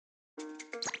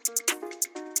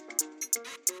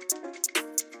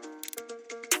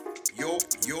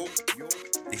Yo,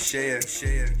 it's Shea,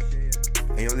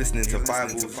 and you're listening to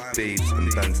Bible, Babes,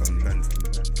 and Banter.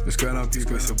 What's going on,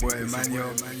 people? It's your boy Emmanuel.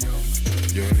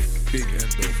 You're on the big end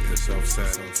of the south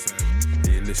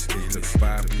side. You're listening to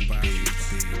Bible,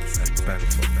 Babes, and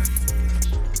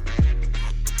Banter.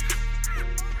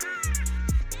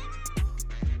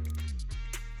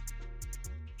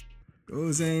 Go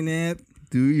Zaynab,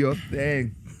 Do your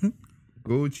thing.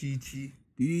 Go Chi.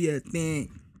 do your thing.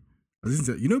 I listen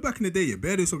to, back in the day,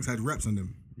 Bare those songs had raps on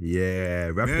them.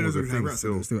 Yeah, Bare rapping those was a songs had thing raps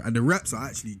on them still. still. And the raps are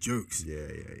actually jokes. Yeah.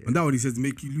 And that one he says,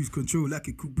 make you lose control like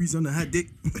a cool breeze on a hot dick.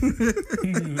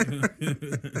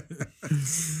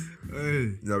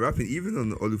 Hey. No, rapping even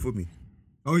on Olufumi.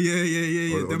 Oh, yeah.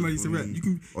 On- That man on- used to rap. You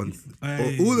can... On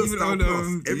Hey, all the even Style on,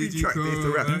 Plus, every DG track they used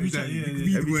to rap. Cole, Every that- track, you yeah, can yeah.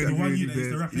 read Every where track. The one he you was that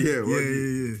used to there. rap.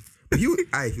 Yeah. Yeah. But he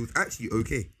was actually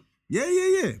okay.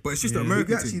 Yeah. But it's just the If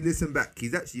American you actually thing. listen back,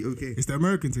 he's actually okay. It's the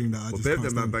American thing that I But just better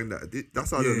can't than man stand. bang that.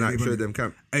 That's how I Yeah, don't like they show bang them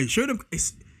camp. Hey, show them.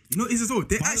 It's as well.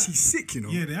 They're But I actually like- sick,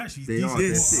 Yeah, they actually. They these- are, well,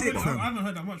 they're sick, I fam. haven't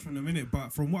heard that much from them in it,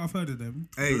 but from what I've heard of them,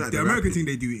 Hey, like the the American rapping- thing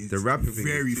they do is the rapping thing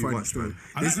is very too funny much, still. man.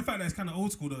 I like the fact that it's kind of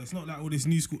old school though. It's not like all this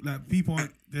new school. Like people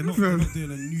aren't. They're not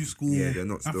doing a new school. Yeah, they're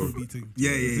not still. Afrobeat thing.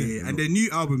 Yeah. And their new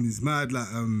album is mad, like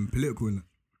political, innit?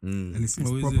 And it's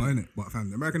Oh, is proper, it? innit? But fam,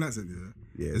 the American accent,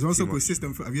 Yeah, There's one too song called much.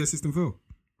 System. Have you heard System Phil?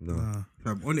 No. Nah.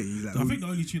 Fam, on it, he's like, I think the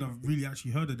only tune I've really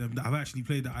actually heard of them that I've actually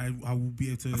played that I will be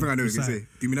able to. I think I know what you're gonna say.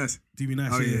 Do me nice. Do me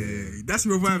nice. Oh yeah. That's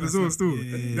your vibe as well, still.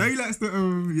 Yeah. Now he likes the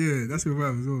that's your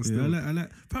vibe as well, Yeah, still. I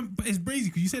like. Fam, but it's crazy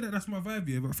because you say that that's my vibe,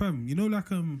 yeah. But fam,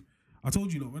 like I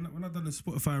told you, look, when I done the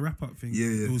Spotify wrap up thing,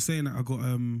 Yeah. it was saying that I got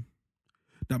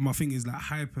that my thing is like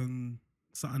hype and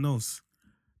something else.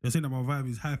 They're saying that my vibe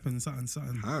is hype and something.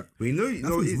 Alright. But you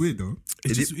know, It's weird though.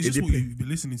 It's It just, de- it's it just what dep- you've been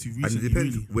listening to and it recently.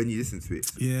 depends Really. when you listen to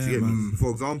it. Yeah, Do you get me? man. For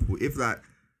example, if like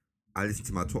I listen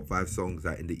to my top 5 songs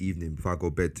like in the evening before I go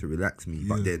to bed to relax me,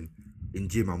 but Yeah. then in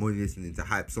gym I'm only listening to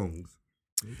hype songs.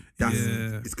 That's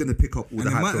Yeah. it's gonna pick up all And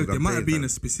the hype songs. there I'm might have playing, been a fam.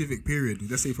 specific period.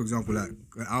 Let's say, for example, like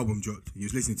an album dropped. You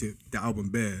was listening to the album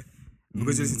Bare.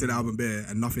 Because you listen to the album Bare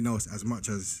and nothing else as much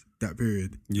as that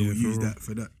period, Yeah, you'll for use real. that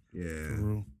for that. Yeah, For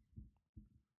real.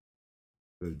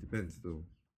 so it depends still.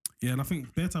 Yeah, and I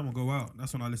think bare time I go out,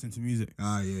 that's when I listen to music.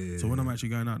 Yeah. So when I'm actually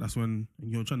going out, that's when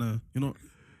you're not you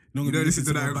gonna don't listen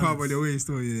to that no in car by bands. the way,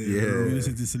 still, Yeah. You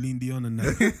listen to Celine Dion and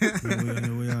that.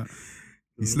 your way out.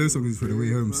 His slow songs is for the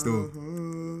way home still.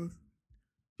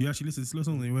 You actually listen to slow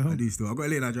songs on your way I home. do still. I got a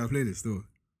late night drive playlist still.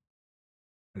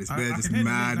 And it's I bare can just hear the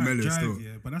mad late night mellow drive, still.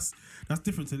 Yeah, but that's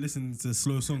different to listen to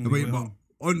slow songs. But, on your way but home.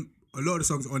 on a lot of the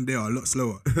songs on there are a lot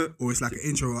slower. Or it's like an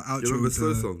intro or outro remember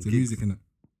slow song, to Gigs? music in it.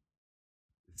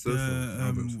 So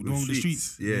albums the one with the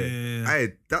streets. Yeah.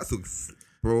 Hey, that song's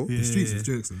bro. Yeah. The streets is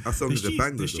jokes though. That song The is a streets,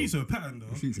 banger the though. streets were a pattern though.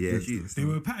 The streets is Yeah, jokes, streets. They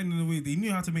were a pattern in the way they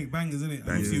knew how to make bangers, innit? And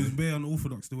obviously it was bare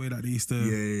unorthodox the way that they used to though.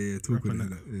 Yeah. Talk rap with on it.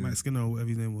 that. Yeah. Mike Skinner or whatever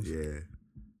his name was. Yeah.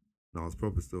 No, it's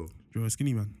proper still. You're a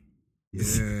skinny man.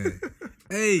 Yeah.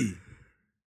 Hey.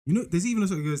 There's even a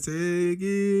song that goes, take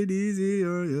it easy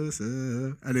on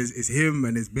yourself. And it's him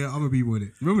and there's bare other people in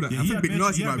it. Remember that? I think Big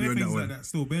Nasty might be on that one. Like that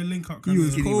still, bare link up. He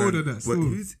was kinda- cold Man. on that But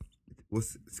still.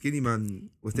 was Skinny Man?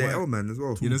 Was there White. L Man as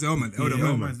well? Yeah, there's Elman. Yeah, Elder yeah,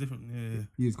 Man. man's different. Yeah.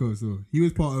 He was cold still. He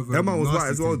was part of Elman was white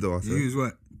Nasty's as well team. though, I Yeah, said. he was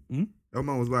white. L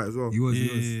Man was white as well. He was.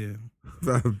 Yeah.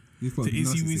 Fam. He was part To of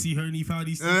Incy Nasty's team. Wincy Herney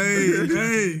Fowdy.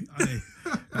 Hey.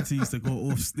 That he used to go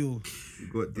off still. You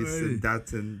got this Hey. and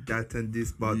that and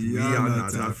this, but we Yeah, are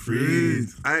not not a afraid.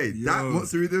 friend. Hey, that Yo.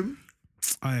 what's the rhythm?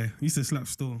 Aye, he used to slap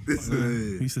still. This-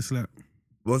 He used to slap.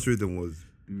 What's the rhythm was?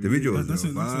 The video was That's though.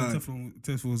 what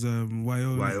Tef was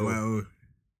YO. YO. Wow.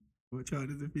 What child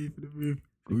is the thief for the roof?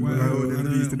 Wow,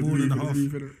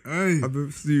 Hey. I'm a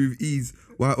with ease.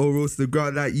 Why all roast the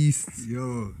ground like yeast?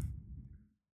 Yo.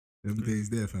 Them days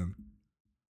there, fam.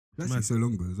 That's Man. actually so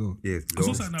long ago as well. Yeah, I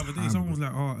saw something the other day. Someone was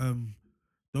like,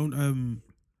 don't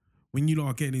when you lot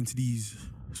are getting into these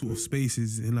sort of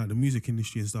spaces in like the music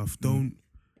industry and stuff, don't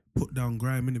put down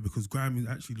grime in it because grime is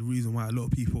actually the reason why a lot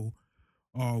of people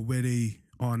are where they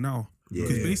are now. Yeah.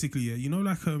 Because basically,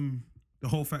 the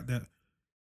whole fact that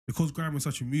because grime was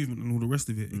such a movement and all the rest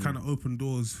of it, it kind of opened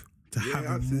doors to Yeah, having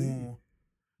absolutely. more.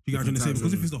 You guys understand?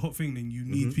 Because if it's the hot thing, then you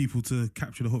need people to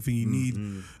capture the hot thing. You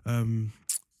need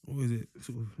what is it?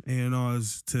 Sort of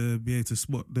A&Rs to be able to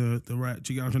spot the right.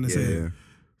 Do you get what I'm trying to say? Yeah.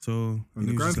 So And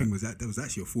the grand thing was that there was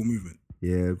actually a full movement.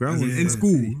 Yeah, ground As was in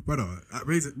school, brother, at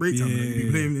break time, Yeah. like, you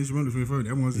be playing instrumentals from your phone.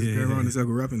 Everyone's just going around the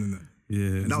circle rapping and that.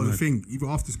 yeah, And that was a thing. Even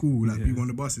after school, like people on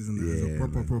the buses and that. It was a Yeah,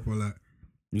 proper, like,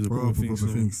 It was a proper proper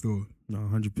thing. thing still. No,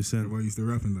 100%. Everyone used to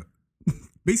rap and that.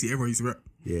 Basically, everyone used to rap.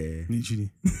 Yeah.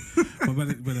 Literally.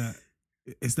 but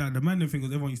it's like the man them thing was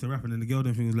everyone used to rap and then the girl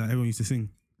them thing was like everyone used to sing.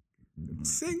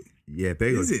 Sing? Yeah,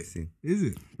 Bagel. Is it? Is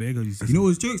it? Bare girls used to You sing. know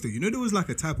what's jokes though? You know there was like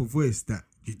a type of voice that.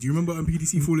 Do you remember on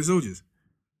PDC Fallen Soldiers?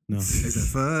 No. It's like,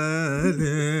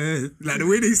 "Father," like the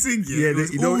way they sing, Yeah, it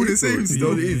was you know all what the it same is, stuff. you know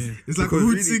what it Yeah. is. It's like a Because hood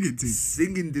really, singing thing.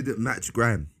 Singing didn't match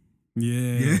grime.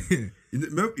 Yeah. Yeah. You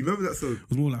remember that song? It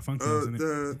was more like funky house, innit?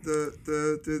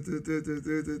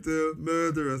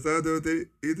 Murderers, I don't eat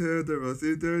murderers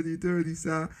in dirty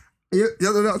side. Yeah,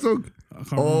 you know that song? I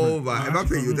can't Oh remember. my! I If I actually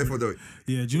play, you can't definitely remember. know it.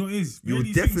 Yeah, do you know what it is? You'll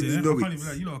These things, definitely yeah, know I can't it. even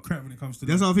like, you lot are crap when it comes to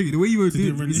That's that. what I'm thinking. The way you were do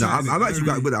doing. rendition. No, I'm actually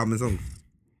quite good at Amazon song.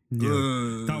 Yeah.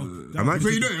 I'm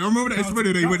actually- But you know, I remember that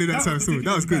expression that you went in that time too.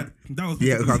 That was good. That was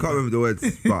Yeah, I can't remember the words,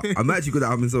 but I'm actually good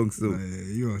at Amazon still. Yeah,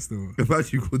 you are still. I'm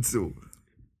actually good still.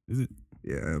 Is it?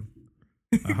 Yeah.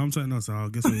 I'm trying now, so I'll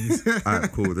guess what it is. Alright,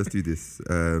 cool. Let's do this.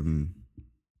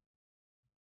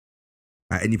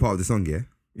 At any part of the song, yeah.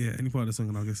 Yeah, any part of the song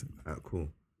and I'll guess it. Alright, cool.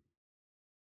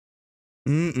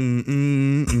 Oh,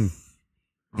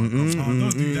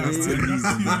 don't do that, man. That's serious,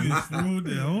 bro.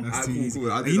 The hell? That's Alright, too cool, easy.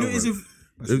 cool. I'll do And you know, another as one. if.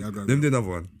 Actually, I'll go. Let me do another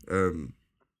one.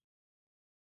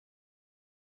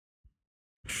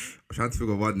 I'm trying to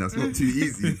figure one that's not too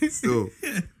easy. Still.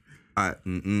 Alright.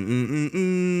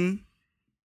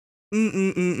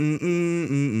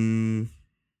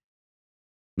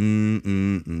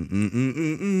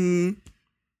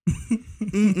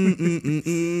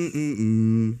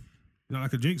 You know,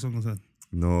 like a Drake song or something.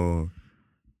 No.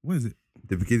 What is it?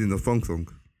 The beginning of funk song.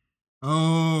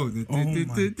 Oh, Oh my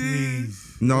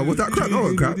days. No, was that crap?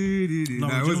 No, crap. No, No, it do you know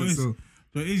what wasn't it is? so.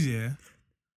 So it is, yeah.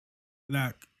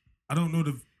 Like, I don't know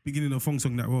the beginning of funk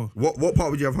song that well. What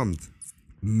part would you have hummed? So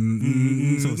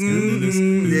scandalous.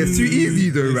 Yeah, it's too easy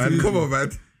though, man. Come on,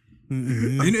 man.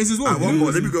 You know, it's as well. Alright, one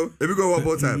more. Let me go. Let me go one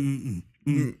more time.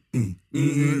 Alright,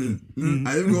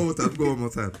 let me go one more time. Let me go one more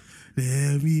time.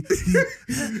 Let me.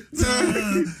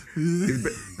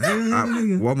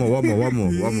 Alright, one more.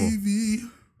 Baby.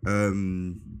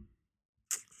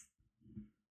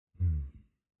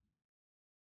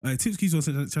 Tipsky's was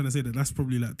trying to say that that's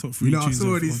probably like top 3 You know, I tunes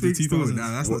saw of these the things. Still, 2000s.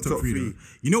 nah, that's What, not top top 3. three? Though.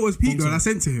 You know what's peak though? Song. And I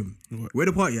sent to him. What? Where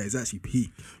the party at is actually peak.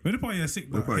 Where the party is sick,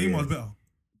 but Party, Haymar's yeah.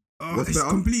 better. What's It's better?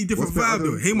 completely different What's better vibe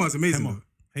though. than- Haymar's amazing Haymar.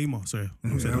 though. Haymar, sorry. I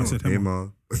Yeah, said Haymar.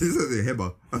 Hema. This is a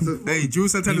Hema. I said, Hey,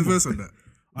 Jules Santana's verse on that.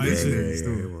 I yeah, used to- yeah,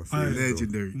 still. Hema serious still.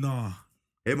 Legendary. Nah.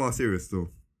 Hema serious still.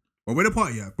 But where the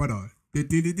party at, brother? It's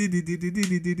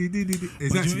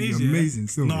But actually you know it is, amazing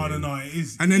still. No, it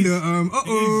is. And then it the is.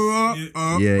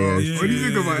 Yeah. What do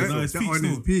you think about No, it? it's That peak one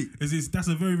is still. peak. That's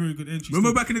a very, very good entry. Remember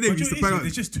still. back in the day But we used you to know bang what out. it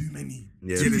is? There's just too many.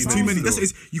 Yeah, Yeah, there's too many.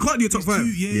 You can't do a top 5.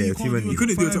 Yeah, you too can't many. do a You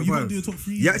couldn't do a five, top you five. can't do a top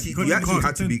 3. You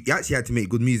actually had to make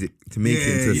good music to make it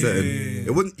into a certain. yeah.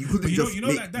 It wouldn't. You couldn't But just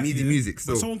make like that, meaty yeah, music. But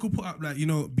So someone could put up like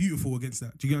beautiful against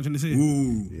that. Do you get what I'm trying to say?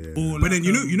 Ooh. yeah. Or But like, then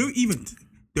you know even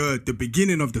the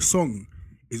beginning of the song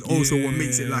is also what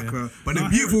makes it like a. But No, then I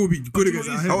beautiful hear would be it. good But you against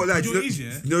know that. what Oh, it like is? you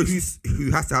know, But you know you know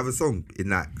who has to have a song in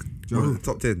like one of the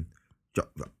top 10?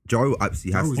 Joe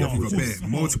actually has Joe's to. definitely got course. bare,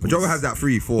 multiple. Joe has that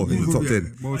 3, 4 in the top 10.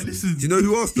 Like, Multiple. listen, Do you know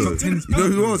who else though? Top 10 is You know who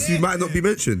perfect. else who might not be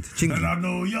mentioned? and Chingy. I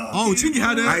know y'all. Oh, Chingy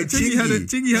had a Aye, Chingy had a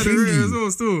Chingy. rating as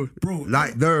well still. Bro,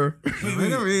 Like there. wait, I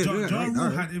know, yeah, Ja yeah, Rule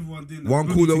alright. had everyone doing that. One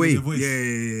Good call thing away. in their voice.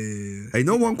 Yeah. Hey,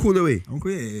 no one call away.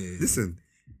 Uncle, yeah. Listen,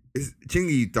 it's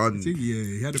Chingy done. Chingy, yeah,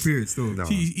 he had a period still. No.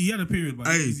 He had a period, but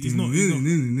Hey, he's not.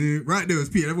 right there was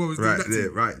Peter. Everyone was doing Right that there,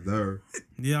 thing. right there.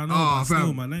 Yeah, I know, Oh, but still,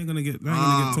 fam. man, they ain't gonna get. They Ah, ain't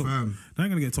gonna get top. fam. They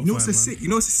ain't gonna get top You know 5. what's a sick? You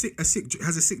know what's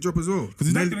has a sick drop as well. Because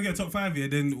he's not gonna get top 5 here.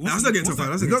 Then what's That's not getting top 5.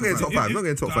 That's He's not getting top 5. Not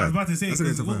getting top I was 5. about to say, That's not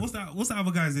getting 'cause top 5. what's that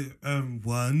other guy's?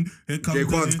 One. Here comes Jay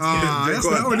Quan. the- Ah, Jay that's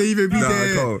Quan. not gonna even be Nah, I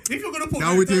there. can't. If you're gonna put That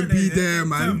right wouldn't there, be then, there,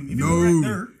 man. fam, if you No. put right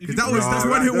there, if 'Cause you that put was- right that's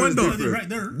there, one hit right wonder. there, right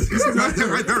there. right there,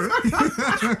 right there.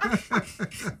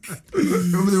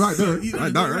 Remember the right there, You know,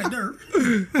 right there, right there.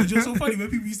 It's just so funny when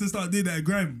people used to start doing that at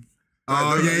Grime.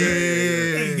 Oh yeah,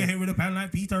 Hey, yeah. get hit with a pan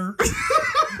like Peter.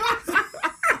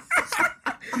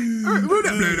 Move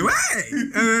that blown away.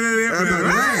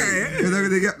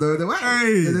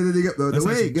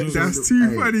 That's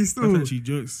too funny That's still. actually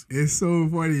jokes. It's so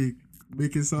funny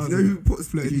making sounds. You know who puts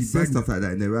Flirty he says bang. stuff like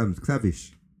that in their rams?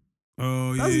 Clavish.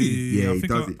 Oh yeah, Does he? Yeah, I he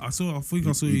think does it. I think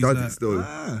I saw He his does it like, still.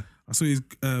 Ah, I saw his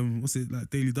what's it like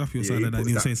Daily Duffy or Yeah, something he like that. puts And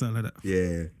he was that- saying something like that.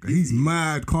 Yeah. he's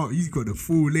mad. Can't. He's got the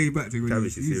full layback thing.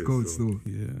 Clavish is He's serious gold still.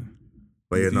 still. Yeah.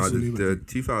 But yeah, no, Decently, the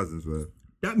 2000s were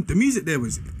The music there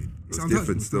was. it's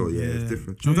different still. Yeah, it's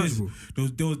different. Do you know what it Untouchable.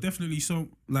 is? There was definitely so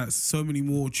many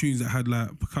more tunes that had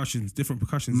like percussions, different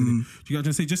percussions in it. Do you get what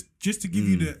I'm saying? Just to give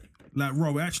you the like,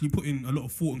 raw, we're actually putting a lot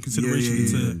of thought and consideration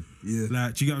into Yeah.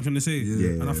 like. Do you get what I'm trying to say?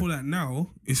 Yeah. And I feel like now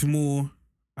it's more.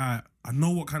 I know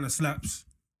what kind of slaps.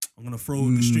 I'm gonna throw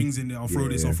the strings in there. I'll throw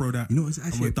this. I'll throw that. You know, it's and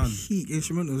actually we're a done. peak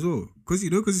instrumental as well. Because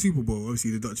the Super Bowl,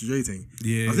 obviously the Dr. Dre thing.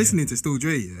 Yeah. I was listening to Still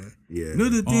Dre, Yeah. You know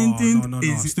the din din no.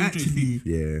 is Still Dre's actually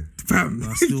Yeah. fam.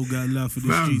 I still got love for the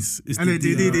Fam. streets. It's And the it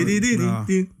did.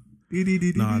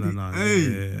 Nah.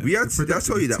 Hey, We had to. Did I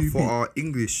tell you that Two for our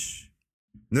English?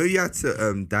 No, you had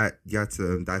to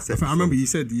dissect. I remember you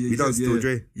said We done Still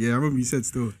Dre. Yeah, I remember you said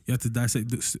still. You had to dissect.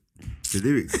 The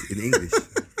lyrics in English.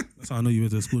 That's how I know you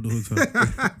went to school the hood. Fam.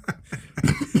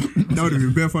 That would have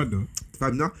been bare fun though.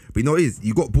 Fam, no. But you know what it is?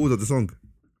 You got bored of the song.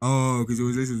 Oh, because you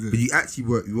was listening But to it. you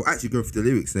were actually going through the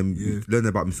lyrics and you learn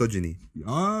about misogyny.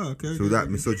 Ah, okay. So that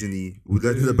misogyny, we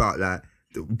learned about like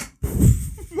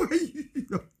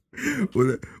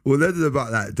we're learning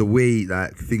about like the way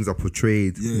like things are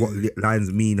portrayed, what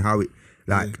lines mean, how it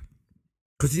like.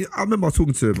 Because I remember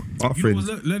talking to our friend, was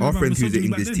learning about who's an misogyny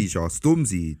back English then? teacher,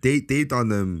 Stormzy. They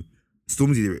done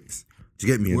Stormzy lyrics. Do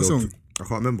you get me? What And song? I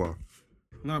can't remember.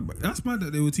 Nah, but that's mad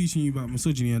that they were teaching you about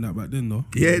misogyny and that back then, though.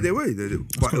 Yeah, they were.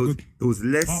 But quite good. it was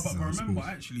less. But remember,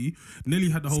 actually, Nelly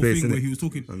had the whole Space, thing where innit? he was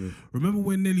talking. Remember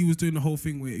when Nelly was doing the whole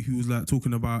thing where he was like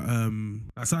talking about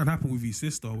like something happened with his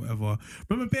sister or whatever.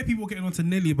 Remember, bare people were getting onto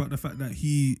Nelly about the fact that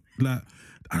he like,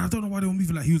 and I don't know why they were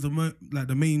moving like he was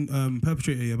the main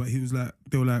perpetrator here, but he was like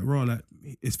they were like raw like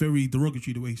it's very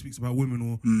derogatory the way he speaks about women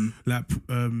or like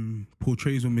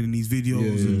portrays women in these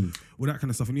videos and all that kind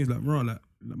of stuff. And he was like raw like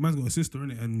man's got a sister in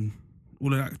it and.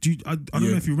 All of that. I don't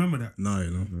know if you remember that. No, you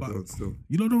know. But still.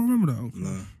 You don't remember that? Okay.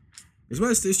 No.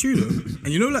 It's true though. And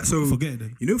you know, like, so. Forget it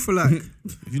then. You know, for like.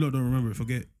 If you don't remember it,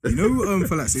 forget. You know,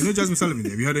 for like, so you know Jasmine Sullivan,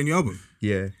 have you heard her new album?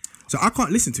 Yeah. So I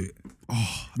can't listen to it.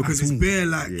 Because it's bare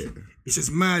like. Yeah. It's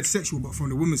just mad sexual, but from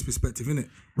the woman's perspective, innit?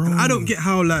 Bro. And I don't get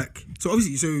how, like. So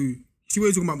obviously, so. See what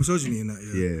you're talking about misogyny and that,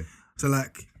 Yeah. So,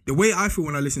 like, the way I feel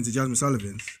when I listen to Jasmine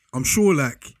Sullivan's, I'm sure,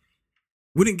 like.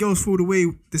 Wouldn't girls feel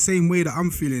the same way that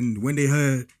I'm feeling when they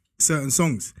heard certain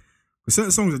songs? Because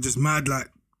certain songs are just mad, like,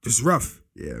 just rough.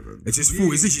 Yeah, man. It's just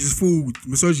full. It's literally just full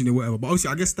misogyny or whatever. But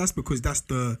obviously, I guess that's because that's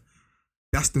the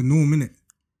norm, innit?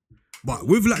 But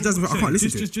with like Jasmine, I can't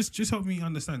listen to it. Just help me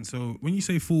understand. So when you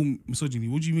say full misogyny,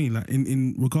 what do you mean? Like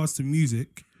in regards to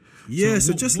music? Yeah.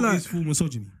 So what, just what like is full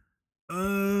misogyny?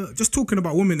 just talking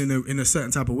about women in a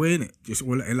certain type of way, innit? Just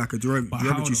or in like a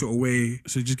derogatory sort of way.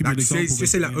 So just give me Like an example.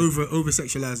 just say like over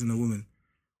sexualizing a woman.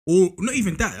 Or not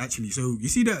even that actually. So you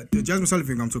see that the Jasmine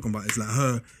Sullivan thing I'm talking about is like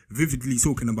her vividly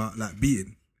talking about like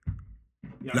beating.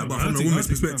 Like, but from a woman's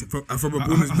perspective, from a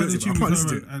woman's perspective, I can't listen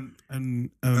to it.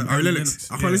 And Ari Lennox,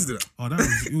 I can't listen to that. Oh, that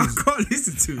was, it I was can't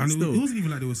listen to it. and Still. it wasn't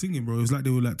even like they were singing, bro. It was like they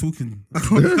were like talking. I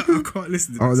can't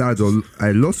listen to Oh, that. lads,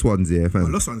 I lost ones here,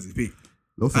 fam. Lost Ones is big.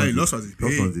 Lost Hey, Ones Lost Ones is big.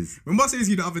 Lost Ones is. Remember I said to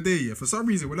you the other day, yeah, for some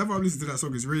reason, whenever I listen to that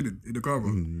song, it's raining in the car,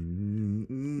 bro.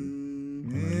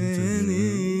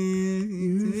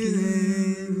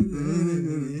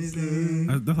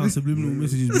 That's how subliminal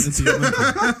messages be into your mental.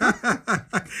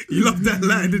 You love that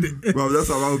line, didn't it? Bro, that's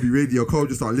how I would be radio. Car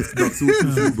just start lifting up so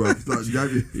cool, bro. It's like, You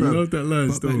love that line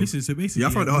But still. listen, so basically, Yeah,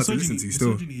 I find it hard to listen to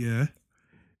still. Misogyny, yeah,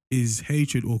 is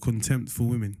hatred or contempt for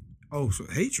women. Oh, so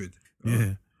hatred.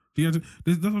 Yeah. That's what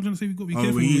I'm trying to say. We've got to be Oh,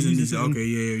 careful. we're when we're using these. certain- Okay,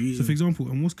 yeah. So, for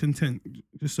example, and what's contempt?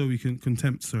 Just so we can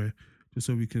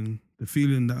the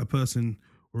feeling that a person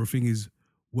or a thing is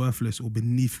worthless or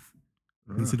beneath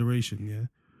consideration. Yeah.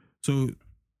 So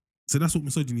that's what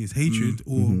misogyny is: hatred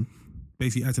or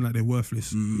basically acting like they're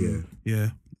worthless. Yeah. Yeah.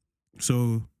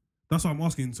 So that's what I'm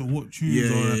asking. So what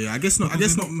tunes? Yeah. I guess not. I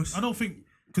guess not. I don't think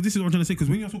because this is what I'm trying to say. Because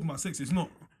when you're talking about sex, it's not.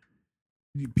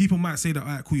 People might say that,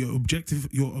 alright, cool, you're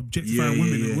objectifying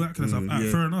women and all that kind of stuff.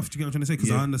 Alright, fair enough. Do you get what I'm trying to say?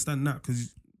 Because I understand that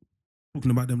because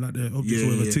talking about them like they're objects or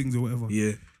whatever, things or whatever.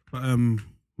 Yeah. But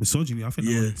misogyny, I think.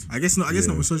 Yeah, that I guess not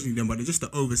misogyny then, but they're just the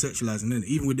over sexualizing it.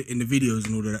 Even with in the videos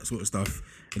and all of that sort of stuff.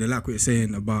 And then like what you're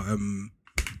saying about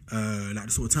like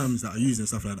the sort of terms that are used and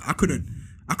stuff like that. I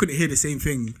couldn't hear the same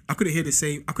thing. I couldn't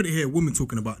hear a woman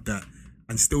talking about that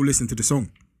and still listen to the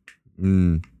song.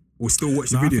 Or still watch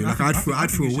the video.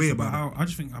 I'd feel way about how I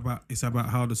just think it's about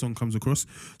how the song comes across.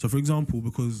 So for example,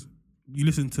 because you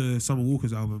listen to Summer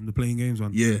Walker's album, the Playing Games one.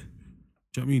 Yeah. Do you know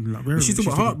what I mean? Like, But she's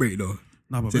talking about heartbreak though.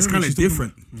 Nah, but So it's kind of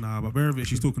different. But bare of it,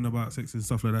 she's talking about sex and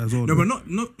stuff like that as well. No, but not.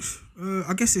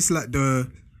 I guess it's like the.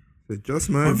 Just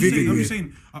man. I'm just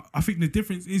saying. I think the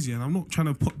difference is, yeah, and I'm not trying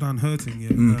to put down her thing, yeah,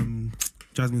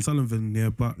 Jasmine Sullivan, yeah,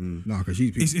 but No, because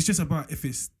she's. it's just about if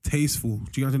it's tasteful.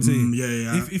 Do you know what I'm saying?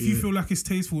 Yeah. If you feel like it's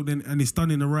tasteful, then and it's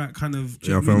done in the right kind of.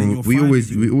 Yeah, fam, we always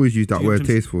use that word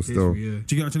tasteful still. Yeah.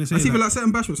 Do you get what I'm trying to say? That's even like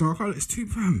certain bashment songs. It's too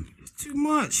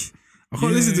much. I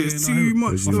can't listen to it. It's too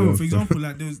much. For example,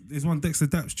 like there's one Dexter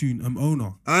Daps tune,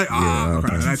 Owner.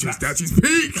 That tune's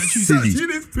peak. That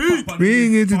tune is peak.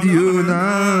 Bring it to the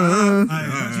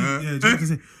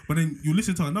owner. But then you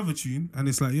listen to another tune and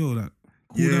it's like, yo, like,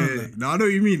 cool down. Like, no, I know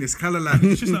what you mean. It's kind of like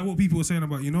it's just like what people were saying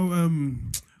about,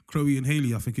 Chloe and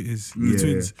Hailey, I think it is, the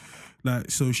twins.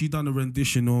 Like, so she done a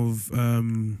rendition of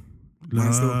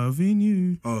Loving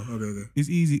You. Oh, okay. It's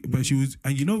easy, but she was,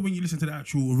 and when you listen to the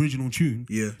actual original tune,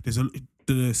 there's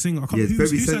the singer. I can't it's remember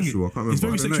very who sang sensual. it. I can't remember. It's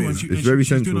very sensual, and it's very she's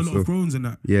sensual doing a lot of groans and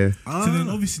that. Yeah. So then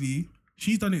obviously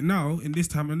she's done it now in this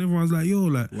time, and everyone's like, yo,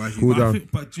 like, cool down.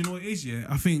 But do you know what it is? Yeah,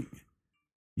 I think.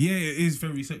 Yeah, it is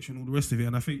very sexual and all the rest of it.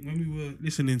 And I think when we were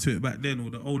listening to it back then, or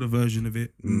the older version of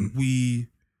it,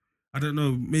 I don't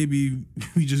know, maybe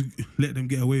we just let them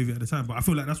get away with it at the time. But I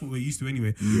feel like that's what we're used to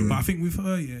anyway. But I think with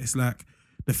her, it's like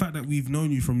the fact that we've known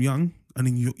you from young and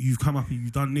then you've come up and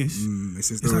you've done this.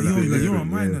 It's like, you're a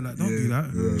minor, like, don't do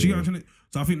that. Do you get what I'm saying?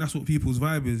 So I think that's what people's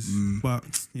vibe is. But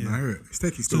yeah. I hear it. It's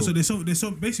techie still. So there's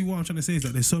so basically what I'm trying to say is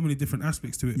that there's so many different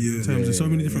aspects to it in terms of so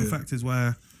many different factors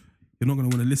why you're not going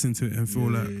to want to listen to it and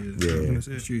feel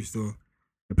It's true still.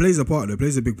 It plays a part though. It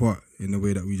plays a big part in the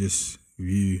way that we just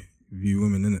view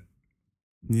women, innit?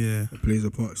 Yeah. It plays a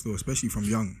part still, especially from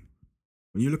young.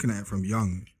 When you're looking at it from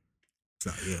young, it's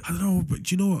like, I don't know, but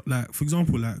do you know what? Like, for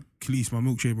example, like, Khalees, my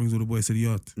milkshake brings all the boys to the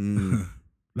yard.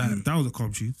 Like, that was a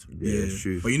calm tune. Yeah, it's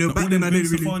true. But you know, like, back then I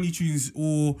didn't really... Stefani tunes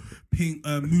or Pink,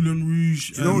 Moulin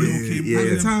Rouge, you know, at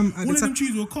the time, all of them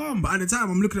tunes were calm. But at the time,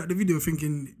 I'm looking at the video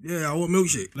thinking, I want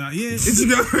milkshake. Like, yeah. You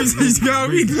know what I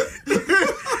mean?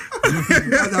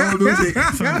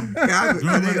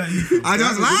 I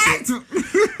just liked.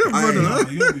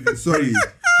 Sorry.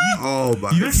 Oh,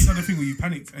 man. You actually done the thing where you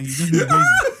panicked and you just went crazy.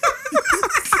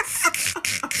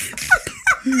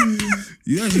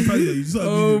 You actually panicked. You just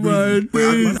started moving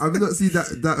crazy. I've not seen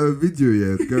that video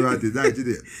yet. Go around the night, did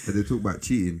it? And they talk about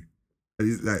cheating. And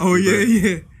he's like,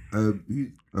 yeah.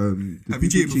 Have you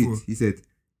cheated before? He said,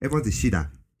 everyone's a shida.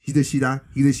 He's a shida.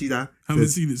 He's a shida. Haven't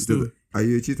seen it still. Are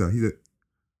you a cheater? He said,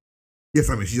 yes,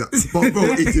 I'm a cheater. But bro,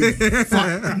 it is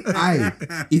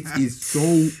it is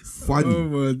so funny. Oh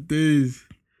my days.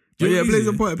 But yeah, it plays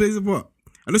a part.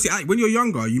 And listen, when you're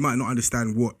younger, you might not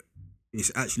understand what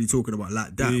it's actually talking about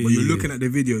like that. But you're looking at the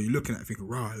video, you're looking at it thinking,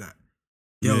 right, like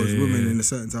girls, women in a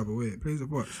certain type of way. It plays a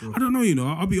part. So. I don't know,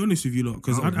 I'll be honest with you lot,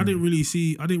 because I didn't really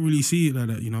see it like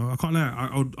that, I can't lie.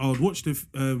 I would watch the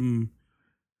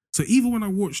so even when I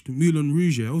watched Moulin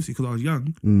Rouge, obviously because I was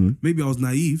young, maybe I was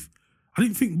naive, I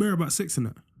didn't think bare about sex in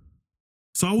that.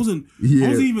 So I wasn't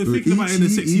even thinking about it in a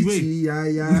sexy way.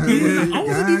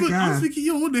 I was thinking,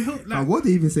 yo, what the hell? Like, what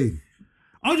did they even say?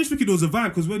 I was just thinking it was a vibe,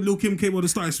 because when Lil Kim came on and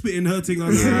started spitting her thing, I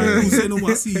was like, saying on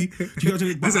what I see.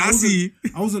 But I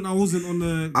wasn't on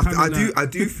the. I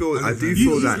do feel that.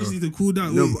 You just need to cool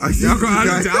down. No, I used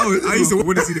to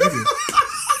want to see the video.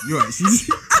 You're right. She's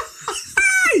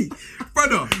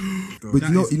brother. But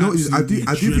you know, I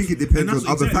do think it depends on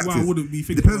other factors.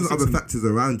 It depends on other factors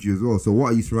around you as well. So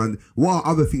what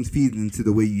are other things feeding into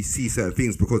the way you see certain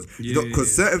things? Because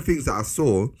certain things that I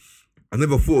saw, I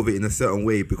never thought of it in a certain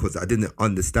way because I didn't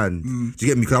understand. Do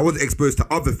you get me? Because I wasn't exposed to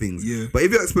other things. Yeah. But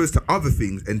if you're exposed to other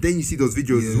things and then you see those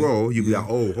videos as well, you'll be like,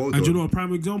 oh, hold on. And do you know a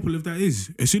prime example of that is?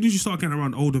 As soon as you start getting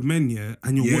around older men,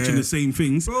 and you're watching the same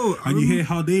things, and you hear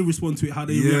how they respond to it, how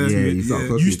they react to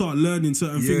it, you start learning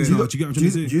certain things. Do you get what I'm trying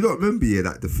to say? Do you not remember,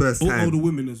 like the first time? Older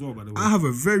women as well, by the way. I have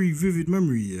a very vivid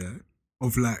memory,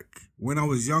 of like when I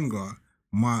was younger,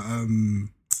 my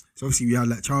so obviously we had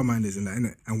like childminders and that,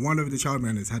 innit? And one of the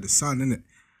childminders had a son, innit?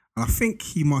 And I think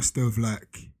he must have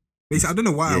basically, I don't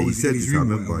know why I was in his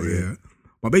room.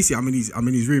 But basically I'm in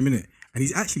his room, innit? And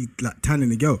he's actually like tanning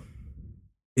the girl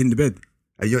in the bed.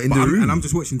 And you're in the room? And I'm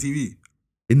just watching TV.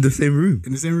 In the same room?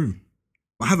 In the same room.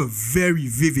 But I have a very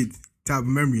vivid type of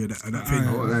memory of that thing.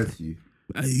 I won't lie to you.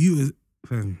 You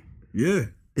was... Yeah.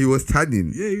 He was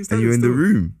tanning. Yeah, he was tanning. And you're in the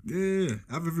room? Yeah.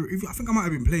 I think I might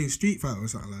have been playing Street Fighter or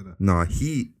something like that. Nah,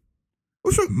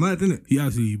 what's wrong? Mad, innit? He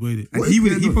absolutely played it. And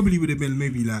he probably would have been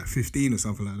maybe like 15 or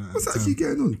something like that. What's actually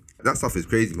getting on? That stuff is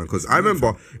crazy, man. Because I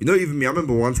remember, even me, I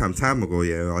remember one time ago,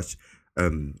 I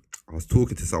was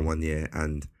talking to someone,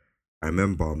 and I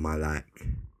remember I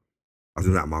was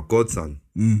with my godson.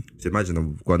 So imagine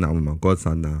I'm going out with my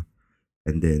godson now,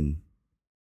 and then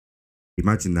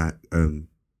imagine that I'm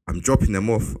dropping them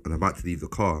off and I'm about to leave the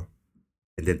car,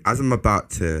 and then as I'm about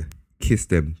to kiss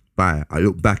them bye, I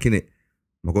look back in it.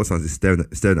 My godson's just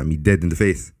staring at me dead in the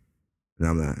face. And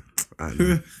I'm like, no. Do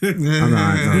you get me?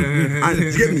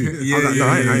 I was like, no,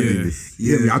 I ain't doing this.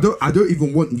 You get me? I don't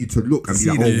even want you to look and be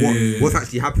like, what's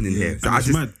actually happening here? So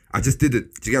I just did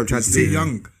it. Do you get what I'm trying to say?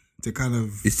 Young. to kind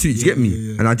of. It's too. Do you get me?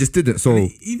 Yeah. And I just didn't. So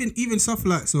And even stuff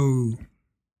like so.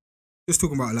 Just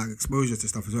talking about like exposure to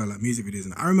stuff as well, like music videos.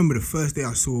 And I remember the first day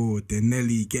I saw the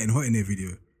Nelly Getting Hot in There video.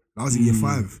 I was in year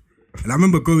 5, and I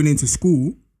remember going into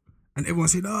school, and everyone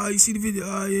said, "Oh, you see the video?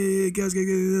 Oh, yeah,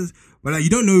 girls." But like, you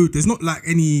don't know. There's not like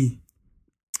any.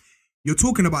 You're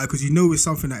talking about it because you know it's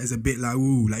something that is a bit like,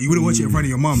 ooh, like you wouldn't watch it in front of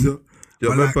your mum. do you But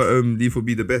remember Lethal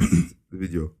Be the Best the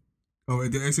video? Oh,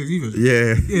 the XXE version.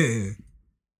 Yeah. Yeah.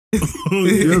 Oh,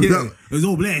 You remember yeah. that? It was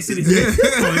all blessed, isn't it? Yeah.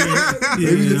 Oh, yeah.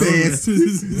 It was the Yeah, best.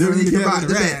 yeah. When he came out, the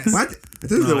the rats. best. What? I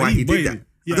don't know Nah, why he he bought did it. that.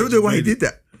 He I don't know actually why he bought did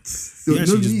that. He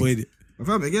actually just need. bought it.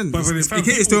 Fam, again, But it fam,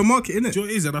 caters to a market, innit? Do you know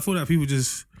what it is? And I feel like people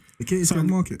just It caters to a something-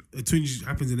 market. a twinge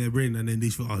happens in their brain, and then they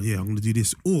feel, oh yeah, I'm gonna do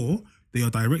this, or they are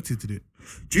directed to do it.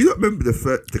 Do you not remember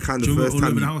the kind Do of you first remember All time?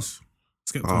 Over the You, House?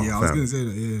 Skepta. Oh, Yeah, I was fam. gonna say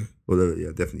that. Yeah. well, yeah,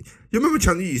 definitely. You remember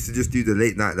Channel used to just do the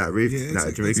late night like rave, Yeah, like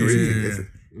exactly. Jamaican rave. Yeah.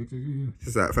 It's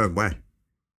just like, fam, why?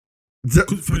 But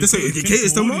Just say it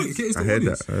caters to a market. It caters to I a heard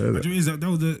audience. that. I heard But that. you know, is that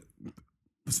was the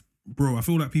bro. I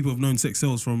feel like people have known sex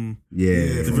sells from Yeah.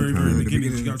 the from very, time. very The beginning.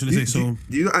 Do you get what I'm trying to say? So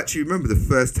Do you not actually remember the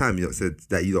first time you not said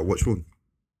that you not watch porn?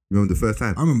 You remember the first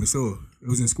time? I remember so. It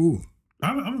was in school.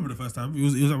 I remember the first time. It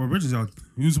was at my brother's house.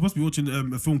 He was supposed to be watching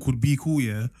a film called Be Cool,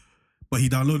 yeah, but he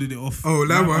downloaded it off. Oh,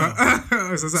 that Wi-Fi.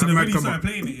 one. So So then when might he come started up.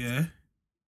 playing it, yeah,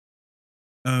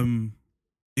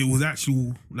 it was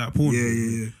actual like porn.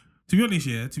 Yeah. To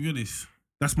be honest,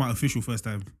 that's my official first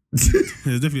time.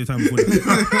 There's definitely a time before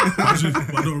that.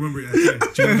 but I don't remember it.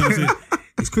 Do you know what I'm saying?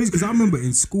 It's crazy because I remember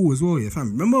in school as well, yeah,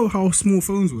 fam. Remember how small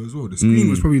phones were as well? The screen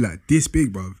was probably like this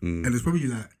big, bruv. And there's probably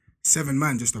like 7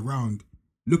 man just around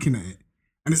looking at it.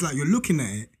 And it's like you're looking at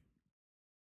it,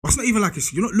 but it's not even like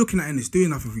you're not looking at it and it's doing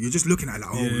nothing for you. You're just looking at it like,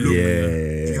 oh, look. Yeah.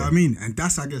 Do you know what I mean? And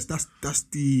that's, I guess, that's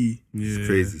the Yeah.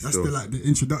 Crazy that's stuff. the like the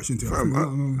introduction to it. Fam, I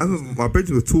think, remember my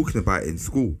brothers were talking about it in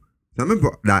school. I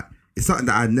remember like it's something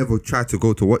that I never tried to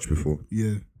go to watch before.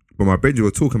 yeah. But my brothers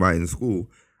were talking about it in school,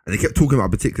 and they kept talking about a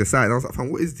particular site, and I was like,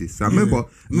 "Fam, what is this?" So I remember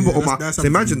Yeah, on my. that's So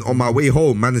imagine on my way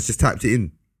home, man has just typed it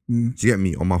in. Mm. Do you get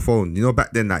me on my phone? You know,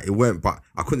 back then like it weren't, but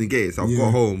I couldn't get it, so I Yeah.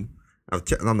 got home. I've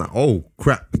checked, and I'm like, "Oh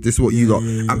crap, this is what you got."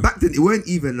 yeah. And back then, it weren't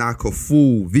even like a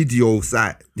full video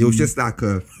site. It was just like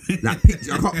a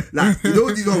picture. I can't, like you know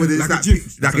when there's Like a like GIF.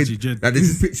 pictures, That's actually Jed. like this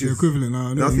is The pictures. equivalent. I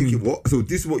And know I was what you thinking, mean. what? So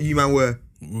this is what you man were.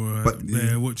 But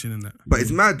they're watching and that. But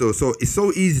it's mad though. So it's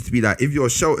so easy to be like, if you're a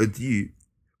sheltered youth.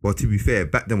 Well, to be fair,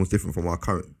 back then was different from our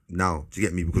current now. Do you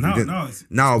get me? Because Now- we didn't. now it's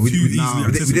now we, too we, easily we didn't, we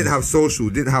accessible. didn't have social.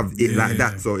 Didn't have it Yeah, like yeah.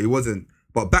 that. So it wasn't.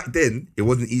 But back then, it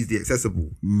wasn't easily accessible.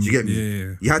 Do you get me?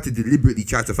 Yeah. You had to deliberately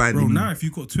try to find Bro, it. now if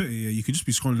you got Twitter, yeah, you could just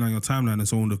be scrolling down your timeline and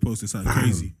someone would have posted something Bam.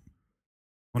 crazy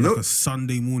on You like know- a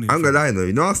Sunday morning. I'm gonna lie though.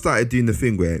 You know, I started doing the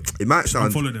thing where it might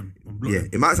sound. Unfollow them. Unblock Yeah, them.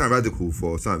 it might sound radical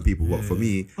for certain people, but for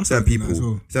me, I certain started doing that as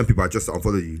well. people, I just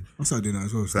unfollow you. I started doing that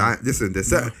as well. So listen,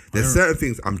 there's certain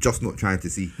things I'm just not trying to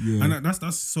see. yeah. And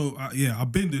that's so yeah.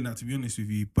 I've been doing that, to be honest with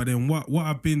you. But then what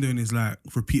I've been doing is like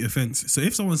repeat offense. So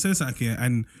if someone says something here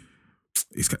and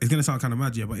it's gonna sound kind of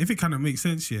mad, yeah, but if it kind of makes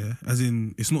sense, yeah, as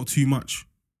in it's not too much,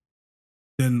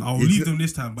 then I'll Yeah, leave them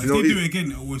this time. But if you know they what do it- it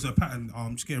again, it's a pattern.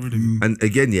 I'm just getting rid of you And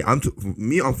again, yeah,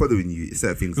 me unfollowing you.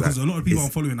 Certain things because like, a lot of people it's-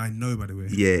 I'm following, I know, by the way.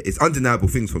 Yeah, it's undeniable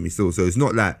things for me still. So it's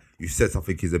not like you said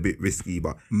something is a bit risky,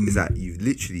 but it's like you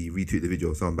literally retweet the video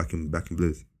of someone back in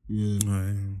blues. yeah.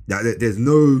 Right. Like there's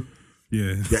no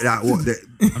Yeah. like what that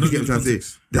you get what I'm need trying to say.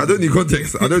 context. I don't need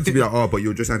context. I don't need to be like, oh, but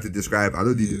you're just trying to describe. I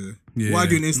don't need Yeah. Yeah. What I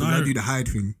do in Insta, No, I do the hide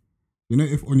thing. You know,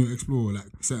 if on your Explore, like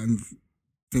certain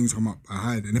things come up, I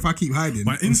hide. And if I keep hiding,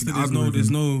 But obviously Insta, the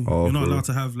there's no, algorithm- Oh, you're not bro. allowed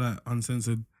to have like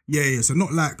uncensored. Yeah. So not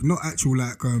actual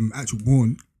actual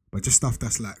porn, but just stuff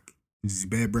that's like this is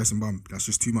bare breast and bum. That's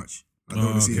just too much. I don't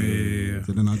want to see okay, it. yeah.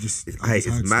 So then I just it's hide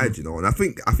mad, stuff. you know. And I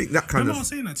think that kind Remember I of was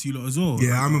saying that to you lot as well.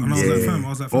 Yeah, I remember. And I was yeah.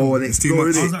 like, fam, Oh, and it's too exploring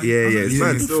much. I was it. like, Yeah, it's yeah,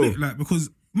 mad it's still. like because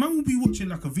man will be watching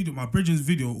like a video, my Bridget's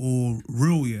video or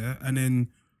reel, yeah, and then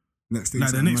Next thing,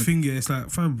 like the something next mad. thing, yeah, it's like,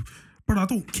 fam, brother, I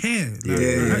don't care. Like, Yeah,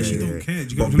 I actually yeah, don't yeah. care. Do you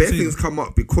get But what I'm bare saying? things come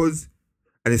up because,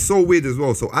 and it's so weird as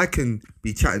well. So I can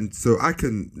be chatting. So I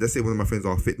can, let's say one of my friends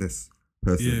are a fitness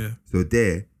person. Yeah.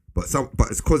 So but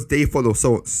it's because they follow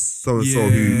so and so Yeah.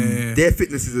 who their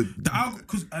fitness is a.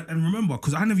 Because and remember,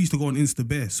 because I never used to go on Insta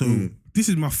Bare, so Mm. this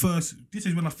is when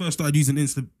I first started using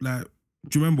Insta. Like,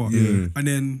 do you remember? Yeah. And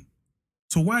then,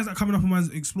 so why is that coming up on my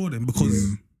Explore then?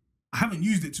 Because I haven't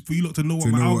used it for you lot to know what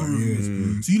To my know what, algorithm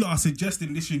yeah. is. So you lot are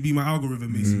suggesting this should be my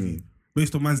algorithm basically,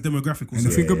 based on man's demographic. Or And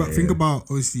something. think about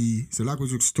obviously. So like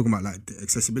we were just talking about like the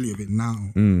accessibility of it now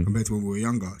compared to when we were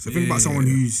younger. So think about someone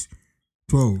who's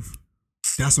 12.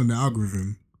 That's on the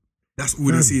algorithm. That's all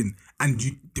they're seeing. And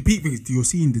the peak thing is you're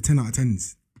seeing the 10 out of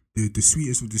 10s. the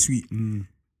sweetest of the sweet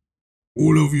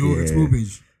all over your Yeah. explore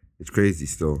page It's crazy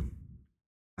still.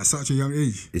 at such a young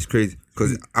age. It's crazy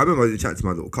because I remember I was chatting to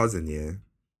my little cousin, yeah,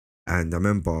 and I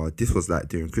remember this was like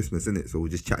during Christmas, innit? So we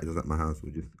just chatting. It was at my house.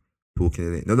 We were just talking,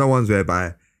 innit? No ones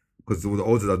whereby because all the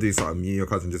oldest are doing something, me and your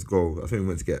cousin just go. I think we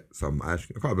went to get some ice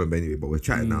cream. I can't remember anyway, but we're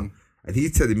chatting now, and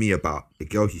he's telling me about the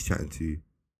girl he's chatting to,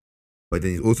 but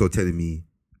then he's also telling me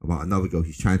about another girl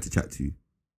he's trying to chat to,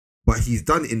 but he's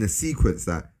done it in a sequence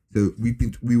that so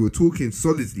we were talking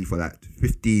solidly for like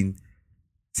 15,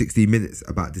 16 minutes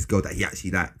about this girl that he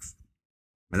actually likes.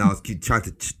 And I was trying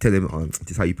to tell him,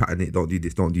 this is how you pattern it, don't do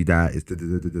this, don't do that. It's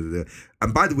da-da-da-da-da-da.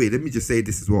 And by the way, let me just say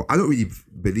this as well. I don't really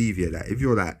believe here that if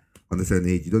you're like on a certain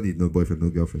age, you don't need no boyfriend, no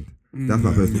girlfriend. That's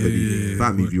my personal belief.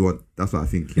 Family if you want. That's what I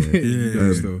think.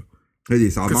 Yeah. So. Really,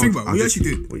 so Because think about it, we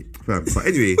actually did. Wait, fam. But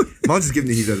anyway, Miles just giving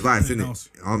him his advice,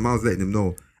 innit? Miles letting him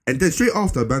know. And then straight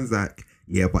after, man's like,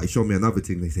 yeah, but he showed me another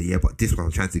thing. They say, yeah, but this one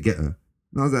I'm trying to get her.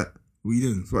 And I was like, What you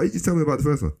doing? so why did you just tell me about the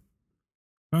first one?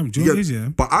 Do you know what it is, yeah?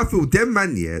 But I feel them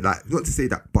man, yeah, like not to say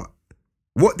that, but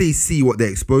what they see, what they're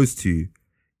exposed to,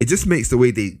 it just makes the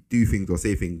way they do things or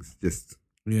say things just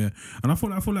Yeah, and I feel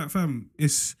like, fam,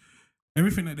 it's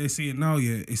everything that they're saying now.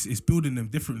 Yeah, it's building them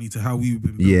differently to how we've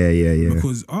been built. yeah.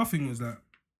 Because our thing was that,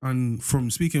 and from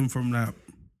speaking from like,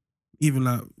 even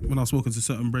like when I was talking to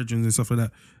certain brethren and stuff like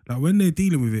that, like when they're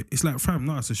dealing with it, it's like, fam,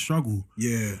 no, it's a struggle.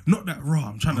 Yeah. Not that raw.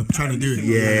 I'm trying to do it.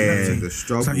 Yeah, the It's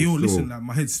struggle. like, yo, still. listen, like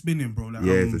my head's spinning, bro. Like,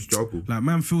 Yeah, it's a struggle. Like,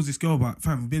 man feels this girl, but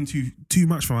fam, been too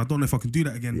much, fam. I don't know if I can do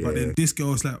that again. But Yeah. then this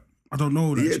girl is like, I don't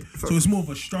know. Like, Yeah, so it's more of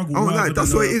a struggle. Oh, rather no, that's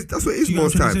than what a- it is. That's what it is Do you get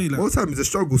most what I'm time. trying to say? Like- Most time it's a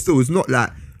struggle still. It's not like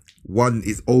one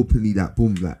is openly like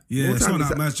boom, like Yeah, more it's time not it's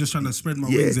that man's just trying to spread my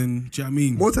Yeah. wings and, do you know what I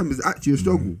mean? more time it's actually a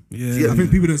struggle. Yeah. See, I think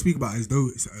people don't speak about it as though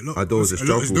it's a lot. As though it's a as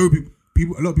lot- as struggle. though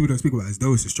people, a lot of people don't speak about it as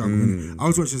though it's a struggle. innit? I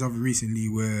was watching something recently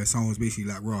where someone was basically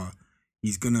like, "Raw,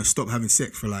 he's gonna stop having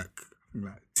sex for like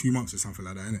 2 months or something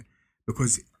like that, innit?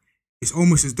 Because it's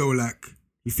almost as though like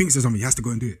he thinks of something, he has to go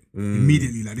and do it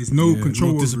immediately. Like there's no Yeah, control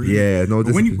no over discipline. it. Yeah, no.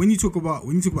 But This when you talk about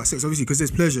sex, obviously, because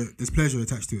there's pleasure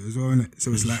attached to it as well, innit?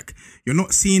 So it's like you're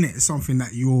not seeing it as something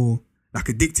that you're like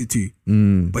addicted to,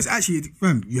 but it's actually,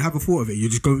 fam, you have a thought of it. You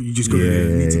just go. You need to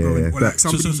go. yeah. Or like So,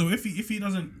 somebody. so if he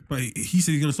doesn't, but he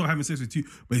said he's gonna start having sex with 2,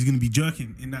 but he's gonna be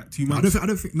jerking in that 2 I months.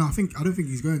 don't think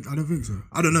he's going. I don't think so.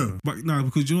 I don't know. But no,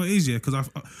 because you know what it is, yeah. Because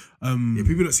Yeah,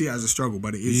 people don't see it as a struggle,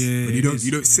 but it is. Yeah, but it is.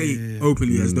 you don't say it Yeah.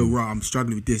 openly as though, right, I'm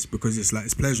struggling with this, because it's like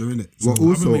it's pleasure, innit? Well, I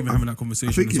also, remember even having that I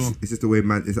conversation think as well. it's just the way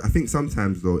man is. I think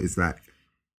sometimes though it's like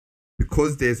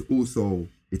because there's also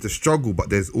it's a struggle, but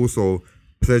there's also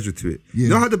pleasure to it. Yeah. You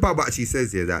know how the Bible actually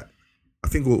says here that I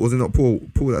think was it not Paul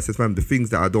that says, "Fam, the things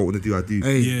that I don't want to do, I do."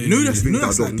 Hey, Yeah, you know yeah, that's The you know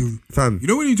things that's that I like, don't, dude. fam. You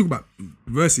know when you talk about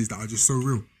verses that are just so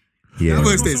real. Yeah, That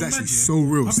verse It's there not is so actually mad, yeah. so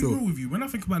real. I'll be Still, real with you. When I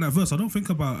think about that verse, I don't think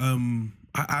about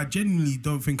I genuinely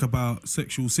don't think about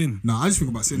sexual sin. nah, I just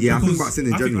think about sin. Yeah, I think Because- about sin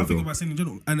in I think general. about sin in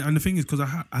general, and the thing is, because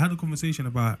I had a conversation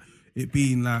about it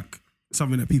being like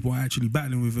something that people are actually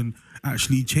battling with and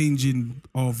actually changing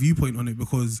our viewpoint on it.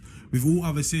 Because with all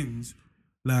other sins,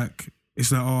 like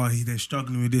it's like, oh, they're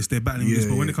struggling with this, they're battling with this.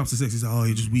 But when it comes to sex, it's like, oh,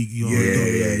 you're just weak. You're Yeah,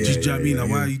 just, yeah, do you know what I mean? yeah, Like,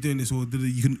 why yeah. are you doing this? Or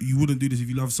you wouldn't do this if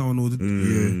you love someone, or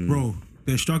bro.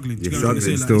 They're struggling. Do you You're get what I'm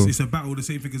struggling saying? Like, still. it's a battle, the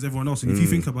same thing as everyone else. And if you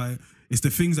think about it, it's the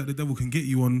things that the devil can get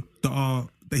you on that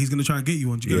he's going to try and get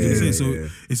you on. Do you get what I'm Yeah, saying? yeah.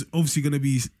 So it's obviously going to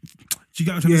be. Do you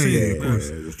get what I'm trying to say? Yeah, yeah, course.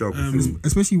 the struggle.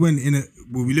 especially when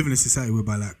we live in a society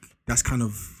whereby like that's kind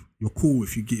of you're cool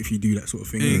if you do that sort of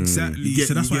thing. Exactly. You get-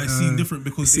 So that's you why get, it's seen different,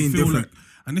 because it's they seen feel different. like,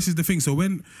 and this is the thing. So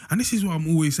and this is what I'm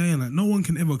always saying, like no one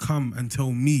can ever come and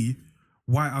tell me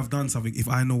why I've done something if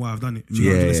I know why I've done it. Do you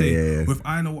know what I'm Yeah, trying to say? yeah, yeah. If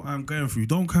I know what I'm going through,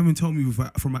 don't come and tell me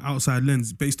from an outside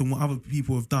lens based on what other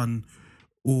people have done.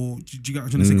 Or do you get what I'm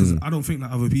trying to say? Because I don't think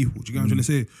like other people. Do you get what I'm trying to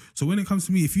say? So when it comes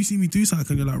to me, if you see me do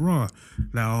something and you're like, raw,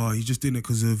 like, oh, he's just doing it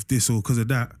because of this or because of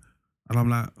that, and I'm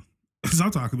like,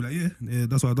 sometimes I could be like, yeah,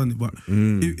 that's why I've done it. But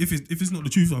if it's not the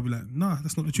truth, I'll be like, nah,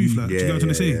 that's not the truth. Like, do you get what I'm trying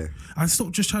to say? Yeah. And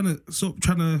stop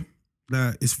trying to,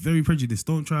 like, it's very prejudiced.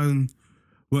 Don't try and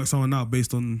work someone out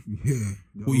based on Yeah,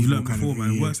 what you learned before,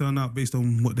 man. Work someone out based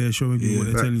on what they're showing you, what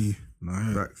they're Facts. telling you.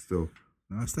 Nah, Back still.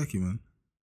 it's tacky, man.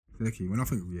 Tacky. When I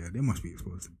think, they must be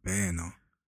exposed to bear now.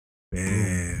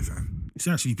 Bear, fam. It's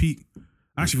actually peak.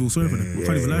 I actually feel sorry for them. I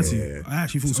can't even lie to you. I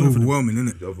actually feel It's sorry for them. overwhelming, isn't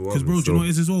it? Because, bro, do you know what it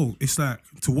is as well? It's like,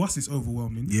 to us, it's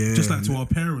overwhelming. Yeah, Just like to our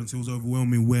parents, it was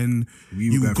overwhelming when We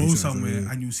you were would going go through something, somewhere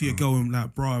yeah. and you see a girl in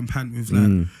like bra and pant with like,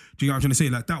 do you get what I'm trying to say?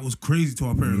 Like, that was crazy to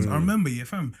our parents. I remember, yeah,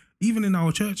 fam, even in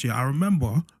our church, yeah, I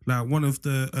remember like one of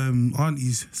the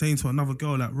aunties saying to another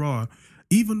girl, like, raw,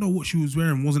 even though what she was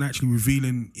wearing wasn't actually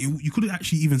revealing, you couldn't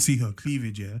actually even see her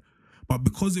cleavage, yeah. But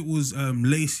because it was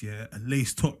lace, yeah, a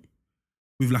lace top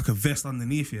with like a vest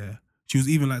underneath, yeah, she was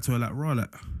even like to her like, raw,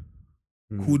 like,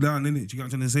 cool down, innit? Do you get what I'm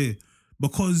trying to say?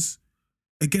 Because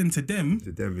again, to them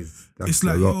that's it's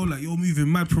like, a lot. yo, like you're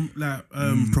moving mad,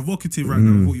 provocative right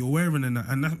now with what you're wearing and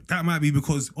that might be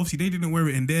because obviously they didn't wear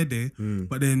it in their day,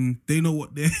 but then they know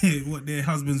what their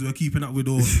husbands were keeping up with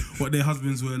or what their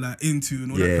husbands were like into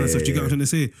and all that kind of stuff. Do you get what I'm trying to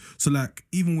say? So like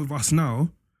even with us now,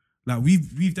 like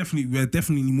we're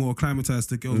definitely more acclimatized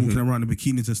to girls walking around in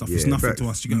bikinis and stuff. It's nothing to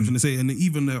us. Do you get what I'm trying to say? And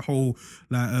even the whole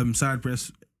like side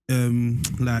breast.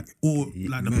 Like or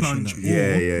like the plunge,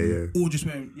 or just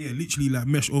wearing literally like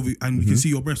mesh over, and we can see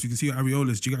your breasts, we can see your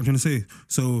areolas. Do you get what I'm trying to say?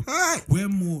 So we're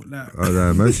more like, oh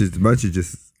no, man should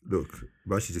just look.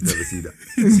 Man should just never see that.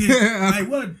 I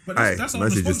would, but that's our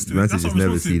response to it. That's our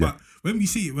response to it. But when we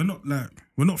see it, we're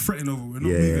not fretting over it. We're not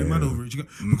moving mad over it.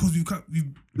 Because we've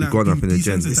gone up in the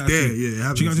gen. It's there, do you get what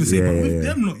I'm trying to say? But with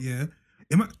them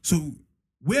lot, so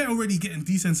we're already getting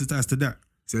desensitized to that.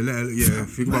 So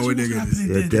think about what they're going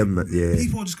to do.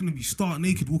 People are just going to be stark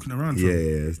naked walking around. Yeah,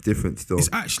 it's different still. It's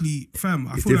actually, fam,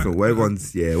 I it's feel different. like,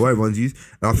 what everyone's used.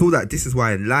 And I feel like this is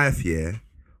why in life,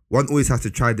 one always has to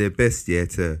try their best,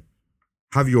 to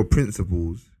have your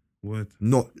principles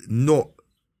not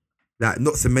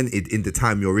cemented in the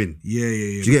time you're in. Yeah. Do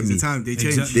you get me? The time they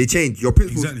change. Exactly. They change. Your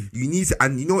principles, Exactly. you need to,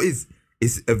 and you know what it is?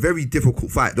 It's a very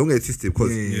difficult fight. Don't get it twisted because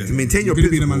to maintain your You're gonna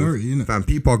be principles, the minority, innit? fam,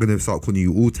 people are going to start calling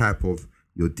you all type of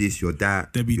your this, your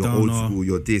that, Debbie your Downer. old school,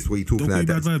 your this, what you talking Don't like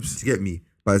give that. me bad vibes. Do you get me?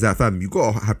 But it's like, fam, you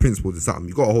got to have principles or something.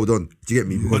 You got to hold on. Do you get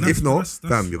me? Because if not,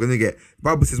 fam, you're going to get,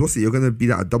 Bible says, what's it? You're going to be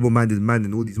like a double-minded man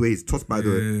in all these ways, tossed by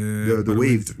the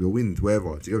waves, the wind, wherever.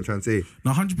 Do you get what I'm trying to say?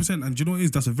 No, 100%. And do you know what it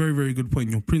is? That's a very, very good point.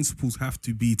 Your principles have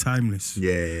to be timeless.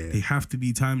 Yeah. They have to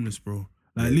be timeless, bro.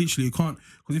 Like literally, you can't,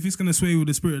 because if it's going to sway with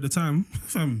the spirit of the time,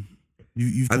 fam,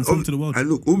 you've conformed to the world. And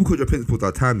look, all because your principles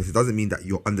are timeless, it doesn't mean that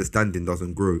your understanding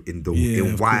doesn't grow in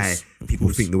why people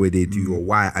think the way they do or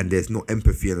why, and there's no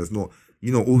empathy and there's not,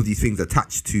 all of these things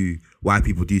attached to why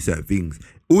people do certain things.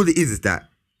 All it is that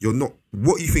you're not,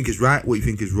 what you think is right, what you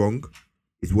think is wrong,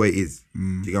 is what it is. Do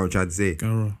you get what I'm trying to say?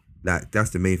 Like,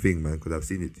 that's the main thing, man, because I've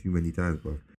seen it too many times,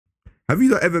 bro. Have you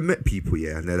not ever met people,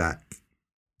 and they're like,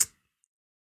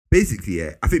 basically,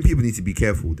 I think people need to be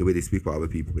careful the way they speak about other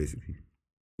people, basically.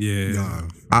 Yeah.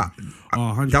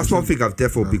 That's one thing I've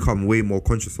therefore become way more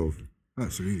conscious of.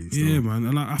 Absolutely. Yeah, man.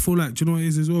 And I feel like, do you know what it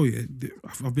is as well?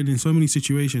 I've been in so many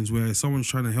situations where someone's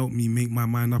trying to help me make my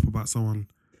mind up about someone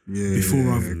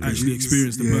before I've actually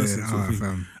experienced the person. Sort of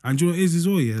thing. And do you know what it is as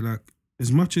well? Like,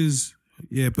 as much as,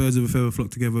 birds of a feather flock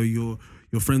together, you're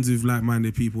friends with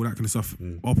like-minded people, that kind of stuff.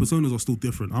 Our personas are still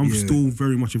different. I'm still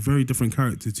very much a very different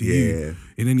character to you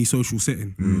in any social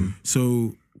setting.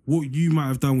 So what you might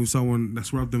have done with someone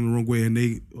that's rubbed them the wrong way and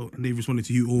they responded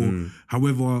to you, or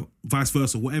however, vice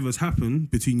versa, whatever's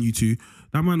happened between you two,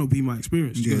 that might not be my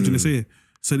experience. Do you get what I'm trying to say?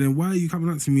 So then why are you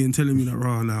coming up to me and telling me that,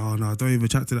 oh no, don't even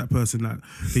chat to that person, like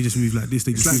they just move like this,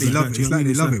 they just move like that. It's like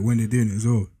they love it when they're doing it as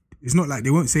well. It's not like they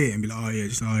won't say it and be like,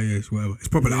 it's whatever. It's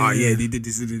probably like, they did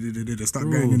this, they start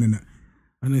going in and that.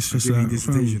 And it's just like,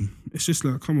 it's just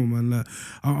like, come on, man. Like,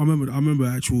 I remember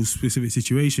actual specific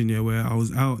situation, where I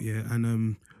was out,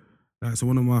 and like, so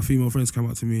one of my female friends came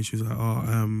up to me and she was like,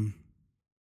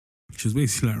 she was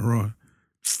basically like, raw,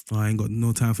 I ain't got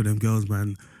no time for them girls,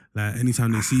 man. Like,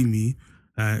 anytime they see me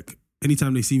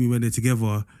when they're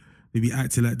together, they be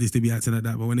acting like this, they be acting like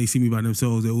that. But when they see me by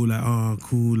themselves, they're all like, oh,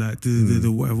 cool, like,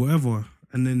 whatever.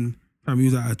 And then, he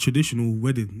was at a traditional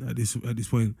wedding at this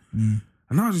point. And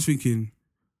I was just thinking,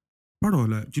 brother,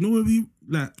 like, do you know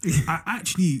what I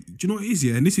actually, do you know what it is,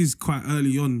 And this is quite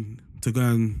early on to go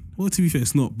and, well, to be fair,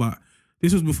 it's not, but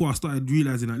this was before I started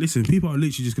realising that, listen, people are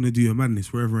literally just going to do your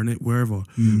madness wherever.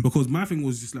 Because my thing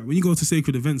was just like, when you go to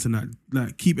sacred events and that,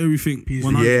 like, keep everything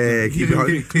 100, keep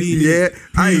it clean.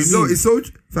 It's so,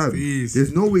 fam,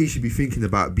 there's no way you should be thinking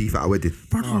about beef at a wedding.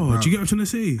 Brother, do you get what I'm trying to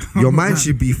say? Your mind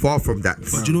should be far from that.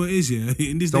 But do you know what it is,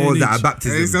 In this day Someone and age, that are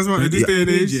baptism. That's what in this day and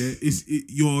age,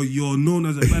 you're known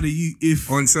as a baddie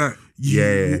if on site.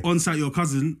 On site your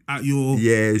cousin at your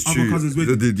it's other true. cousin's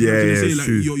wedding. It's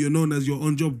true. You're known as your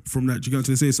on job from that. Do you get what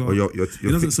I'm trying to say? So or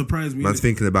it doesn't surprise me. Man's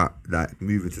thinking about like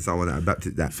moving to someone that are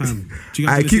baptized. That Fam, do you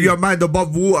get what I'm keep say? your mind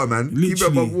above water, man. Keep it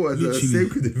above water. It's a Literally.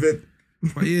 sacred event.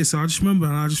 But so I just remember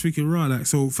and I was just thinking, right, like,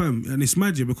 so fam, and it's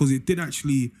magic because it did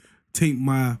actually taint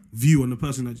my view on the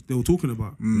person that they were talking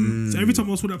about. So every time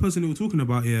I saw that person they were talking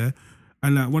about, and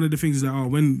like one of the things is that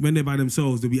when they're by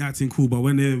themselves, they'll be acting cool, but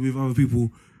when they're with other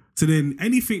people, so then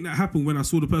anything that happened when I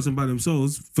saw the person by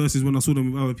themselves versus when I saw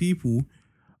them with other people,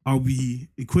 I'll be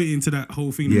equating to that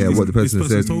whole thing. What the person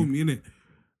said. told me, innit?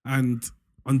 And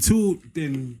until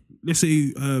then, let's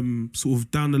say sort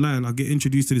of down the line, I get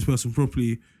introduced to this person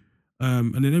properly,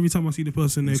 and then every time I see the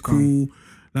person, they're cool.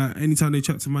 Like anytime they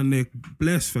chat to man, they're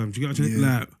blessed, fam. Do you get what I'm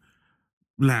saying?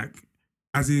 Like,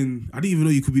 as in, I didn't even know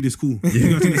you could be this cool. You get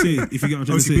what I'm trying to say? If you get what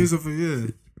I'm trying to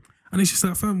say. And it's just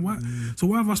like, fam, why? So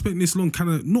why have I spent this long kind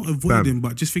of not avoiding,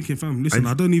 but just thinking, fam, listen,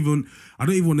 I don't want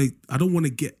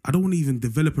to even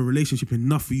develop a relationship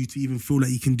enough for you to even feel like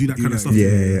you can do that kind of stuff.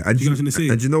 Yeah. And you know what I'm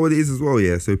saying? And you know what it is as well,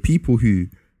 yeah? So people who,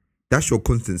 that's your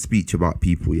constant speech about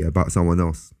people, yeah, about someone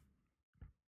else.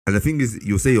 And the thing is,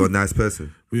 you'll say you're a nice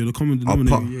person. But you're the common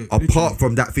denominator. Apart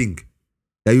from that thing.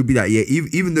 That you'll be like, yeah,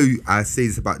 even though I say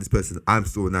this about this person, I'm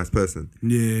still a nice person.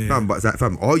 Yeah. Fam, but it's like,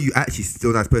 fam, are you actually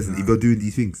still a nice person if you're doing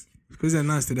these things? Because they're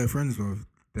nice to their friends, bro.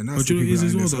 They're nice but to you know people it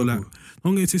is that as well, though. Like,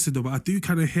 don't get twisted though, but I do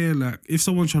kind of hear like if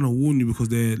someone's trying to warn you because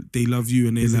they love you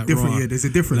and they're like, there's a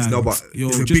difference. Like, No, but yo,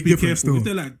 there's a just big be difference careful. still. If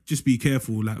they're like, just be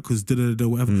careful, like, because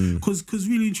whatever. Because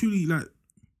really and truly, like.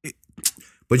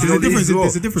 But you know what it is as well?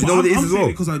 There's a difference. You know what it is I'm as saying well?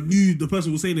 it because I knew the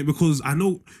person was saying it because I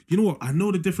know, you know what? I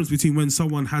know the difference between when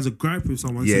someone has a gripe with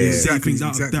someone, so they Yeah. say things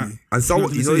out Exactly. of that. And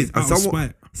someone, you know, out of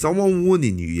spite. someone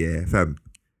warning you, yeah, fam.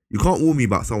 You can't warn me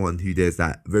about someone who there's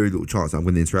that very little chance I'm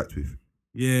going to interact with.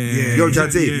 Yeah, You know what I'm trying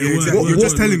to say? Yeah, exactly. You're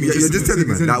just telling me. You're just telling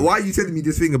me. telling Like, me. why are you telling me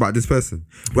this thing about this person?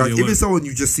 Well, Yeah, if word. it's someone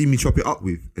you just see me chop it up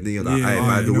with, and then you're like, Yeah. hey,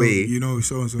 by the way, you know,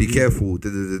 so and so. be careful.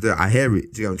 I hear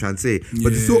it. Do you know what I'm trying to say?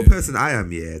 But the Yeah. sort of person I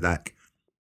am, yeah, like,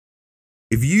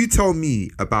 if you tell me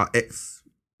about X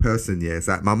person, yeah, it's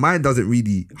like my mind doesn't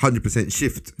really 100%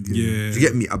 shift. Yeah. To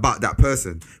get me about that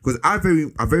person, because I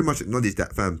very much acknowledge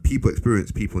that, fam. People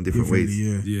experience people in different ways,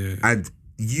 Yeah. and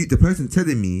the person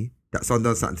telling me that someone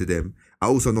done something to them, I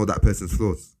also know that person's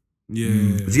flaws. Yeah.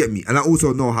 Do you get me? And I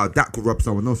also know how that could rub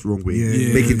someone else the wrong way,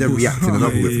 Yeah, making of them course. react in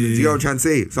another way. Yeah, Do you get what I'm trying to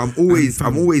say? So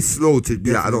I'm always slow to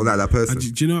be like, I don't like that person.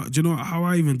 And do you know how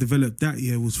I even developed that?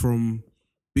 Yeah, was from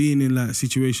being in like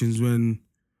situations when,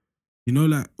 you know,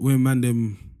 like when man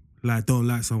them like don't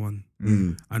like someone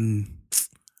and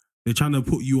they're trying to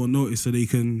put you on notice so they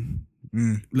can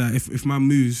like if man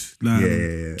moves like Yeah. do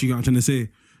you get what I'm trying to say?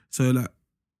 So like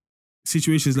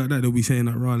situations like that they'll be saying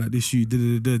like raw like this you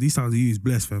these times you is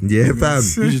blessed, fam. Yeah, fam.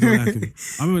 You just don't like him.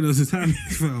 I remember there was a time,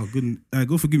 oh,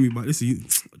 God forgive me, but listen,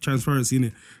 transparency in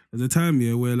it. There's a time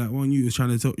here where like one you was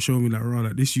trying to show me like, right,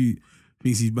 like this you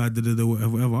thinks he's bad,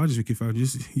 whatever. I just think fam,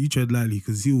 just you tread lightly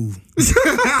because he'll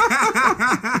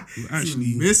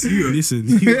actually miss you. Listen,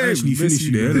 he'll actually finish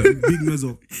you. there, Like, big mess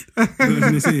up. You know what I'm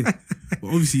gonna say? But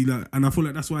obviously, like, and I feel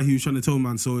like that's why he was trying to tell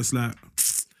man. So it's like,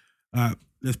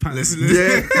 let's pack.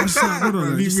 Yeah. I was like, hold on,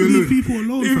 like, Leave just me leave alone. people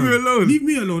alone. Leave fam. me alone. Leave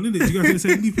me alone, innit? You guys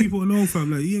say leave people alone,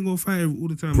 fam. Like you ain't gonna fight all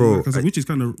the time, Bro, like, which is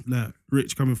kind of like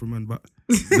rich coming from man, but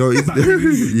No, it's,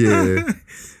 yeah.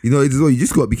 You know, it's as well, you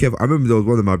just got to be careful. I remember there was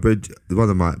one of my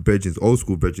brethrens, old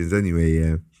school brethrens anyway,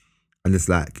 yeah. And it's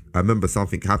like, I remember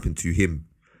something happened to him.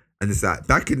 And it's like,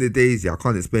 back in the days, yeah, I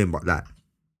can't explain, but like,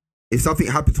 if something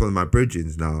happened to one of my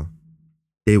brethrens now,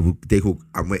 they could,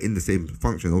 and we're in the same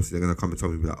function, obviously they're going to come and tell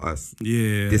me like us.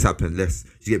 yeah, This happened, you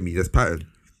get me, this pattern.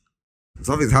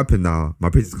 Something's happened now, my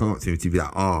brethrens come up to me to be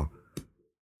like,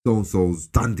 so-and-so's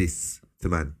done this to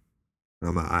man. And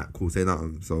I'm like, alright, cool, say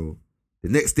nothing. So the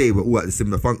next day we're all at the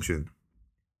similar function.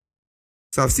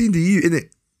 So I've seen the youth in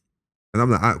it. And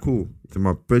I'm like, alright, cool. To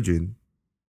my brethren,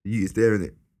 the youth is there in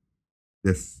it.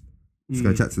 Yes. Just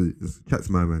gonna chat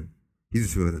to my man. He's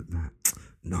just feeling like,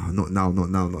 no, not now,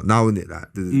 innit? Like,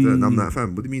 and I'm like,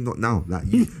 fam, what do you mean not now? Like,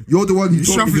 you're the one who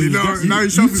told me. Now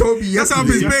You told me That's how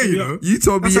it's yesterday. paid, you know. You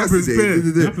told me That's how it's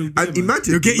yesterday. paid. And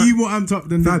imagine, You'll get you more amped up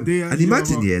than fam, they and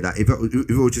imagine, yeah, that if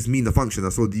it was just me in the function, I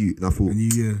saw the youth and I thought,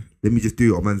 let me just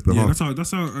do it on man's behalf. Yeah,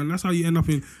 that's how you end up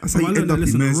in. That's how you I learned end that up in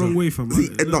lesson the mess wrong up. way, fam. See,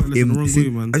 end up in the wrong way,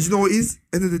 man. And you know what it is?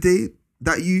 End of the day,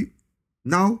 that you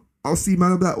now I'll see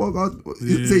man. I'm like, well, God,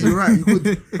 Yeah. say you're right. You could.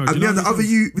 Bro, And me and the other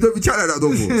you, we don't even chat like that no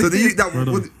more. So the you that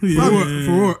Brother. would,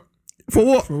 Yeah. For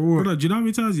what? for what? Brother, do you know how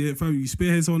many times, yeah, fam, you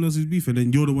spearhead someone else's beef and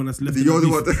then you're the one that's left. You're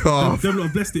in the that one. beef. Oh, Them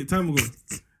lot blessed it time ago.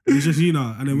 And it's just you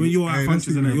now. And then when you're Hey, at that's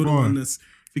functions and even you're the a bar. one that's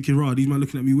thinking, right, these man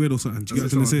looking at me weird or something. Do you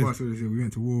get what I'm trying to say? We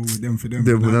went to war with them for them.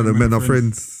 them when other men are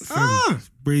friends. It's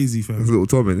brazy, fam. That's a little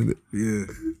torment, isn't it? Yeah.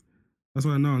 That's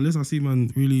why now, unless I see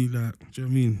man really like, do you know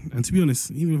what I mean? And to be honest,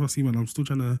 even if I see man, I'm still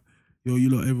trying to, you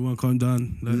lot, everyone calm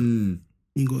down. Like, you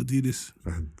ain't got to do this.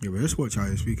 Yeah, but just watch how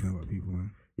you're speaking about people,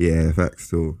 man. Yeah, facts.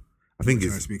 So I think Watch how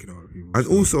you're it's, speaking about people. and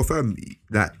also, fam,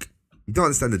 like you don't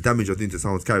understand the damage you're doing to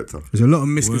someone's character. There's a lot of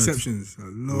misconceptions. A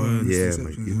lot of Yeah,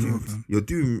 misconceptions man, as well, fam. you're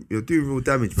doing real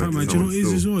damage, man. Fam, man, to do you know what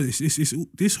it someone is still. as well?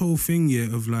 It's this whole thing, yeah,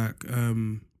 of like,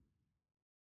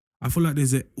 I feel like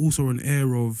there's also an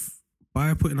air of,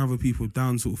 by putting other people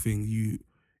down sort of thing,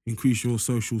 increase your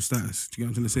social status. Do you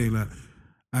get what I'm trying to say? Like,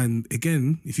 and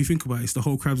again, if you think about it, it's the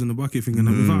whole crabs in the bucket thing, and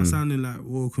without sounding like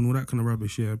woke and all that kind of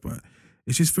rubbish, yeah. But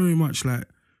it's just very much like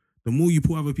the more you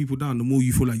put other people down, the more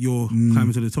you feel like you're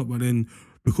climbing to the top. But then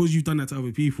because you've done that to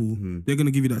other people, they're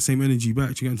gonna give you that same energy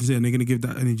back. Do you get what I'm saying? And they're gonna give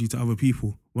that energy to other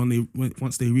people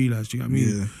once they realize. Do you get what I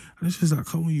mean? Yeah. And it's just like,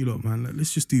 come on, you lot, man. Like,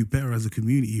 let's just do better as a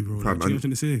community, bro. Like, do you get what I'm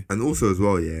trying to say? And also as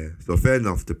well, yeah. So fair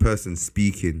enough, the person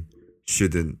speaking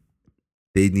shouldn't.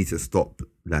 They need to stop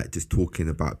like just talking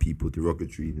about people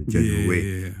derogatory in a general way.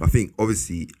 Yeah. I think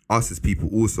obviously us as people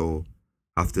also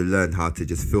have to learn how to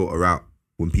just filter out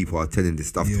when people are telling this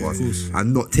stuff to us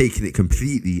and not taking it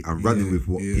completely and running with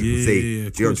what people say. Do you know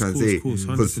what I'm trying to say?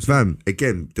 Because fam,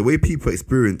 again, the way people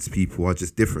experience people are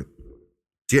just different.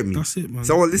 Do you get me? That's it, man.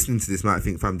 Someone listening to this might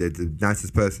think, fam, they're the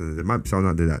nicest person. There might be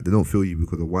someone out there that they don't feel you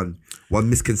because of one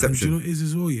misconception. And do you know what it is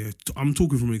as well, yeah? I'm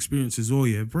talking from experience as well,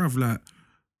 yeah. Bruv, like,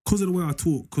 because of the way I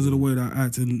talk, because of the way that I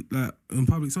act, and like in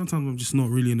public, sometimes I'm just not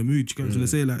really in the mood. Do you get what I'm trying to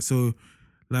say? Like, so,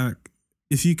 like,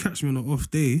 if you catch me on an off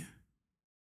day,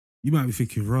 you might be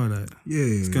thinking, right, like,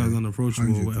 this guy's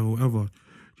unapproachable 100. or whatever. Do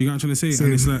you get what I'm trying to say?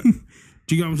 And it's like, do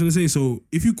you get what I'm trying to say? So,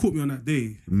 if you caught me on that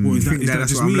day, well, is that that's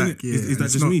just what I'm me? like, yeah, Is and that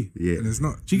it's just not. me? Yeah. And it's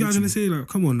not. Do you get what I'm trying to say? Like,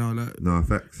 come on now, like, No,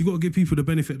 facts. you got to give people the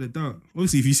benefit of the doubt.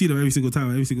 Obviously, if you see them every single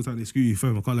time they screw you,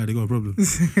 fam, I can't lie, they got a problem.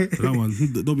 So that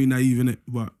one, don't be naive in it,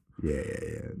 but Yeah.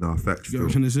 No, facts. you get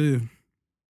what I'm trying to say?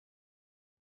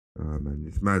 Man,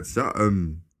 it's mad. Shout,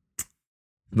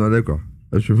 Snodegra.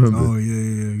 I just remember. Oh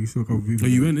yeah. You saw a couple people. Oh,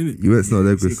 you went in it? You went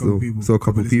Snodegra see a couple still. people, Saw a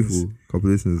couple listeners. people, couple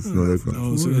listeners, Snodegra.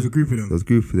 Oh, so there's a group of them. There was a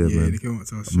group of them, Yeah, man. they came up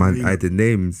to us. Man, the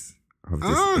names have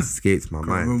just Ah! escaped my Can't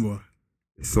mind. remember.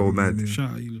 It's so mad. Yeah.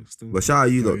 Shout out you lot still. But shout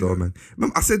out you lot though, yeah. man.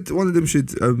 Remember, I said one of them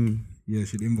should Yeah,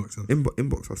 she'd inbox us.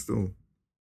 inbox us still.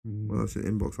 One of them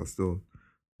should inbox us still.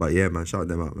 But yeah, man, shout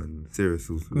them out, man. Serious.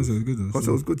 Concert was good though.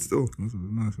 Concert was good still. Concert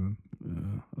was nice, man.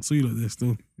 I saw you lot there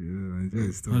still. Yeah, I enjoyed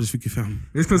it still. I just think you fam.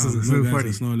 These concerts are so funny.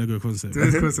 It's no Lego concert.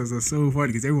 Those concerts are so funny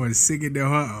because everyone's singing their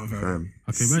heart out, fam. Fam.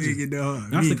 I can imagine. Singing their heart.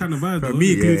 That's the kind of vibe, fam, though. me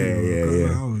Yeah, included, bro.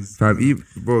 yeah. I was- Fam,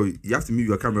 bro, you have to move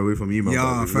your camera away from email.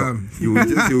 Yeah, fam.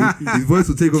 His voice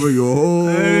will take over your whole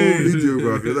video,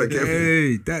 bro. If you're not careful.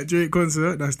 Hey, that Drake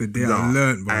concert, that's the day I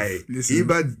learned, bro. Hey, Listen,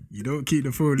 man, you don't keep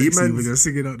the phone next to you man- when you're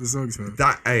singing out the songs, fam.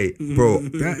 that, hey, bro,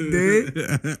 That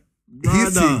day,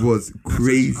 his thing was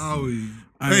crazy.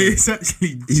 Hey, it's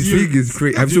actually His thing is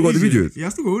crazy. Have you still got the videos? Yeah, I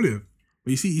still got all of them.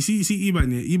 But you see, Eban,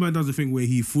 yeah, Eban does the thing where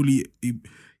he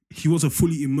wants a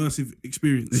fully immersive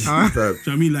experience. Do you know what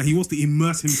I mean? Like, he wants to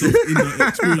immerse himself in the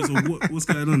experience of what's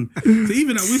going on. So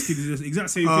even at Whiskey, it's just the exact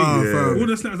same thing. fam. All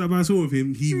the snaps that man saw of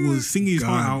him, he was singing his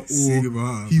heart out, singing or my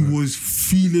heart out, he fam. was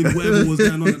feeling whatever was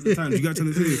going on at the time. Do you get what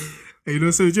I'm trying to say? Hey, you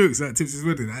know, so jokes like Tips'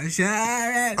 wedding.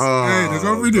 Hey, Oh, there's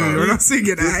one video. bro. You're not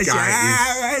singing This guy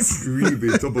that. is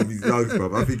screaming top of his lungs,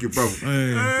 bro. I'm thinking, bro,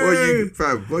 Hey. what I you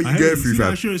heard going through, see that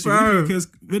fam? assurance, Fam. because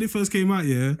when it first came out,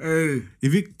 yeah, Hey,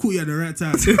 if it caught you at the right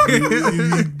time,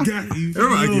 you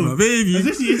everybody give my baby.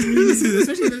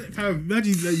 especially fam,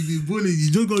 imagine that you be bullied,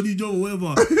 you just got a new job or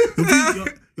whatever.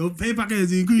 Your pay packet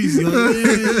has increased.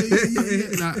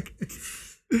 Like,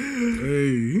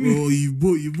 Hey. or you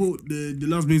bought the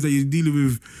last names that you're dealing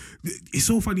with. It's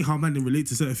so funny how man they relate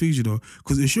to certain things, you know.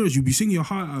 Because insurance, you'll be singing your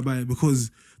heart out about it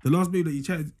because the last babe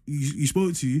that you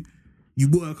spoke to, you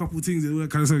bought a couple of things and all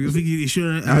that kind of stuff. You're thinking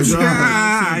insurance. Hey,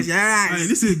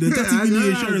 listen, the tattoo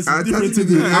insurance is different to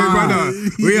the. brother,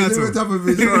 we had Different to. type of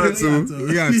insurance,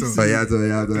 We had to.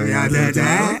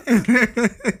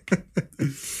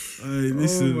 Hey,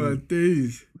 listen. Oh my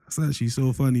days. That's actually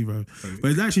so funny, bro.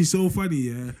 But it's actually so funny,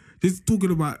 yeah. Just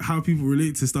talking about how people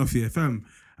relate to stuff here, fam.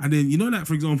 And then, you know, like,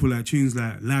 for example, like tunes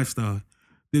like Lifestyle.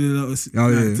 To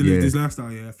live this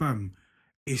lifestyle, yeah, fam.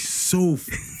 It's so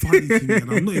funny to me.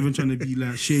 And I'm not even trying to be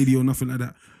like shady or nothing like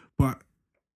that. But,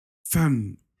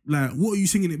 fam, like, what are you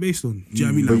singing it based on? Do you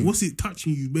know what I mean? Like, what's it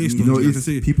touching you based You on? know, Do you know what I'm it's,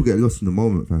 saying? people get lost in the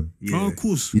moment, fam. Oh, of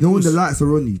course. You know, when the of course. lights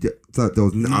are on you, I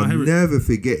hear I'll it. never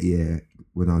forget, yeah,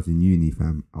 when I was in uni,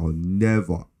 fam. I'll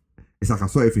never. It's like I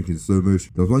saw everything in slow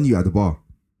motion. There was one you at the bar.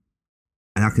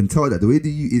 And I can tell that the way the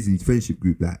you is in his friendship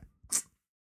group, like,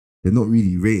 they're not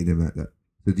really rating him like that.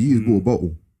 So the you bought a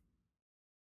bottle.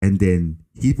 And then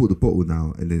he bought the bottle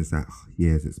now, and then it's like, oh,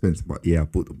 yeah, it's expensive, but yeah, I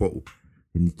bought the bottle.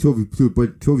 And two of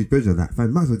his brothers are like,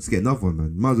 fam, might as well just get another one,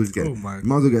 man. Might as well just get, Oh my.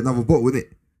 might as well get another bottle, innit?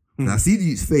 And I see the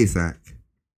youth's face,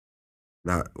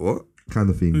 like what kind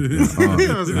of thing?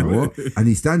 Like what? And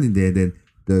he's standing there, and then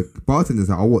the bartender's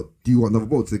like, oh, what? Do you want another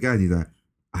bottle? To the guy, and he's like,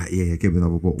 yeah, give me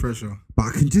another bottle. Pressure. But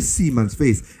I can just see man's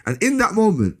face, and in that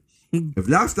moment, if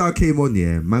Lifestyle came on,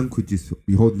 yeah, man could just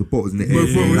be holding the bottles in the air.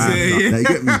 Both bottles, Lifestyle. yeah. Like,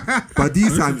 you get me? But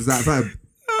these times, it's like, fam,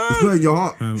 It's not in your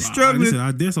heart. Listen,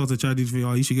 I dare start to chat this thing.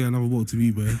 Oh, you should get another boat to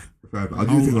me, but Fam, I'll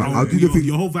do the thing. I'll do the thing.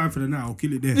 Your whole vibe for the night, I'll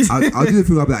kill it there. I'll do the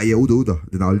thing. I'll be like, yeah, order.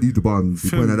 Then I'll leave the bar and be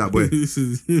pointing at that boy.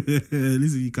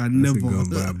 Listen, you can never. Go and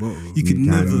buy a bottle. You can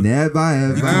never.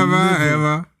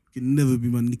 Ever. You can never be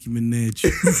my Nicki Minaj.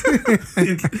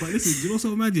 But listen, you know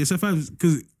so mad, yeah. So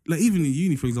because like even in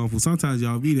uni, for example, sometimes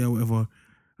I'll be there, or whatever,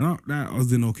 and I was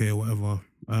doing okay or whatever.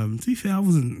 To be fair, I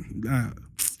wasn't. I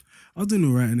was doing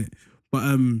alright in it, but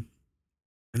and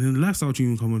then the lifestyle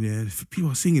tune come on, yeah.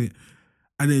 People are singing it,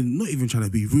 and then not even trying to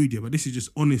be rude, yeah. But this is just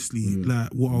honestly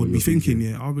like what I would be thinking,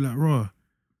 yeah. I'll be like, raw.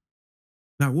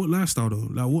 Like what lifestyle though?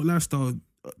 Like what lifestyle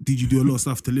did you do a lot of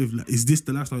stuff to live? Like is this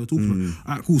the lifestyle you're talking about?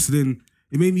 Alright, cool. So then.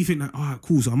 It made me think like, alright,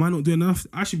 cool. So am I not doing enough?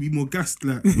 I should be more gassed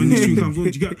like when this tune comes on. Do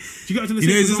you get to the You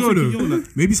know, it's as well though.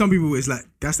 like, Maybe some people, it's like,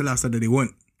 that's the lifestyle that they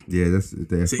want. Yeah, that's So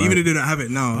even if they don't have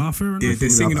it now, fair enough. they're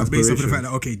singing up based off of the Aspiration. fact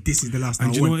that, okay, this is the lifestyle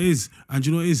And I do you know want. what it is? And do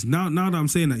you know what it is? Now that I'm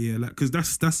saying that, yeah, like, because that's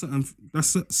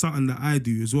something that I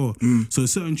do as well. So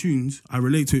certain tunes, I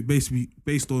relate to it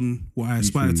based on what I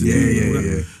aspire to do. and all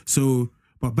that. So,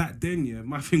 but back then, yeah,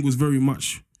 my thing was very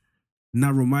much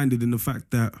narrow-minded in the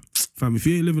fact that, fam, if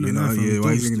you ain't living that life, fam,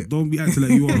 why you thinking it? don't be acting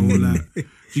like you are. Or like, do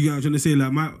you get what I'm trying to say?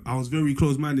 Like, I was very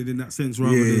close-minded in that sense,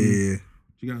 rather than. Do you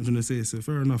get what I'm trying to say? So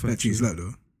fair enough. That actually. tune's like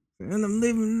though. And I'm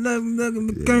living life,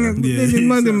 Yeah, that's still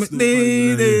funny,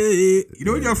 you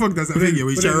know when your fuck does that thing, yeah,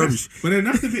 when you chat rubbish. But then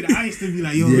that's the bit that I used to be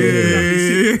like, yo,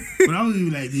 Yeah. but I was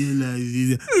even like,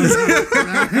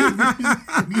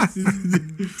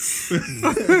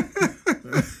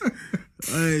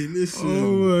 hey, listen.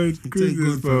 Oh my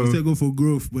goodness, bro. Thank God for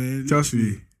growth, man. Trust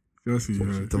me,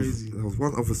 man. There was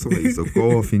one other song that used to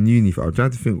go off in uni. I'm trying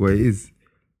to think where it is.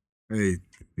 Hey,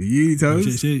 the uni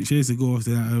times. She used to go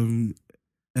after that.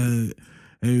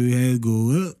 Every head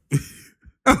go up.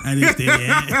 And it's there.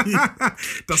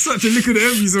 That's such a lick of the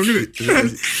envy song, isn't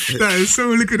it? That is so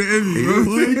lick of the envy, bro.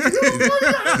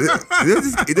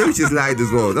 You know, just lied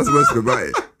as well. That's the worst thing about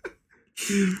it.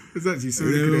 It's actually so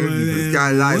lick of the envy. This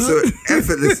guy lied so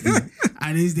effortlessly.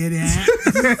 And it's there.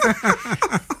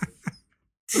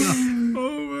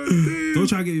 Oh my days. Don't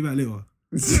try to get me back later.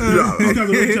 No, This guy's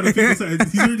already trying to figure something.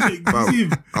 He's already you see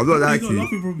him? I'm not like He's you. not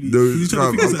laughing properly. No, He's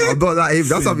trying to figure something. I'm not like him.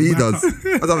 That's something he does.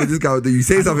 That's something this guy will do. You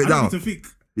say something I now. don't need to think.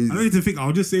 I don't need to think.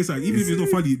 I'll just say something. Even if it's not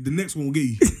funny, the next one will get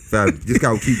you. Fam, this guy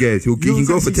will keep going. He can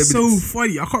go for 10 so minutes.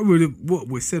 funny. I can't remember what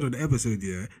was said on the episode.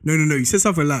 Yeah, no. You said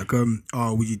something like,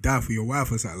 "Oh, would you die for your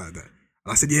wife or something like that?"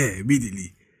 And I said, "Yeah,"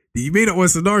 immediately. Then you made up one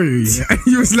scenario, yeah, and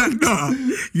you was like, "Nah,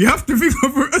 you have to think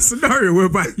of a scenario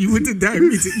whereby you wouldn't die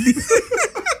immediately."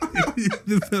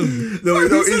 No, you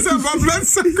know, He says about blood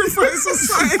sacrifice or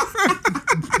something.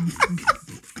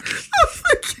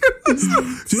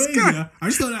 I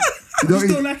just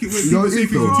don't like it when you know people what say it is,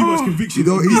 things with though? too much conviction. You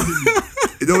know what it is?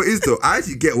 You know what it is though? I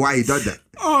actually get why he done that.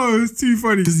 Oh, it's too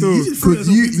funny. Still, Because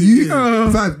you,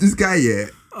 fam, this guy, yeah,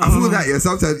 I feel that, yeah,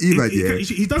 sometimes even, yeah.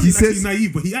 He doesn't like he's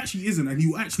naive, but he actually isn't, and he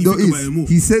will actually No, think about it more.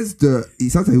 he says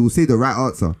sometimes he will say the right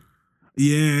answer.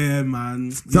 Yeah,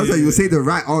 man. Sometimes he will say the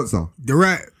right answer. the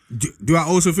right. Do I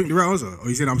also think the right answer? Or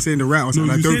you said I'm saying the right answer? No,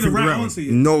 and I you don't say think the right one? answer.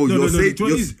 Yeah. No, do you know what it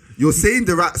is? you're saying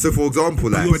the right. So for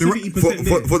example, like You're for 70%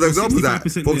 there. the example You're that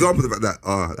 65% for example the fact that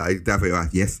like definitely right,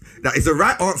 yes, that is the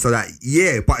right answer. That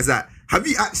yeah, but it's like have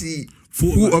you actually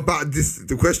thought about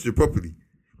the question properly?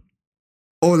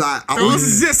 Or like I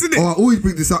answer's yes, isn't it? I always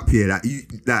bring this up here, like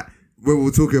when we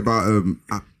were talking about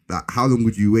like how long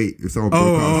would you wait if someone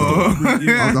broke up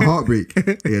after heartbreak?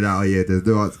 Yeah, there's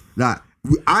no answer. Like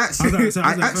I actually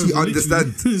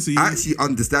understand. I actually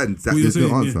understand that What there's you're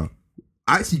no saying, answer.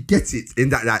 I actually get it in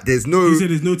that like there's no. He said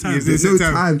there's no time. There's no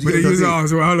time. But then you was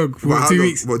asked, well, how long? For How 2 long?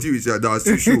 weeks? What 2 weeks? Yeah, no, it's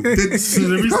too short. Then, there is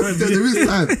time, there is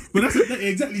time. But that's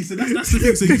exactly. So that's the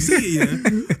thing. So you say it,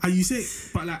 yeah, and you say it,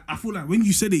 but like I feel like when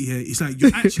you said it here, it's like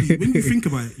you're actually when you think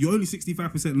about it, you're only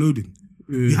 65% loading.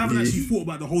 You haven't actually thought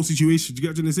about the whole situation. Do you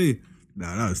get what I'm trying to say?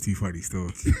 Nah, that was too funny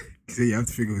still. So you have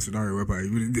to think of a scenario whereby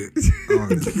you wouldn't do it. It's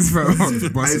And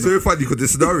it's so funny because the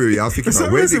scenario, yeah, I was thinking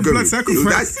about where's it going?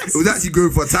 It was actually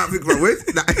going for a time. Thinking about where's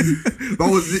but I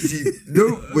was literally,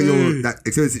 when you're in that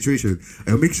external situation,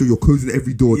 and make sure you're closing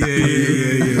every door that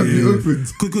can be opened.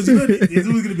 Because you know it's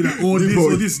always gonna be like, oh, this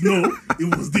or this. No, it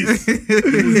was this.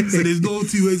 So there's no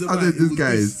two ways about it. This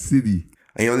guy is silly.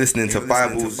 And you're listening to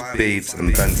Bibles, Babes,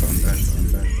 and Banter.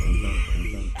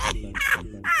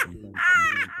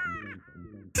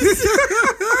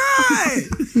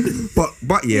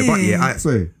 But yeah.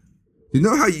 Sorry. You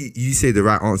know how you say the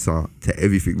right answer to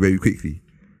everything very quickly?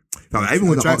 Like,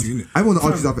 everyone want to ask you something. I want to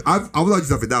ask you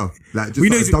something now. Like, just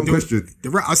like a dumb question.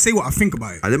 I'll say what I think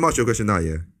about it. Let me ask you a question now,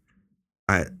 yeah?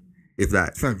 Alright. if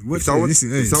like Fam, if watch someone,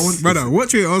 listen, if someone, brother,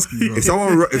 watch what you're asking me, bro. if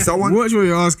someone, Watch what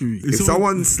you're asking me. if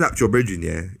someone slapped your brethren,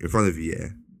 yeah, in front of you, yeah,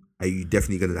 are you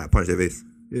definitely gonna like punch their face?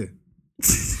 Yeah.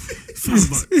 Fam,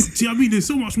 but, see, I mean, there's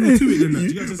so much more to it than that. Do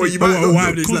you get what I'm Well, saying? you might not why know.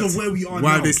 have they Because slapped? of where we are Why now.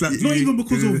 have they slapped Not you? even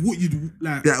because Yeah. of what you'd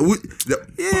like. Yeah, Yeah, But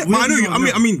but I where know we you. are I mean,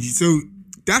 now- I mean, so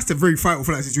that's the very fight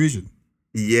for that situation.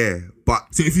 yeah, but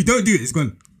So if you don't do it, it's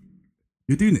gone.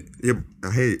 You're doing it. yeah,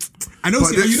 I hate it. I know. But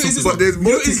So, there's- you know, it's- but there's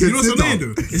more to you know what's consider. annoying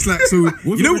though? It's like so.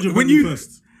 What You know if when you you.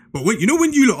 first? But when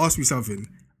you lot ask me something,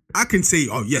 I can say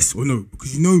oh yes or no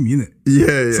because you know me, innit?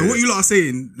 Yeah. So what you lot are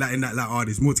saying, like in that, like, oh,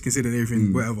 there's more to consider and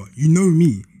everything, whatever. You know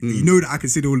me. You know that I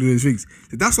consider all of those things.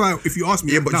 So that's why if you ask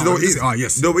me, Yeah, but now, you know I'll what it just is? say, oh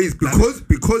yes, No, it's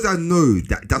because I know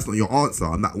that that's not your answer.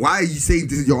 I'm like, why are you saying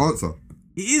this is your answer?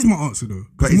 it is my answer though.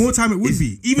 But Because more time it would it's-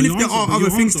 be, even if there are other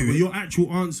things to But it. your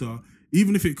actual answer,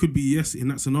 even if it could be yes in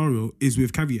that scenario, is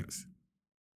with caveats.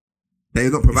 That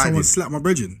you're not If providing. someone slapped my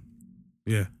brethren,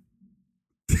 Yeah.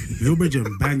 Your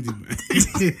brethren banged him.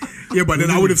 yeah, but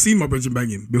then I would have seen my brethren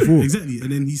banging before. Exactly.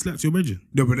 And then he slapped your brethren.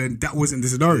 No, but then that wasn't the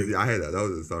scenario. Yeah, I heard that. That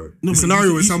was a story. No, The but scenario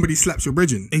you- was you- somebody slaps your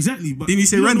brethren. Exactly. But Didn't you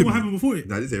say don't know randomly? what happened before it?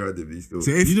 No, I didn't say randomly still.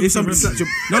 So You if didn't somebody say slapped your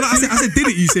no, I said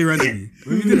didn't you say randomly?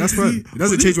 When you did, that's fine. It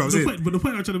doesn't But change what I'm the saying. point- but the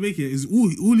point I'm trying to make here is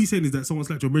all he's saying is that someone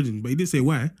slapped your brethren, but he didn't say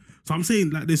why. So I'm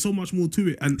saying like there's so much more to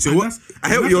it. And So and what- that's- I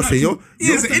hear what that's you're saying. actual-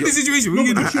 Yeah, so in the situation, No,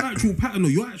 we but can that's your actual pattern. No,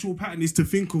 your actual pattern is to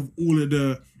think of all of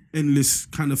the endless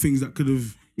kind of things that could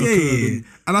have occurred.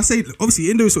 And I say,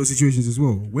 obviously, in those sort of situations as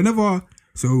well, whenever,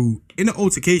 so in an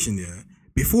altercation, yeah,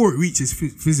 before it reaches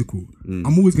physical,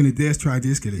 I'm always going to try to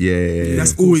de-escalate. Yeah.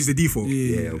 That's always the default.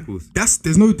 Yeah, of course.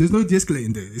 There's no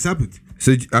de-escalating there. It's happened.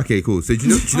 So okay, cool. So do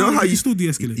you know how you you still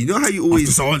de-escalate? You know how you After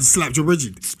always someone slapped your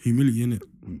brethren. Humility, innit?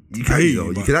 you can I hear you know, you,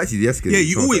 you but- can actually de-escalate. Yeah,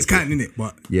 you It's always not- can, innit?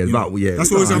 But Yeah, you but know, yeah, that's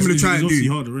it's always not- I'm going to It's try and obviously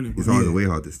do. harder, innit? It's harder, way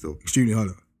harder still. Extremely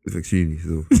harder. It's extremely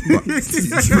still. But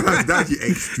it's actually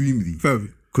extremely.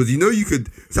 Fam. Because you know you could,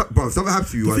 bro. Something happened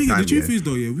to you The one thing, time. the truth yeah? is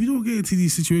though, yeah, we don't get into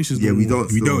these situations. Yeah, no we more.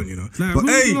 don't. We still. don't, you know. Like, But when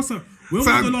hey, was the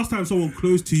fam- last time someone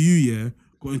close to you, yeah,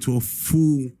 got into a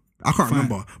full? I can't fight?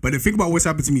 remember. But the thing about what's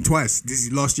happened to me twice, this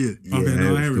is last year. Yeah, Okay,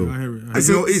 no, I hear still. it. I hear it. And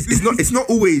you know, it's not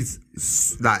always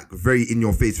like very in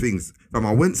your face things.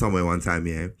 I went somewhere one time,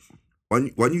 yeah.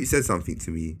 When you said something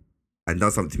to me and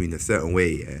done something to me in a certain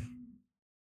way, yeah.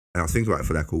 And I was thinking about it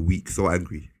for like a week, so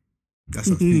angry. That's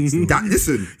a thing. still. That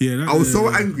listen, Yeah, I was so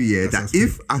yeah. angry, yeah, that That's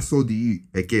if I saw you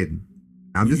again,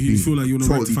 I'm just You being feel like you're in the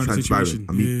right totally to find the transparent. situation.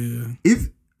 I mean, Yeah. if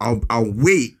I'll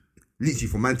wait literally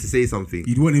for man to say something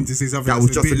You'd want him to say something that was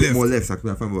that's just a bit left. more left, so I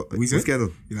could find what, We what's said? going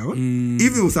on. You know what? Even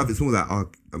if it was something small like, oh,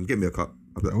 get me a cup.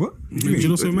 I'm like, What? Do you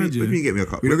know so mad, What do you yeah? mean get me a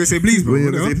cup? We're not gonna say please, bro.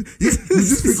 We're not What gonna the say- You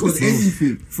just think on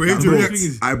anything. For him Like, to bro, react.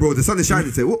 Aye, bro, the sun is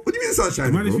shining. Say, what do you mean the sun is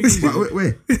shining, Man, bro? the thing is- Like,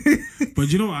 where?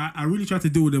 But you know, I really tried to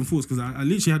deal with them thoughts because I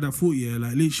literally had that thought, yeah,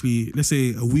 like literally, let's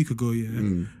say a week ago,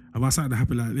 yeah, about something that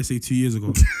happened, like let's say 2 years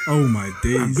ago. Oh my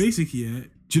And days. basically, yeah,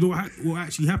 do you know what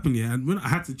actually happened? Yeah, and when I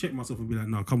had to check myself and be like,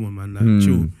 no, come on, man, like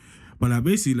chill. But like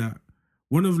basically, like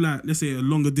one of like let's say a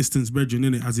longer distance brethren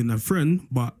in it, as in a friend,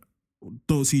 but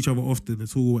don't see each other often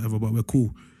at all, or whatever. But we're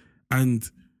cool, and it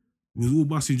was all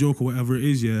busty joke or whatever it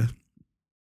is. Yeah,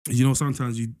 you know,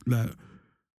 sometimes you like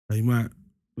you might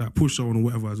like push someone or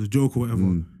whatever as a joke or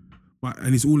whatever. But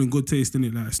and it's all in good taste,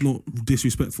 innit? Like it's not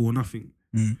disrespectful or nothing.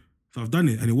 So I've done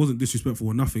it and it wasn't disrespectful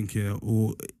or nothing here.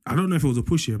 Or I don't know if it was a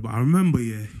push here, but I remember,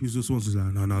 yeah, he was just once was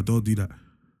like, no, don't do that.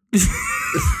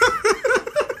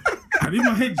 And in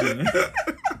my head, yeah.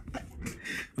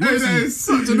 That is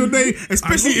such a good day,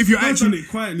 especially if you're I've actually. done it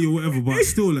quietly or whatever, but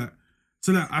still like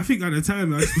so like I think at the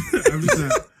time like, I'm just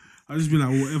like I just be like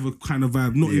whatever kind of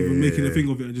vibe, not even making a thing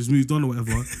of it and just moved on or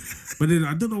whatever. But then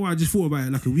I don't know why I just thought about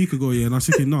it like a week ago, yeah, and I was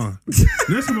thinking, nah,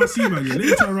 next time I see man, yeah, let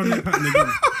me try to run that pattern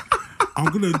again. I'm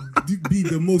gonna be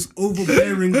the most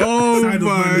overbearing side of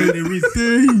man that there is.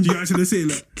 Do you actually say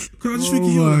like? Cause I just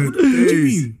thinking, yo, like, what do you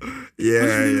mean?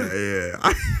 Yeah.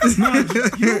 Nah,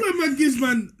 you know when man gives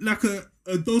man like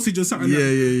a dosage or something Yeah, that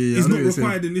yeah, yeah. is I know not what you're saying.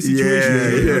 required in this situation. Yeah,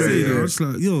 you know what I'm yeah, saying? yeah. I'm just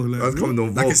like, yo, like, That's coming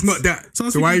on Like it's not that. So I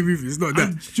was So why are you thinking- moving? It's not that.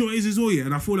 and do you know what it is as well, yeah?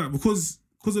 And I feel like because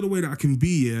of the way that I can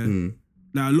be, yeah,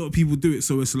 like a lot of people do it,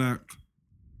 so it's like,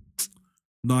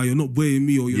 nah, you're not weighing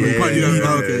me or you're Yeah, not Quite, you know,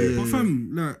 yeah, okay, yeah, But yeah. fam,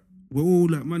 like, we're all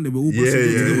like, man, we're all busting Yeah,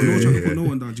 together. yeah, We're not trying to yeah. put no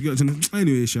one down. Do you get what I'm saying?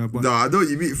 Anyway, Sha, but No, I know what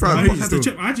you mean, I fam. just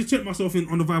had to check myself in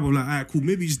on the vibe of like, alright, cool,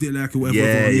 maybe you just didn't like it, whatever.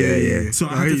 Yeah, whatever. yeah. So I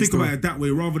I had hear to you think still. about it that way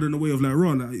rather than the way of like,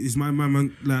 Ron, like, is my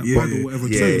man like Yeah, brother yeah. or whatever. Yeah,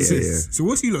 Do you know what I'm yeah, saying? yeah. So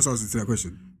what's you lot's answer to that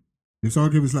question? If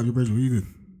someone gave a slap your brethren, what you do?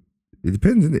 It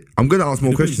depends, innit? I'm gonna ask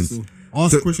more Depends questions. still.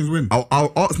 Ask So- questions when?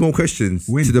 I'll ask more questions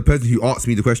When? to the person who asked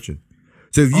me the question.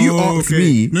 So if you ask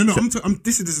me, no,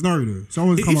 this is the scenario though.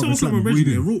 Someone's If come up and someone's slapped me. like What are you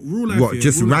Reggie, doing? real life. what? yeah,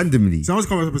 Just real life. randomly, Someone's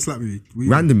come up and slapped me. What are you doing?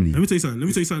 randomly. Let me tell you something. Let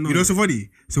me tell you something. You know what's so funny?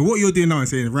 So what you're doing now and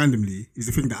saying randomly is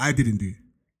the thing that I didn't do.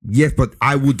 Yes, but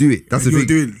I will do it. That's the You're thing.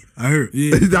 doing. I heard.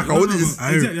 Yeah. Like, I wanted to-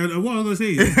 Exactly. And what I was gonna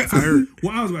say is,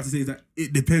 what I was about to say is that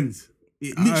it depends.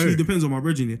 It literally heard. depends on my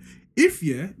brethren. Yeah. If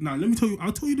now let me tell you,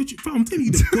 I'll tell you the truth. Fam, I'm telling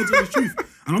you the God's honest truth,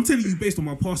 and I'm telling you based on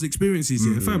my past experiences.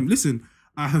 Yeah, fam. Listen,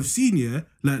 I have seen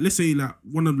like let's say like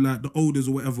one of like the elders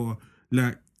or whatever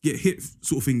like get hit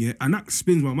sort of thing, yeah, and that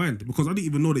spins my mind because I didn't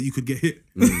even know that you could get hit.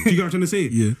 Do you get what I'm trying to say?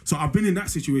 Yeah. So I've been in that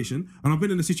situation, and I've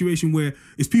been in a situation where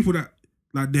it's people that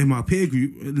like they're my peer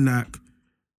group,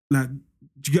 like.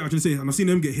 Do you get what I'm trying to say? And I've seen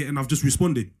them get hit and I've just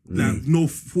responded. Like, no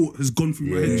thought has gone through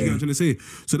my head. Do you get what I'm trying to say?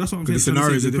 So that's what I'm saying. The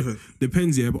scenarios are different.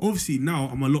 Depends, yeah. But obviously now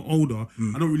I'm a lot older.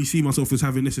 I don't really see myself as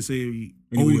having necessarily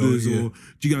Anybody elders else, yeah. or do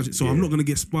you get what I'm saying? So I'm not going to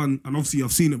get spun. And obviously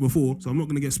I've seen it before. So I'm not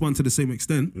going to get spun to the same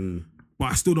extent. But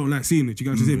I still don't like seeing it. Do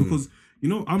you get what I'm saying? Because, you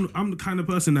know, I'm the kind of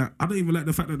person that I don't even like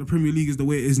the fact that the Premier League is the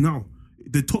way it is now.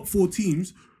 The top 4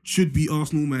 teams should be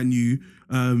Arsenal, Man U,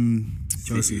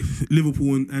 Chelsea.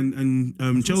 Liverpool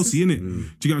and Chelsea, innit? Do you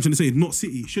get what I'm trying to say? Not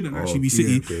City. It shouldn't actually be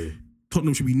City. okay.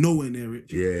 Tottenham should be nowhere near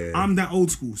it. Yeah. I'm that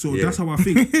old school. So that's how I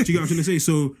think. Do you get what I'm trying to say?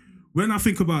 So when I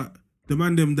think about the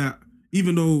man them that,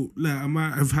 even though like I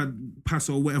might have had pass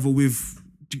or whatever with,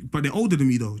 but they're older than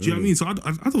me though. Do you know what I mean? So I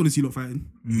don't want to see lot fighting.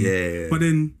 Yeah. But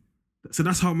then, so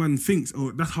that's how man thinks,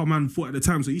 or that's how man thought at the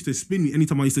time. So it used to spin me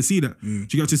anytime I used to see that. Do you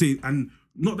get what I'm saying? And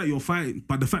not that you're fighting,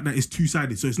 but the fact that it's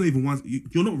two-sided. So it's not even one.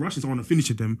 You're not rushing someone and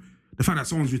finishing them. The fact that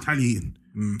someone's retaliating,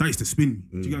 that used to spin me.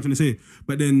 Do you get what I'm trying to say?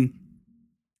 But then,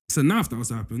 so now if that was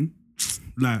to happen,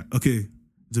 like, okay,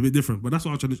 it's a bit different. But that's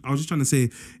what I was just trying to say.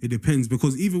 It depends,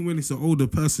 because even when it's an older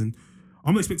person,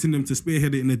 I'm expecting them to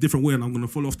spearhead it in a different way, and I'm going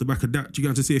to follow off the back of that. Do you get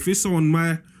what I'm trying to say? If it's someone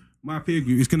my peer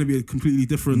group, it's going to be a completely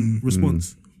different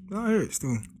response. I hear it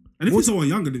still. And if it's someone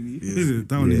younger than me,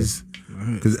 that one is.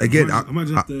 Because again, I might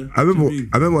just have to- I remember do you know what I mean?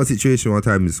 I remember one situation one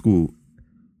time in school.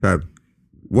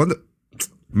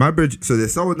 My bridge. So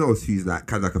there's someone else who's like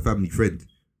kind of like a family friend.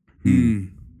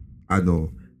 I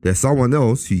know. There's someone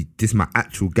else who this is my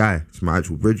actual guy. It's my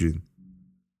actual brethren.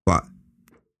 But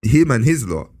him and his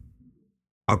lot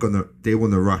they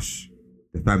want to rush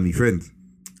the family friend.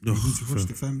 What's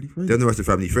the family friend? They want to rush the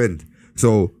family friend.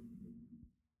 So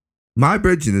my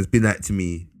brethren has been like to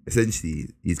me, essentially,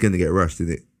 he's gonna get rushed,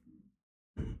 isn't it?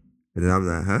 And then I'm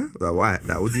like, huh? Like, why?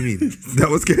 Like, what do you mean? That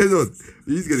what's going on?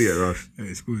 He's gonna get rushed.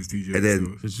 Hey, school is too And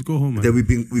then, So just go home, man. then we've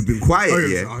been quiet,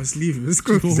 yeah. I was leaving. Let's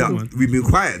go. Go He's home, like, man. we've been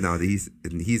quiet now. That he's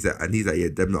like, yeah,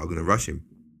 them not gonna rush him.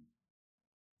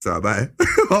 So bye.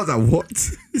 I was like, what?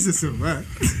 This is so bad.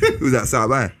 Who's that? So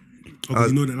bye.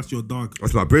 Because you know that that's your dog.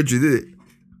 That's my brethren, isn't it?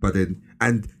 But then,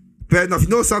 and fair enough, you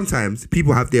know, sometimes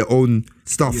people have their own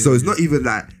stuff, so it's not even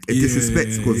like a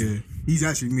disrespect because He's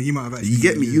actually, he might have actually. you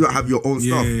get me. You don't have your own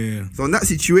stuff. yeah. So in that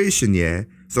situation, yeah.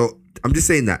 So I'm just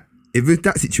saying that if it's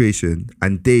that situation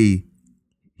and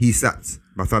he sacked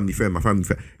my family friend,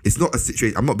 it's not a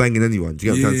situation. I'm not banging anyone. Do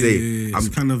you get what I'm trying to say? It's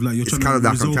kind of like you're it's trying kind of to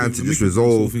like I'm trying to make just it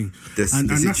resolve sort of thing.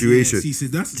 the situation.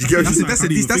 That's you get what I'm saying?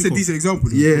 That's a decent example.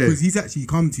 Though, Yeah. Because he's actually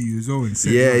come to you as well and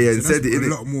said, Yeah, so and said that's it, a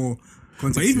innit? lot more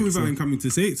context. But even to it, without so- him coming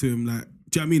to say it to him, like,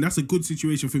 do you know what I mean? That's a good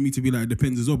situation for me to be like, it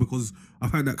depends as well, because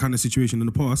I've had that kind of situation in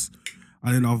the past,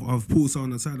 and then I've pulled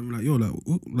someone aside and I'm like, yo,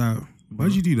 like, why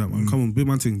did you do that, man? Come on, big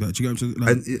man thing. That, do you get what I'm saying? Like,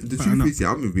 And the pattern truth up. is,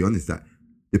 yeah, I'm gonna be honest that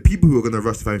the people who are gonna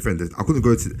rush to family friends, I couldn't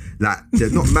go to like they're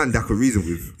not man that I could reason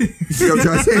with. You know what I'm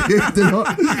trying to say? They're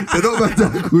not man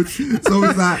that I could. So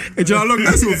it's like, Hey, do you know how long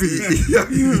that's what for you? yeah,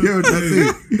 you know what I'm trying to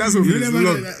say? That's what for You know you. them,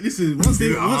 Long. man, like, listen, once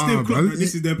they've clocked, man. like,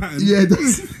 this is their pattern. Yeah,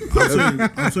 that's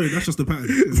I'm sorry, that's just the pattern.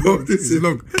 bro. This is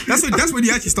Long. That's when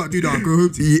you actually start doing that. I'll go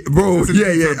home to you. yeah, bro. That's a Yeah,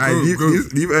 different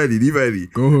yeah. time. Leave early.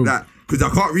 Go home. Like, because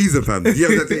I can't reason, fam. You get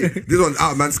what I'm saying? This one's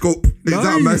out of man's scope. It's No,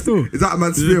 out of man's. still. It's out of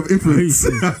man's sphere of influence.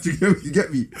 You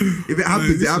get me? If it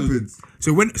happens, it happens.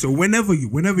 So whenever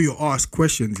you're asked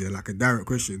questions, yeah, like a direct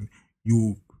question,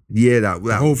 you Yeah,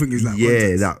 that whole thing is like yeah,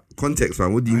 context. that context,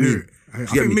 man. What do you hear mean? it. I Do you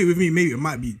get think me? maybe with me, maybe it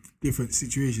might be different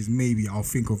situations. Maybe I'll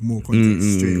think of more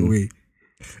context straight away.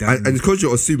 And it's because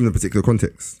you're assuming a particular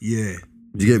context. Yeah,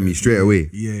 Do you get me? Straight away.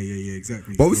 yeah,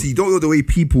 exactly. But obviously, you don't know the way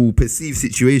people perceive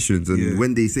situations and Yeah.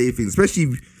 when they say things,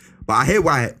 especially. But I hear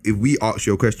why if we ask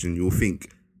you a question, you'll think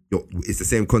it's the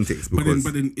same context because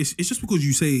But then it's just because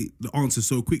you say the answer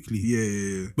so quickly.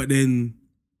 yeah. But then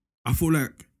I feel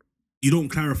like you don't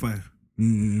clarify.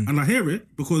 And I hear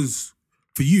it because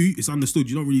for you, it's understood.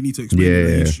 You don't really need to explain Yeah,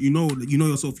 it. Like, yeah. you know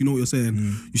yourself, you know what you're saying.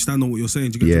 You stand on what you're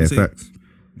saying. Do you get yeah, what I'm saying? facts.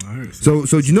 I heard it.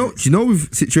 So do you know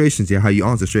with situations, yeah, how you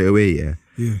answer straight away, yeah.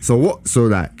 Yeah. So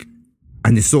like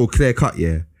and it's so clear cut,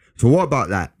 yeah. So what about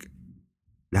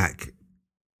like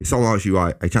if someone asks you,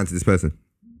 right, I chatted to this person.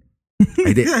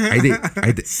 I did.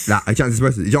 Like, I chatted to this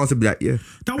person. Did you answer be like, yeah?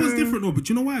 That was different though, but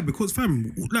you know why? Because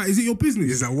fam, like, is it your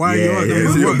business? It's like, why Yeah, you are? yeah, Like, it's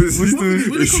what- your what- business. what's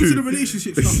the- When it comes to the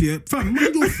relationship stuff, yeah, fam,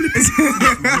 mind your flipping.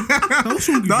 Like, what's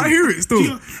wrong with No, I you? hear it still. Yeah,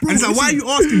 bro, And it's like, why are listen. you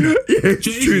asking that? Yeah, Do it's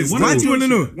you know true. what it is? it's One Why of do the you wanna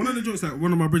jokes- know? One of the jokes that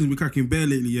one of my brothers been cracking bare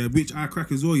lately, yeah, which I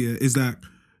crack as well, yeah, is that,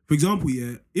 for example,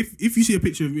 yeah, if you see a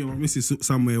picture of me or my missus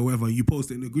somewhere or whatever, you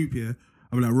post it in the group, yeah,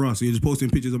 I'm like, Ross, so you're just posting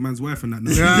pictures of man's wife and that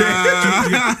now.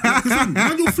 Because fam,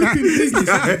 mind your flipping business.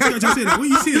 Like, do you know what I'm saying? Like, when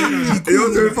you see it, like, You know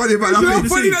what's so funny about that? You know how thing?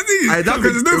 funny that thing is? Aye, that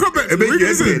Because there's no it context. make What you you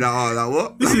hesitate. say? Like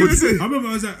what? Listen, I remember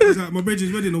I was at my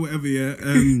brethren's wedding or whatever, yeah.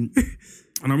 And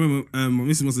I remember my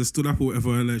missus must have stood up or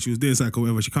whatever, and like, she was doing something or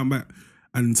whatever. She come back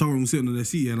and someone was sitting on their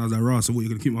seat, and I was like, "Right, so what, you're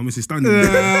gonna keep my missus standing?" Like,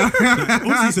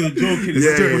 obviously, it's a joke. It's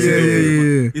a joke.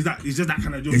 yeah. It's just that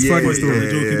kind of joke. It's funny still. It's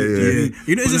a joke, innit? Do you know what I mean?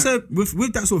 You know, it's just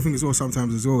with that sort of thing as well.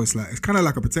 Sometimes as well, it's like it's kind of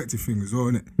like a protective thing as well,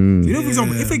 isn't it? You know, for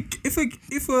example,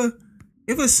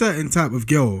 if a certain type of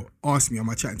girl asks me, "Am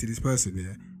I chatting to this person?"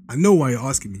 Yeah, I know why you're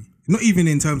asking me. Not even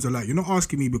in terms of like you're not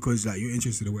asking me because like you're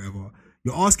interested or whatever.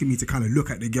 You're asking me to kind of look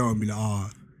at the girl and be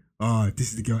like,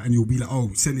 this is the girl, and you'll be like, oh,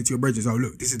 send it to your brothers. Oh,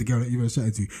 look, this is the girl that you were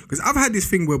chatting to. Because I've had this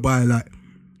thing whereby like,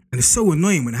 and it's so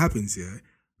annoying when it happens. Yeah,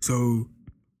 so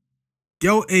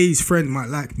girl A's friend might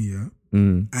like me, yeah,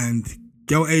 and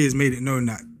girl A has made it known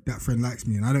that that friend likes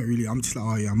me, and I don't really. I'm just like,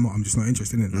 oh yeah, I'm just not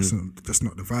interested in it. That's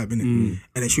not the vibe, innit? And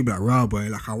then she'll be like, "Wow, boy,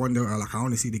 like I wonder, like I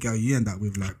want to see the girl you end up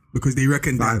with, like because they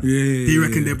reckon that they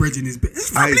reckon their bridging is bit.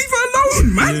 Fam, leave her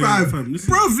alone, man, fam,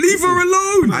 listen. bruv, leave her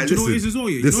alone. Aye, Do you know what it is listen, as well?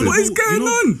 Yeah? listen. You know, What is going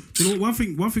on? Do you know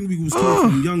one thing we was taught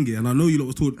from young, yeah, and I know you lot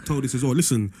was told this as well.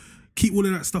 Listen, keep all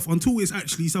of that stuff until it's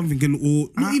actually something, or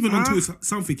not even until it's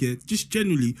something. Yeah, just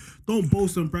generally don't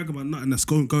boast and brag about nothing that's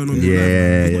going on. In your life.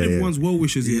 Yeah, It's not yeah, everyone's well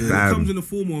wishes. Yeah, Fam. it comes in the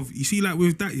form of you see, like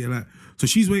with that, yeah, like so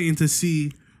she's waiting to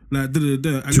see. Like and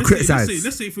To criticise.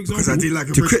 let's say for example, Because I did like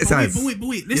a To bridge. criticise. But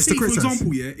wait. Let's Yes, say to for criticise.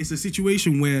 example, yeah, it's a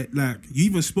situation where like you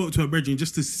even spoke to her brethren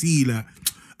just to see like,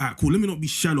 alright, cool. Let me not be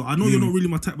shallow. I know you're not really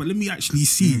my type, but let me actually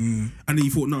see. And then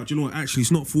you thought, no, do you know what? Actually,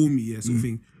 it's not for me. Yeah, sort of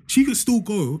thing. She could still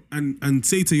go and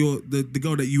say to the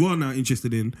girl that you are now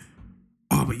interested in,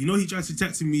 oh, but you know he tried to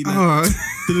chat to me like. Aye,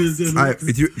 do you remember?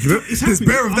 It's There's happening.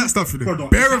 bare of that stuff in Brother,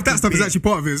 it. Bare it's of that stuff is happened actually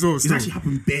part of it as well. It's Still. actually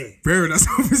happened bare. Bare of that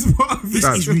stuff is part of it.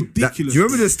 It's ridiculous. Do you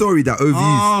remember the story that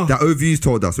OVs that OVs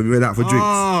told us when we went out for drinks?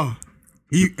 Ah,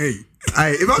 hey.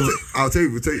 Aye, I'll tell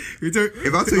you. If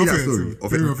I tell you that story,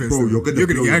 bro, you're gonna blow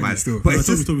get your angry mind. still. But it's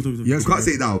Tell just, me. Yes, you can't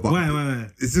say it now. But Why?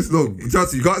 it's just long.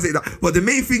 Just you can't say that. But the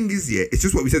main thing is, yeah, it's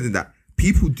just what we said in that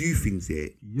people do things, yeah,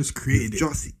 You just created it.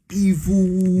 just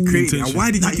evil. Created it. And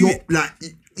why did you Like, do you're, it? like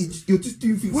you're just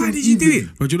doing things. Why so did you do evil.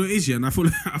 it? But do you know what it is, yeah? And I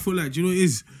feel like, do you know what it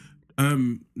is?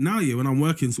 Now, yeah, when I'm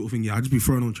working sort of thing, yeah, I just be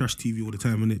throwing on trash TV all the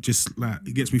time, and it just like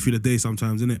it gets me through the day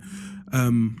sometimes, innit?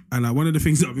 And like one of the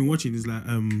things that I've been watching is like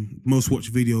most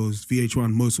watched videos,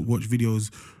 VH1 most watched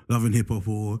videos, Love and Hip Hop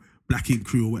or Black Ink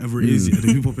Crew or whatever it is, yeah,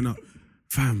 they've been popping up.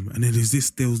 Fam, and then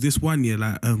there was this one, yeah,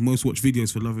 like most watched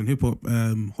videos for Love and Hip Hop,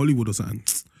 Hollywood or something.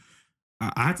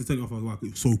 I had to turn it off. I was like, it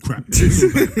was so crap. It was so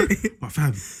bad. But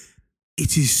fam,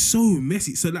 it is so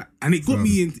messy. So like, and it got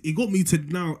me in. It got me to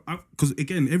now because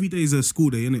again, every day is a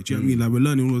school day, innit? Do you know what I mean? Like we're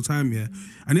learning all the time, yeah.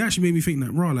 And it actually made me think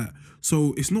that, raw, like,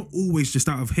 so it's not always just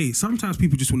out of hate. Sometimes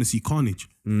people just want to see carnage.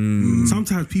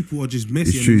 Sometimes people are just messy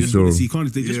It's and true, they just want so. to see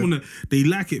carnage. They just want to. They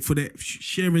like it for their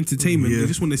sheer entertainment. They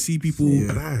just want to see people.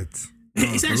 Bad.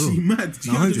 It's actually mad.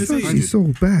 Do you know what I'm 100%. saying? It's so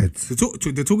bad.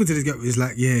 The talking to this guy is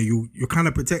like, yeah, you're kind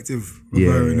of protective of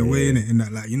her in a way, innit? In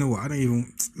that, like, you know what? I don't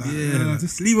even like,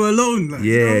 just leave her alone. Like,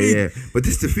 you know what I mean? Yeah. But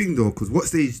this is the thing though, because what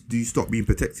stage do you stop being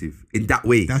protective in that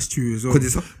way? That's true as well.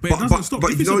 Because it's But it doesn't stop.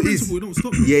 If you it's know a what it is. principle, it don't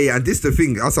stop. Yeah, and this is the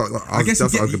thing. That's what I guess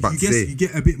that's what I was about to say. you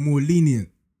get a bit more lenient,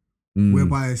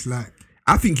 whereby it's like,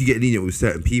 I think you get lenient with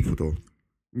certain people though.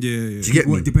 Yeah. Do you get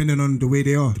me? what, depending on the way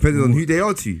they are, Depending on who they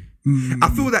are to you. I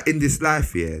feel that in this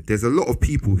life, yeah, there's a lot of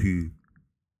people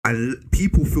and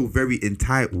people feel very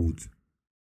entitled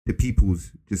to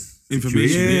people's just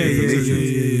Information.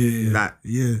 situations. Yeah. Like,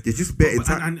 yeah. they're just better But-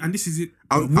 entitled. and this is it.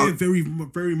 I'll- We're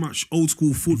very much old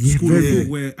school school very. of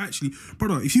thought where actually,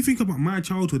 brother, if you think about my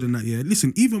childhood and that, yeah,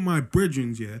 listen, even my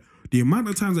brethrens, yeah, the amount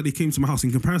of times that they came to my house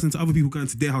in comparison to other people going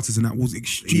to their houses and that was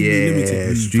extremely limited.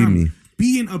 extremely.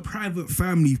 Being a private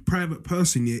family, private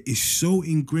person, yeah, is so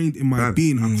ingrained in my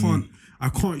being. I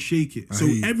can't shake it. So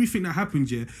hear you. everything that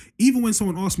happens, yeah, even when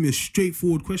someone asks me a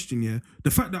straightforward question, yeah,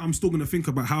 the fact that I'm still gonna think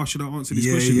about how should I answer this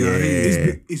Yeah, question,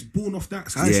 yeah, is born off that,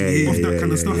 Actually, off yeah, that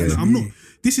kind of stuff. yeah, Like, yeah. I'm not.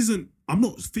 This isn't. I'm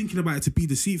not thinking about it to be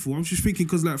deceitful. I'm just thinking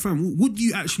because, like, fam, what do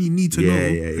you actually need to know?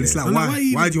 yeah. It's like, And, why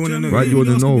do you want to know? Why do you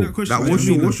wanna asking me know? that question? Like, You what's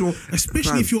know what I mean? your,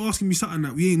 Especially fam. if you're asking me something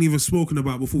that we ain't even spoken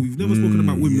about before. We've never spoken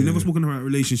about women. We've never spoken about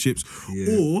relationships.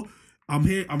 Yeah. Or I'm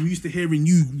used to hearing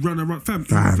you run around. Fam,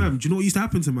 do you know what used to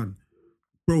happen to man?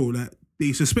 Bro, like,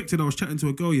 they suspected I was chatting to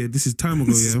a girl, yeah. This is time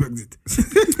ago, yeah.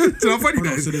 Suspected. So I'm funny Hold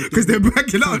on, so because they're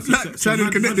backing up, So- like, so trying to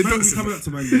man- connect the man will dots. come up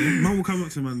to man, yeah. Man will come up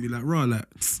to man and be like, raw, like,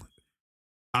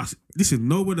 listen,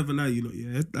 no one ever lie, you lot,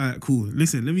 yeah. Alright, cool.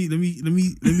 Listen, let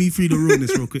me free the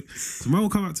realness real quick. So man will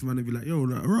come up to man and be like, yo,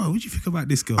 like, raw, what do you think about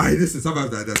this girl? Listen,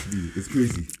 sometimes that to me. It's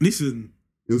crazy. Listen,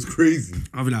 It was crazy.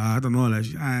 I'll be like, I don't know, like,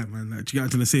 alright, man, like, you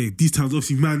got to say, these times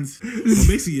obviously man's, but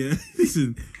basically, yeah,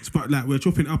 listen, it's about, like, we're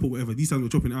chopping it up or whatever. These times we're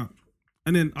chopping it up.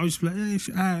 And then I was just like, yeah, alright, innit,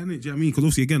 do you know what I mean? Because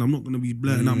obviously, again, I'm not going to be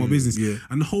blurting out my business. yeah.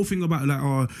 And the whole thing about, like,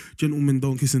 oh, gentlemen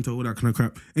don't kiss and tell, all that kind of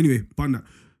crap. Anyway, bun that.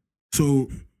 So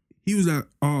he was like,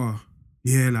 oh,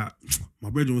 yeah, like, my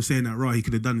brother was saying that, right, he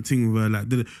could have done the thing with her, like,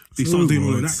 they started doing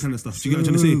all of that kind of stuff. Do you get what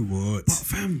I'm trying to say? What? But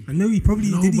fam, I know he probably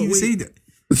No, didn't but even wait. say that.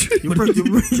 but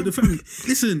the fam,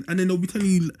 listen, and then they'll be telling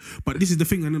you, but this is the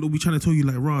thing, and then they'll be trying to tell you,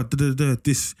 like, rah,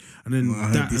 this, and then I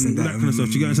heard that, this and and that that, kind of stuff.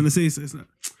 Do you get what I'm trying to say? So it's like,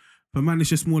 but man, it's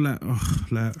just more like, oh,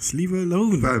 like, Just leave her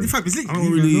alone. Fam, In fact, it's I literally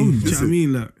don't leave really, her alone. do you know what I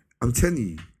mean? Like, I'm telling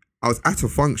you, I was at a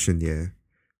function, yeah.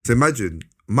 So imagine,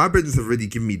 my brothers have already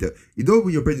given me the, you know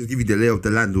when your brothers give you the lay of the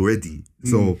land already?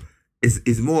 So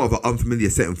it's more of an unfamiliar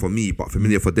setting for me, but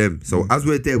familiar for them. So as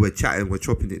we're there, we're chatting, we're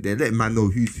chopping it, they're letting man know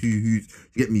who's who, you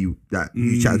get me, that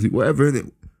who chatting to, whatever,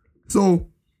 innit? So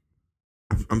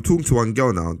I'm talking to one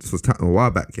girl now, this was a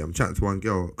while back here, I'm chatting to one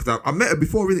girl, because I met her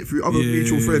before, innit, through other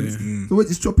mutual friends. So we're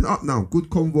just chopping it up now, good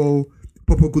convo,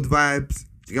 proper good vibes,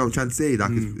 you get what I'm trying to say?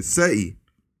 Like, it's 30.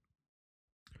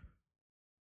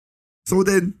 So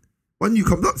then, when you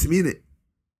come up to me, innit?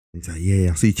 He's like,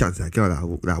 yeah, I saw you chatting to that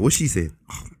girl. Like, what's she saying?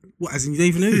 What, as in you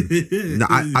don't even know?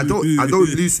 Nah, I don't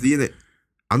loosely, innit?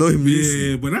 I know him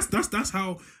loosely. yeah, but that's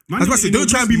how. Man, I was about to say, don't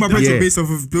try and be my brother Yeah. based off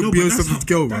of based off of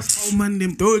girl, man. That's how man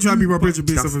them. Don't try and be my brother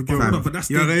based That's off of girl, fam. man. But that's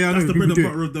Yeah, the, yeah, I that's know, the bread people and do it.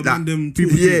 butter of the Like, man them. Yeah, do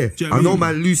you know what I know mean?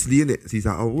 man loosely, innit? So he's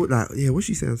like, oh, what, like, yeah, what's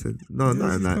she saying? I said, no,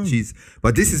 like, she's,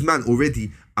 but this is man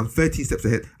already, I'm 13 steps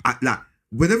ahead. Like,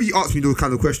 whenever you ask me those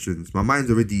kind of questions, my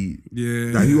mind's already,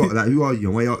 Yeah. like, who are you?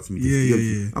 And why you asking me this? Yeah, You yeah, get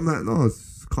me? yeah. I'm like, no,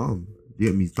 it's calm. You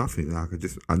get me? It's nothing. Like,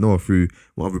 I know her through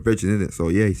my other brethren, innit? So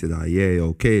yeah, he said, yeah,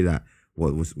 okay, like,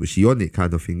 what, was she on it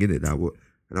kind of thing, innit? Like, what?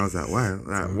 And I was like, why?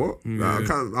 Like, what? Like, I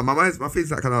can't, my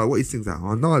face like kind of like, what these things like,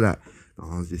 oh, no, that. No,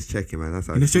 I was just checking, man. That's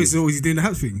how And the she straight is. is always doing the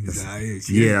hat thing. He's like,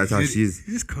 Yeah, that's how she is.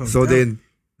 Just calm So down.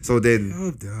 then,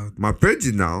 Calm down. my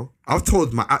brethren now, I've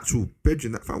told my actual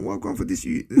brethren that, fam, what I've gone for this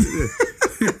you?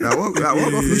 Like, what I've gone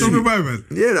for What's this wrong you? with my man?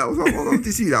 Yeah, that was what I've gone for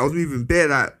this you. That I was moving bare,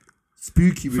 like,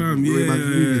 spooky with Fam, the way man's yeah.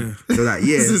 moving. So, like,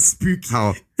 yeah, This is spooky.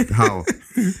 how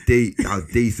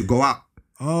they used to go out.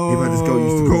 Oh, Him and this girl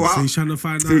used to go out. So he's trying to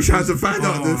find out. So he's trying to find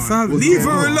out this. fam, what's leave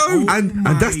going her on. alone.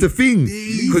 And that's the thing.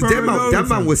 Because her alone, that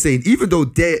man fam. was saying, even though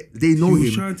they know He was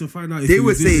him, trying to find out. If they he were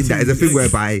was saying that into as a thing his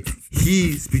ex. whereby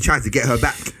he's been trying to get her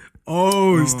back.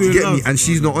 Oh, he's still You in get me? love. And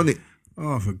she's not on it.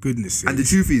 Oh, for goodness sake. And the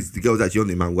truth is, the girl's actually on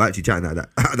it, man. We're actually chatting at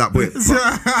that point. But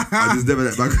I just never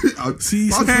let back. See,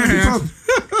 But so-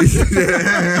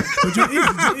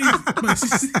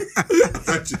 That's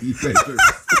actually fair.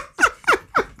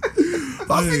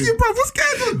 But I was thinking, bro, what's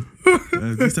going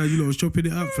on? This time you lot was chopping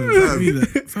it up, fam. You know what I mean?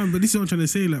 Like, fam, but this is what I'm trying to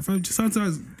say. Like, fam,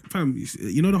 sometimes, fam,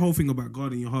 you know the whole thing about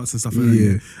guarding your hearts and stuff like that.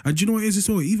 Yeah. And do you know what it is as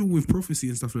well? Even with prophecy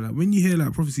and stuff like that, when you hear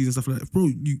like prophecies and stuff like that, bro,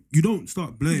 you don't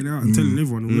start blurting out and telling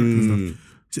everyone all that kind of stuff.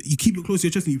 So you keep it close to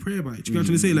your chest and you pray about it. Do you know what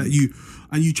I'm trying to say?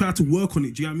 Like you try to work on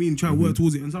it. Do you know what I mean? Try to work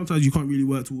towards it. And sometimes you can't really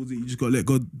work towards it. You just got to let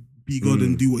God be God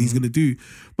and do what He's gonna do.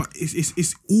 But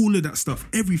it's all of that stuff,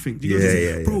 everything. Do you know what I'm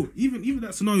saying? Yeah. Bro, even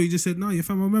that scenario you just said, no, yeah,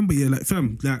 fam, I remember, yeah, like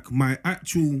fam, like my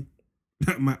actual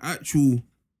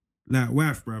like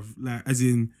wife, bruv, like as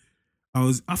in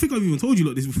I think I've even told you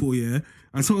like this before, yeah.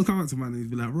 And someone come up to man and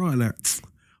be like, right, like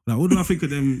what do I think of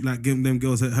them, like them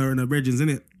girls, her and her brethren,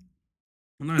 innit?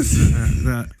 Nice,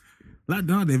 like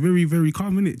nah, they're very, very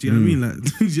calm, innit? Do you know what I mean?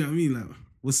 Like, do you know what I mean? Like,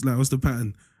 what's the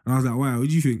pattern? And I was like, wow, what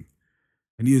do you think?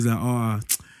 And he was like, oh,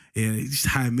 yeah, it's just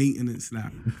high maintenance. Like,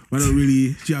 I don't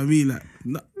really, do you know what I mean? Like,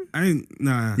 no, I ain't,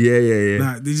 nah. Yeah.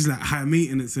 Like, they're just like high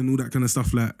maintenance and all that kind of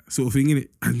stuff, like, sort of thing, innit?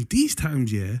 And these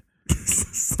times, yeah,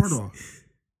 brother,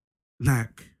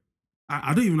 like,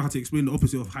 I don't even know how to explain the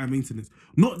opposite of high maintenance.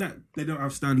 Not that they don't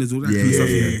have standards or that Yeah, kind of stuff.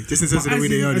 yeah. Just in terms But of the way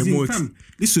they are, as they're more. fam,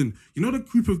 listen, you know the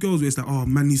group of girls where it's like, oh,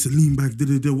 man needs to lean back,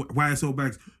 YSL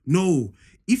bags. No.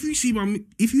 If you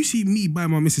see me buy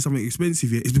my missus something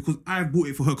expensive, it's because I bought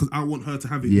it for her because I want her to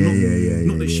have it.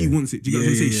 Not that she wants it. Do you get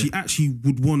what I'm saying? She actually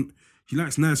would want. She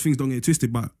likes nice things. Don't get it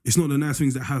twisted, but it's not the nice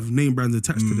things that have name brands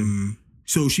attached to them.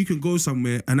 So she can go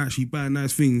somewhere and actually buy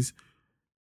nice things.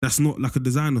 That's not like a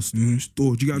designer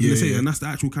store. Do you get what I'm saying? And that's the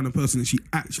actual kind of person that she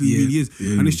actually really is.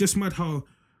 And it's just mad how.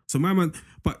 So my man,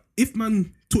 but if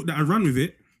man took that and ran with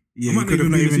it, I might not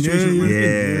even be in the situation.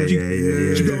 Do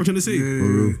you get what I'm trying to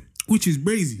say? Which is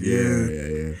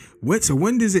crazy. So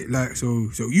when does it like so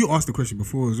you asked the question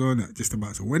before as well, just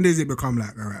about so when does it become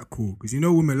like all right, cool? Because you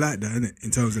know women like that, innit? In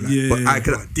terms of like, But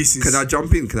can I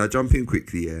jump in? Can I jump in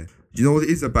quickly? Yeah. Do you know what it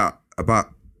is about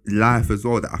life as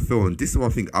well that I feel, and this is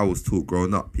one thing I was taught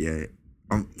growing up. Yeah.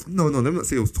 No, let me not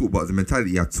say I was taught, but the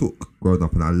mentality I took growing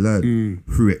up and I learned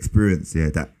through experience. Yeah,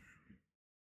 that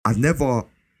I never.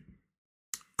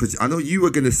 Because I know you were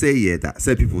gonna say that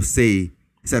certain people say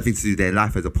something to do with their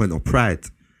life as a point of pride.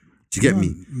 Do you get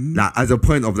me? Like as a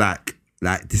point of like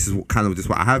this is what kind of just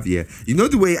what I have here. You know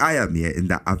the way I am here, in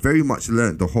that I very much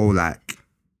learned the whole like,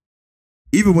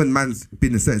 even when man's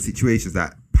been in certain situations,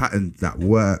 that patterns that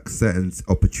work, certain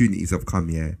opportunities have come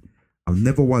here. I'm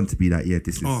never one to be like,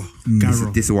 this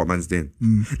is what man's doing.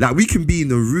 Like we can be in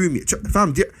the room,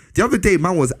 fam. The other day,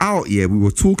 man was out here. We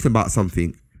were talking about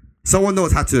something. Someone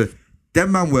knows how to.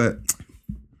 Them man were.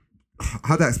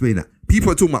 How do I explain that?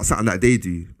 People are talking about something that they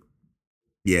do,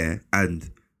 and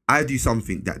I do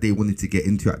something that they wanted to get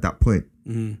into at that point.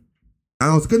 And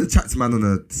I was going to chat to man on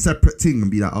a separate thing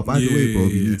and be like, oh, by the way, bro,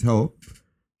 you need help.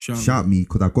 Shout me,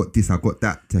 because I got this, I got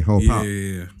that to help out. Do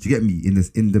you get me?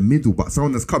 In the middle, but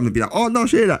someone that's coming and be like, oh, no,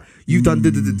 share that. You've done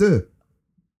da-da-da-da.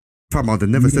 Fam, I'd have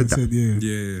never said that. Do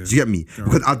you get me?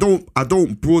 Because I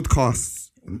don't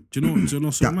broadcast. Do you know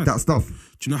so mad? That stuff.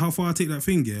 Do you know how far I take that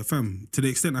thing, fam? To the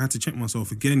extent I had to check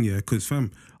myself again, because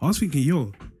fam, I was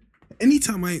thinking,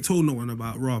 anytime I ain't told no one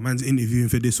about man's interviewing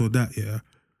for this or that,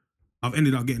 I've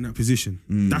ended up getting that position.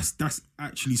 That's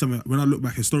actually something, when I look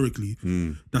back historically,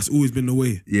 that's always been the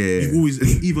way. You've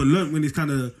always either learnt when it's kind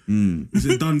of it's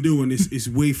a done deal and it's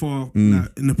way far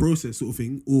like, in the process sort of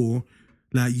thing, or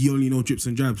like you only know drips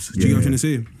and drabs. Do you get what I'm trying to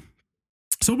say?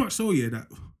 So much so, that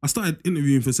I started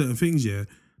interviewing for certain things, I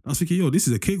was thinking, this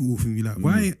is a cakewalk for me. Like,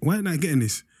 why ain't I getting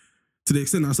this? To the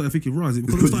extent that I started thinking, is it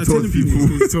because I started telling people?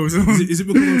 Is it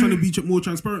because I'm trying to be more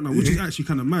transparent now? Which is actually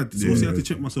kind of mad. So obviously I have to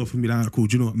check myself and be like, cool,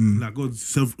 do you know what? Like, God's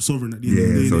sovereign at the end of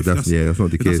the day. So that's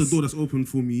not the case. That's a door that's open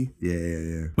for me.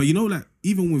 Yeah. But you know, like,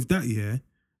 even with that,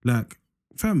 like,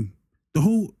 fam, the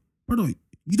whole, brother,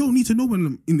 you don't need to know when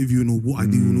I'm interviewing or what I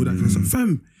do and all that kind of stuff.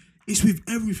 Fam, it's with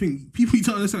everything. People need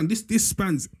to understand this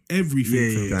spans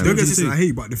everything. Don't get this, I hate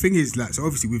you, but the thing is, like, so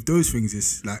obviously with those things,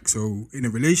 it's like, so in a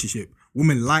relationship,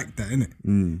 women like that,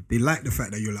 innit? They like the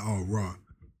fact that you're like, oh, raw,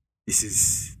 this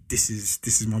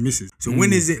is my missus. So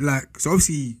when is it like? So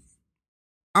obviously,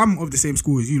 I'm of the same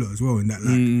school as you lot as well, in that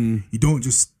like you don't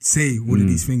just say one of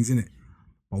these things, innit?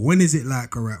 But when is it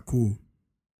like, all right, cool,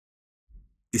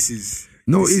 this is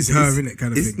her, innit,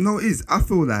 kind of thing? No, it is. I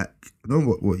feel like, I don't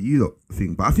know what you lot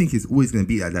think, but I think it's always going to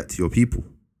be like that to your people.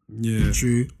 Yeah,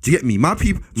 true. Do you get me? My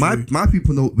people, my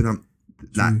people know when I'm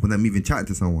like when I'm even chatting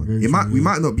to someone. We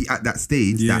might not be at that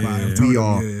stage that we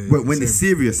are when it's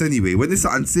serious anyway. When it's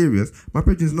something serious, my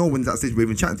brothers know when it's that stage we're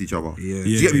even chatting to each other. Do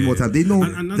you get me? More time they know.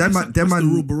 And that's the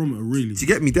real barometer, really. Do you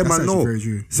get me? Them man know.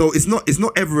 So it's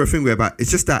not ever a thing whereby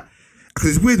it's just that,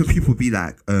 because it's weird when people be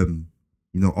like,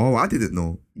 oh, I didn't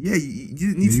know. Yeah, you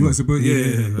didn't need to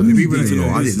know.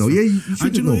 I didn't know. Yeah, you should know.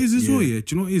 Do you know what it is as well? Do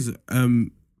you know what it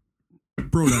is?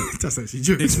 Bro, like, that's actually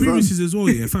true. Experiences as well,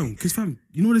 fam. Because fam,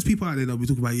 you know there's people out there that'll be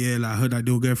talking about, like, I heard that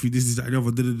they'll go through this, that, the other.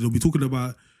 They'll be talking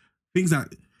about things that,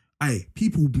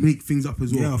 people make things up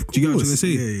as well. Yeah, of course. Do you get what I'm trying to say?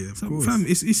 Yeah, of course. Fam,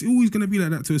 it's always gonna be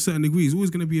like that to a certain degree. It's always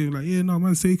gonna be like,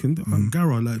 man's taken.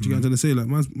 Gara, like, do you get what I'm trying to say? Like,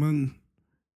 man,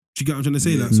 do you get what I'm trying to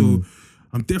say? Like, so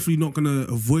I'm definitely not gonna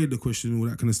avoid the question and all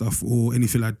that kind of stuff or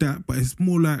anything like that. But it's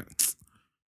more like,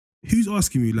 who's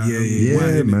asking me? Like, why? Man. Do you know what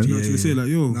I'm trying to say? Like, I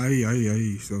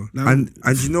so like,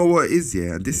 and you know what it is,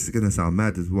 and this is gonna sound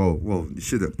mad as well. Well, it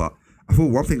shouldn't, but I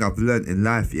thought one thing I've learned in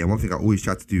life, one thing I always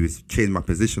try to do is change my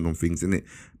position on things, innit?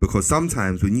 Because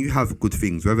sometimes when you have good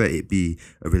things, whether it be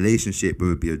a relationship,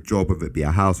 whether it be a job, whether it be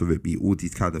a house, whether it be all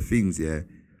these kind of things,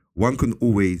 one can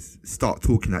always start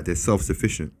talking like they're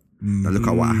self-sufficient. And look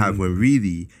at what I have, when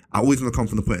really I always want to come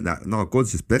from the point that, no,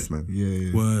 God's just blessed, man.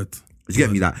 Yeah. Word. You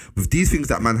get me? Like with these things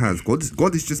that man has, God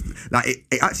is just like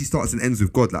it actually starts and ends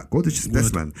with God. Like God is just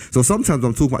blessed, man. So sometimes when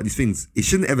I'm talking about these things, it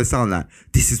shouldn't ever sound like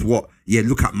this is what. Yeah,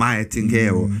 look at my thing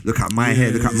here, or look at my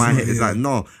hair, look at my hair. It's like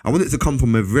no, I want it to come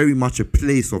from a very much a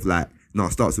place of like. No,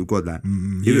 it starts with God. Like,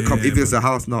 if it's a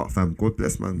house, no, fam. God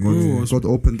bless, man. God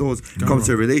open doors. Come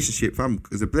to a relationship, fam.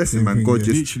 It's a blessing, man. God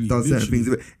just does certain things.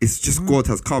 It's just God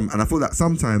has come, and I feel that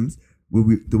sometimes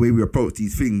the way we approach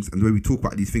these things and the way we talk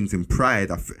about these things in pride,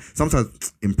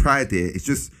 sometimes in pride, and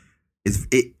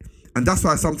that's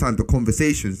why sometimes the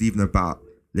conversations, even about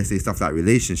let's say stuff like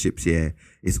relationships,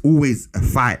 it's always a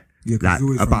fight. Yeah, like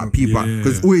about people,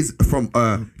 because it's always from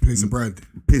place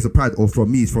of pride, or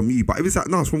from me, it's from you. But if it's like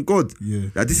no, it's from God. Yeah,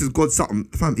 like this is God's something,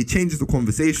 fam. It changes the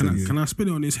conversation. Can I spin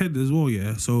it on his head as well?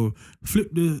 Yeah. So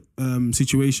flip the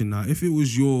situation now. If it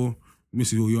was your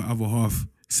missus or your other half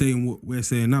saying what we're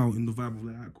saying now in the vibe of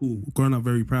like, cool, growing up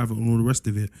very private and all the rest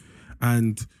of it,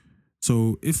 and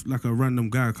so if like a random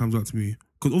guy comes up to me,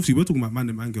 because obviously we're talking about man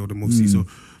and girl, them obviously,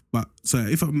 so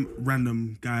if a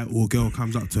random guy or girl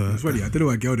comes up to her, it's funny. I don't know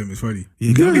why girl them is funny.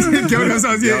 Yeah, girl them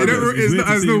sounds it's not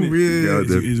as normal. Yeah,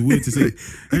 it's weird to say.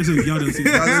 Actually, girl them.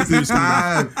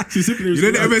 She's simply you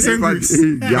know the MSN groups.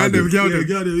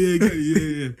 Girl them.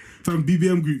 Yeah. From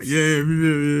BBM groups. Yeah,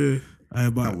 BBM.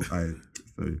 But sorry,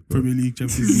 Premier League,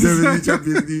 Champions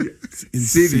League. It's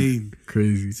insane,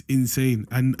 crazy. It's insane,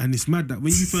 and it's mad that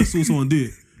when you first saw someone do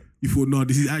it, you thought, no,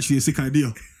 this is actually a sick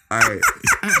idea.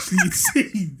 It's actually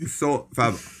insane. So,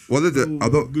 fam, one of the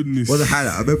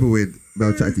highlight. I remember when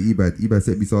Mel chatted to Eban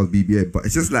sent me someone's BBM, but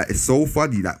it's just like it's so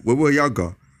funny. Like when we were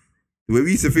younger, the way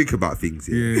we used to think about things,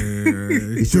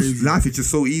 it's just life is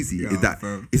just so easy.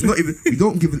 It's not even we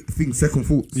don't give things second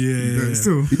thoughts.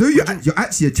 Still, you know you're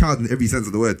actually a child in every sense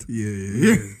of the word.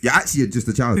 You're actually just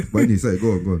a child. But anyway, sorry,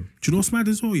 go on. Do you know what's mad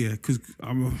as well? Yeah, because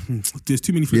there's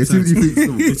too many flip sides.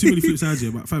 There's too many flip sides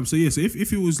here. But fam, so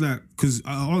if it was like, because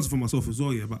I answer for myself as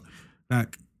well, but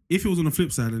like if it was on the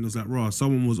flip side and it was like, raw,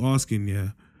 someone was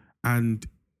asking, and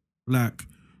like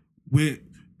we're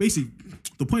basically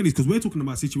the point is because we're talking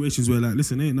about situations where like,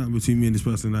 listen, there ain't nothing between me and this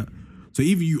person. That so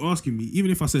even you asking me, even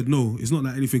if I said no, it's not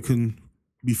like anything can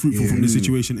be fruitful from this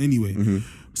situation anyway.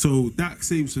 So that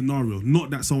same scenario, not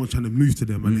that someone trying to move to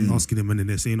them and then asking them and then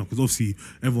they're saying no, because obviously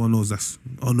everyone knows that's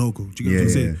a no-go. Do you get what I'm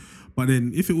saying? But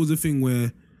then if it was a thing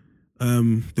where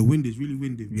the wind is really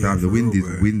windy. The wind is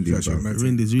windy. The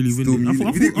wind is really windy. I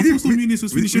thought Storm Eunice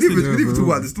was finished yesterday. We didn't even talk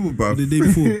about the storm, bro. The day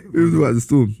before. We didn't talk about the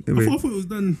storm. I thought it was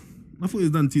done. I thought it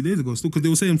was done 2 days ago still, because they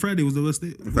were saying Friday was the worst day.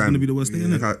 It was going to be the worst day,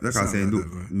 innit? Like I was saying,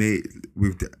 look, mate,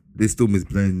 this storm is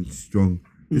blowing strong.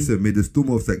 Listen, may the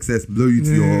storm of success blow you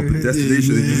to your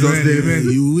destination in Jesus' name.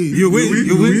 You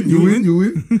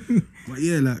win. But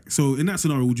yeah, like, so in that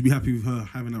scenario, would you be happy with her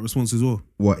having that response as well?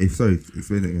 What if? Sorry,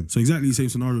 explain it again. So exactly the same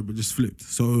scenario, but just flipped.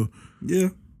 So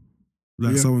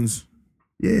someone's.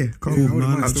 Yeah, cool.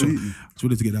 I just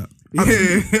wanted to get that.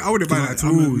 I wouldn't mind that at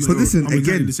all. So listen,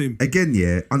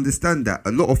 again, understand that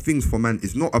a lot of things for man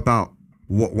is not about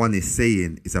what one is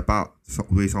saying, it's about the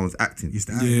way someone's acting. You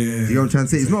know what I'm trying to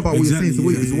say? It's not about what you're saying, so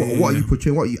what are you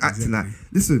portraying, what are you acting like?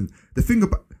 Listen, the thing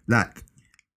about, like,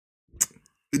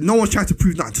 no one's trying to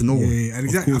prove nothing to no one. Yeah,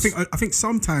 exactly. I think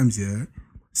sometimes the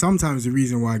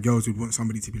reason why girls would want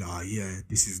somebody to be like,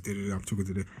 this is I'm talking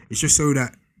to it's just so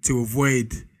that to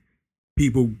avoid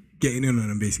people getting in on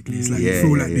them, basically. It's like you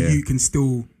feel like you can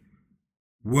still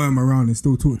worm around and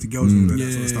still talk to girls and all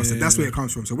that sort of stuff. So that's where it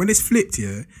comes from. So when it's flipped,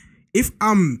 if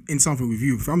I'm in something with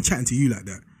you, if I'm chatting to you like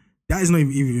that, that is not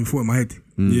even thought in my head.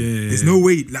 There's no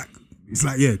way, like, it's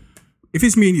like, if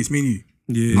it's me and you, it's me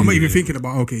and you. I'm not even thinking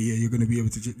about, you're going to be able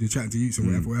to chat to you, so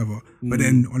whatever. But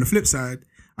then on the flip side,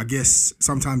 I guess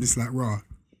sometimes it's like,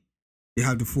 they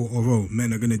have the thought of,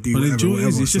 men are going to do whatever.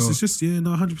 It's just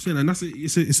 100%. And that's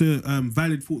it's a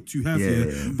valid thought to have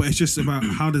here. But it's just about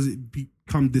how does it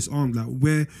become disarmed? Like,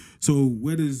 where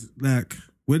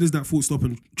does that thought stop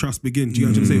and trust begin? Do you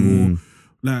know what I'm saying? Or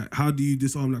like, how do you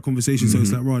disarm that conversation? So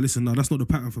it's like, listen, no, that's not the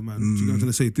pattern for man. Do you know what I'm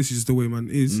trying to say? This is just the way man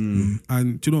is.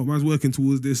 And do you know what? Man's working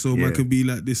towards this, so man can be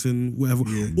like this and whatever.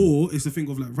 Or it's the thing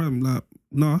of like, fam,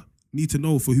 like, need to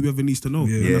know for whoever needs to know.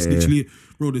 And that's literally it.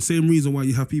 Bro, the same reason why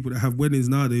you have people that have weddings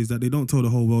nowadays that they don't tell the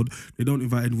whole world, they don't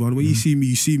invite everyone. When you see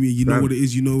me, you know what it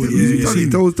is, you know what it is.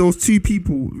 Those two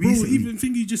people recently. Bro, even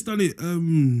think you just done it,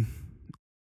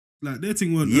 like their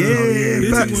thing weren't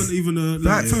even I wasn't even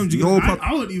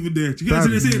there. Do you get what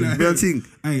I'm saying?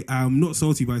 Like, hey, I'm not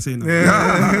salty by saying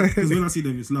that. Because when I see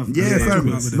them, it's love.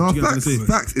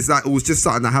 Facts. It's like it was just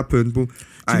something that happened. Boom. Do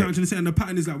you know what I'm trying to say? And the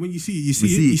pattern is like when you see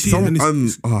it. Someone,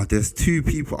 there's two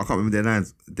people. I can't remember their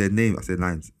names.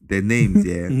 Their names.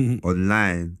 Yeah,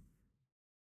 online.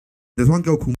 There's one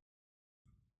girl called.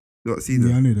 You not seen her?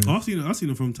 Yeah, I knew that. I've seen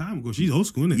her from time ago. She's old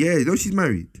school, innit? Yeah, you know she's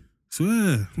married. Swear.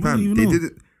 I don't Fam, even they know.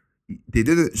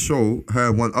 didn't show her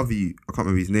and one other. I can't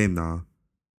remember his name now,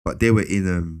 but they were in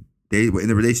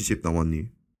a relationship. No one knew.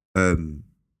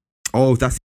 Oh,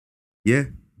 that's yeah.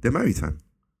 They're married, fam.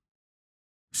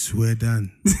 Swear,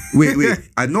 Dan. Wait.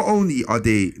 And not only are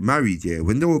they married, yeah.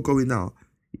 When they were going out,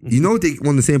 you know they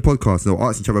on the same podcast. They were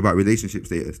asking each other about relationship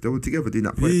status. They were together doing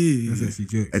that. Point. Yeah. That's actually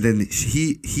jokes. And then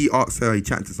he asked her. He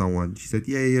chatted to someone. She said,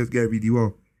 "Yeah, it's going really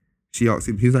well." She asked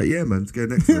him. He was like, "Yeah, man, it's going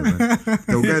next to her, man."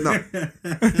 They were going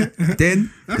up.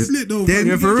 Then That's lit though. Then,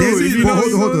 man. for real, if you know, hold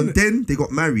you know, on. innit? Then they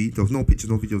got married. There was no pictures,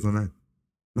 no videos online.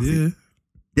 Nothing. Yeah.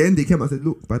 Then they came out and said,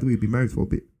 "Look, by the way, we've been married for a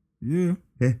bit." Yeah.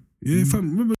 Yeah, fam.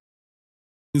 Remember?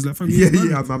 It was like, fam, Yeah,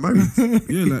 you I'm married.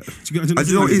 Yeah, like, do you get I,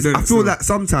 you know, it's, I feel like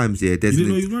sometimes, yeah, You there's. didn't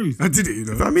know he was married? I did it, you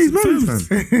know. Fam, he's married,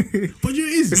 fam. But you know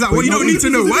it is. It's like, well, you don't need to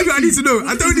know. Why do I need to know?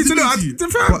 I don't need to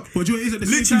know. But you know it is at the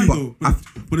same time, though.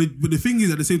 But the thing is,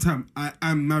 at the same time, I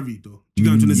am married, though. Do you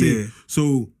get what I'm trying to yeah. say?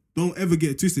 So don't ever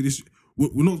get it twisted.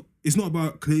 We're not. It's not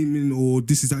about claiming or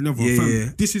this is that and the other. Yeah, Fam, yeah.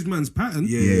 This is man's pattern.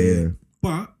 Yeah.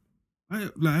 But I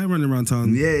ain't running around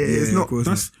town. Yeah, it's of not. course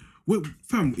That's.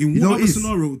 Fam, in You know what it other is.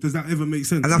 scenario does that ever make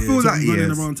sense? And I feel To like, be running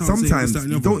yes, around town saying this, sometimes that, and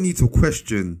the you other. don't need to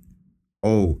question,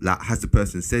 oh, like, has the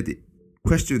person said it?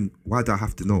 Question, why do I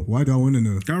have to know? Why do I want to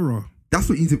know? Gara. That's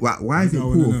what you need to, why is it I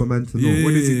wanna important know. for man to know? Yeah.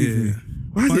 What does it give me?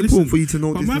 Why is But it listen, important for you to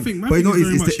know but this my thing? thing- my But you know, thing is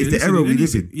very it's much, the yeah, era we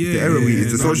listen, live in. yeah, It's the era we, yeah,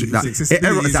 it's the yeah, social, it's that, accessibility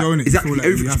era, is on it. exactly, You feel like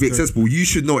everything you should be have to- accessible. You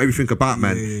should know everything about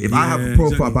man. yeah, If I have a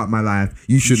profile about my life,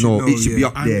 you should know. It should be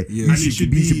up there. yeah. You And it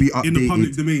should be updated. in the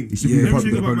public domain. It should be in the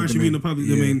Everything public about man should be in the domain. public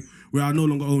Yeah. domain where I no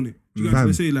longer own it. Do you guys Fam.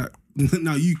 want to say like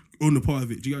now you own a part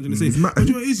of it? Do you guys want to It's say? mad. But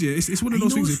you know what it is, yeah? It's one of You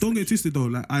those know things. what's- Don't get twisted though.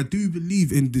 Like I do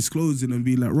believe in disclosing and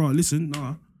being like, right, listen,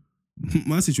 nah,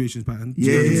 my situation's pattern. Do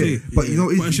you know what I'm saying? But you know,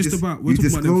 But it's just about we're you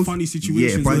talking about them disclose- funny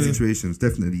situations. Yeah, funny where- situations,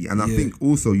 definitely. And I Yeah. think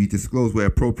also you disclose where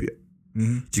appropriate. Do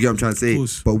you get what I'm trying to say?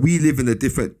 course. But we live in a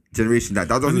different generation that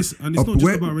doesn't. And it's not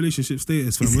just about relationship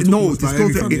status, fam. It's, We're no, talking about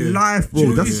disclose it everything, in yeah. life, Do you bro.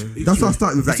 know That's what it is? that's what I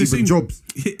started with, It's like the even same- jobs.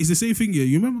 It's the same thing, yeah.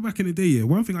 You remember back in the day, yeah.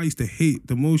 One thing I used to hate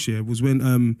the most, yeah, was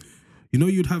when you know,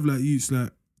 you'd have like youths like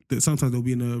that. Sometimes they'll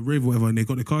be in a rave or whatever, and they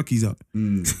got their car keys out.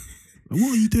 Like,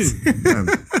 what are you doing? Damn.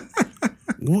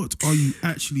 What are you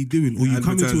actually doing? Or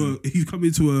you come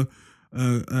into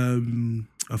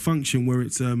a function where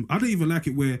it's I don't even like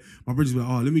it where my brother's like,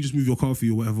 oh, let me just move your car for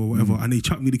you or whatever, and they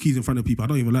chuck me the keys in front of people. I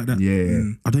don't even like that.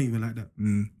 Yeah. I don't even like that.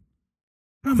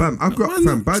 Fam, I've got Man,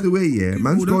 fam. By the way, yeah, people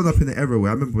man's that- growing up in an era where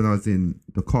I remember when I was in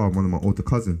the car with one of my older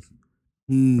cousins,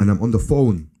 Mm. and I'm on the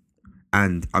phone,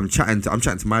 and I'm chatting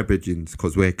to my brethrens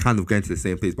because we're kind of going to the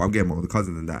same place, but I'm getting my older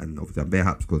cousin and that, and obviously I'm bare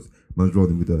happy because man's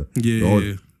rolling with the odd.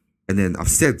 Yeah. And then I've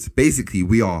said basically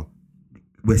we're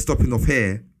stopping off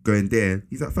here, going there.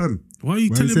 He's like, fam, Why are you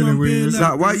Why telling you telling my me bear it's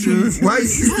like, why you,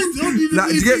 like,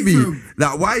 do you get me?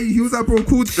 Like, why you? He was like, bro,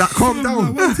 cool, like, calm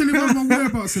down. Why are you telling my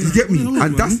whereabouts? You get me?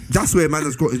 And that's where man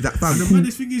has got is that fam. And the Cool,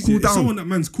 maddest thing is, cool yeah, down. someone that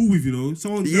man's cool with, you know.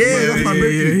 Someone Yeah, that's my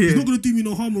brethren. He's not gonna do me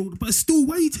no harm, but still,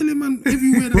 why are you telling man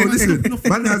everywhere that Bro, man's listen, stopping off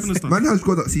man and stuff? has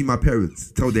got to see my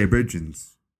parents tell their brethren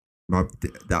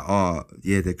that are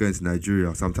they're going to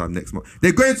Nigeria sometime next month.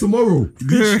 They're going tomorrow.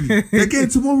 Literally, they're going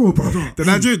tomorrow, bro. The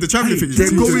Nigerian, the traveling thing. They're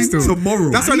going tomorrow.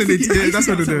 That's when they. That's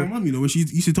when my they. mum, you know, when she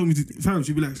used to tell me to, fam,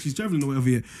 she'd be like, she's traveling or whatever,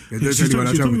 yeah. don't She's tell you when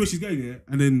I she'll tell me travel. where she's going, yeah.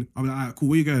 And then I'm like, alright, cool,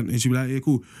 where you going? And she'd be like, yeah,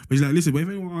 cool. But she's like, listen, but if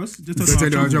anyone asks, just Don't tell tell her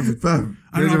you I'm how I traveling. travel. Fam.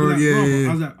 And I'll be like, Yeah, "Bro," yeah.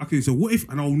 I was like, okay, so what if,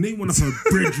 and I'll name one of her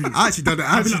brethren. I actually done that.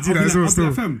 I I'll be actually like, do that as well. I'll be Still.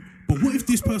 like, fam, but what if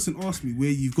this person asked me where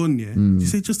you've gone, yeah? She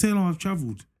said, just tell her I've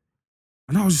travelled.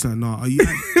 And I was just like, nah, are you...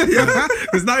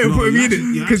 Because now you're No, putting me in actually-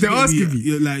 it. you're Because they're actually asking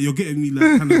getting me. You're getting me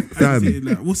like kind of agitated,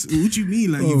 like, what do you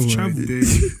mean like you've my travelled?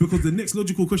 days. Because the next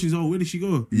logical question is, oh, where did she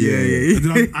go? Yeah.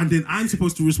 And then I'm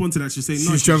supposed to respond to that. She's saying,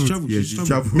 no, She's she's travelled. travelled. Yeah, She's she's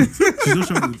travelled. travelled. She's not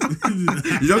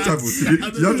travelled. You don't travel. You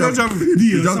don't travel. Yeah,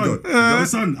 You just son. gone. Yeah,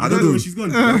 son, I don't know where she's gone.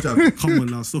 don't travel. Come on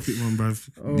now, stop it, man,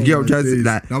 bruv. You get what I'm trying to say?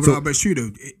 Like, No, so but it's true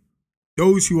though.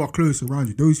 Those who are close around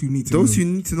you, those who need to those know.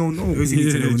 who need to know, Those who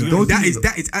need to Yeah, know. those That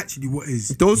who- is actually what is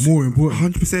those more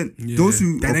important 100%. Yeah. Those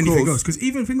who than are anything close. else. Because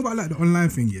even think about like the online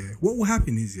thing, yeah. What will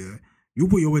happen is, yeah, you'll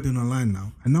put your wedding online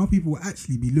now, and now people will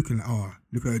actually be looking like, oh,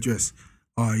 look at her dress.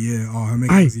 Oh yeah, oh her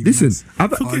makeup. Aye, was even listen. nice.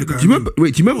 I've, look do at you her remember? ring.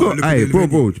 Wait, do you remember? Oh, look at Aye, the bro.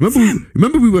 venue. Do you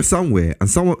remember we were somewhere and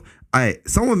someone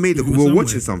made we were somewhere.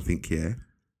 watching something, yeah.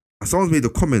 And someone made a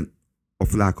comment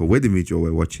of like a wedding video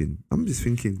we're watching. I'm just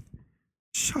thinking,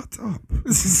 Shut up.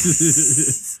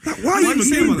 Like, why are Why you you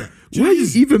saying saying about that? that? Do you Why know are you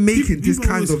this? even making People this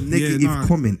kind always- of negative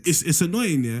comment? It's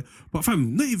annoying, yeah. But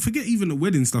fam, not even, forget even the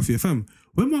wedding stuff, yeah, fam.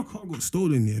 When my car got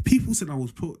stolen, yeah, people said I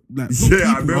was put like not Yeah, I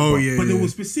people, remember. Oh, yeah, but there yeah.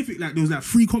 was specific like there was like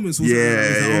 3 comments or something. Yeah, Like, it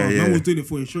was like, yeah. man was doing it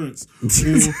for insurance.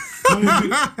 Or man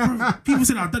was doing, people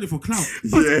said I'd done it for clout.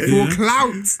 For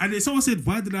clout. And then someone said,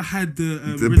 why did I hide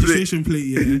the The registration plate?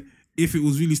 Yeah, if it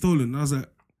was really stolen. And I was like,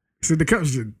 So the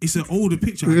caption. it's an older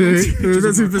picture. I Yeah, don't take pictures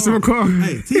that's of if my it's in my car.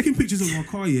 Hey, taking pictures of my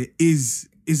car, yeah, is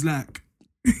like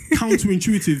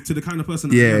counterintuitive to the kind of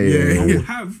person Yeah, I am. yeah, I yeah. will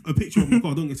have a picture of my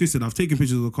car. Don't get twisted. I've taken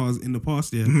pictures of the cars in the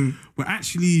past, yeah. Mm-hmm. But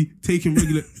actually taking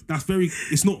regular, that's very.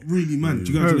 It's not really, man.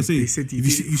 Do you get what I'm trying to say? They said you If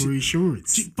did see- it for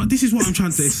insurance. but this is what I'm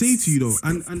trying to say to you though,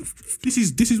 and this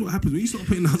is what happens when you start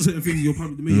putting out certain things in your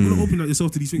public domain. You're gonna open up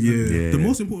yourself to these things. Yeah. And Yeah. The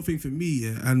most important thing for me,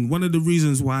 yeah, and one of the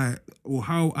reasons why or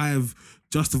how I've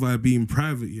justified being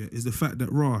private, yeah, is the fact that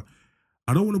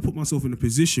I don't want to put myself in a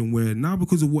position where now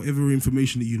because of whatever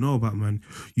information that you know about, man,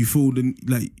 you feel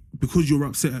like because you're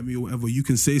upset at me or whatever, you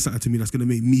can say something to me that's gonna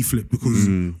make me flip because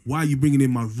why are you bringing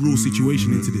in my real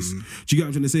situation into this? Do you get what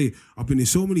I'm trying to say? I've been in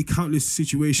so many countless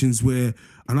situations where,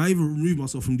 and I even remove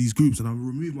myself from these groups and I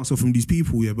remove myself from these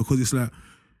people, yeah, because it's like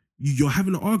you're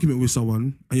having an argument with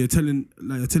someone and you're telling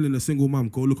a single mum,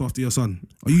 go look after your son.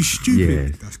 Are you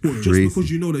stupid? Yeah, That's crazy. just because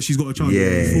you know that she's got a child. Yeah,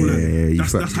 you feel like yeah, you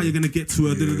that's how you're gonna get to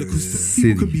her. Because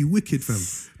Silly. people can be wicked, fam.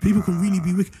 People can really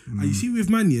be wicked. And you see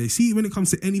with man, yeah, see when it comes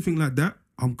to anything like that,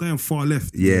 I'm going far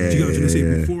left. Yeah, Do you get what I'm trying to say?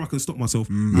 yeah. Before I can stop myself,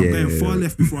 I'm Yeah, going far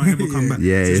left before I ever come back.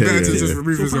 Yeah, It's yeah, better yeah, to yeah. just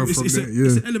remove So, fam, yourself from it's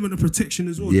there. an element of protection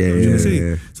as well. Yeah, you know what I'm yeah, trying to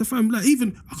yeah. say? So fam, like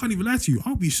even I can't even lie to you.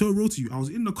 I'll be so real to you. I was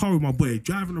in the car with my boy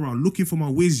driving around looking for my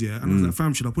whiz, yeah, and I was like,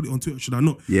 fam, should I put it on Twitter? Should I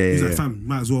not? Yeah, He's yeah, like, yeah. fam, you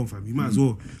might as well, fam. You might as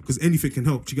well, because anything can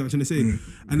help. Do you get what I'm trying to say?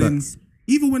 And then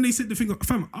even when they said the thing,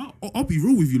 fam, I'll be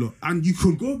real with you lot, and you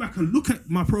can go back and look at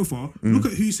my profile, look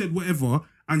at who said whatever,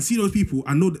 and see those people,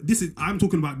 and know that this is I'm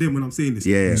talking about them when I'm saying this.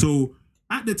 Yeah. So.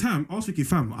 At the time, I was thinking,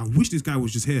 fam, I wish this guy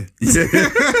was just here. Yeah,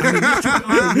 Let's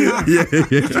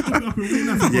chop it up in real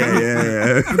life.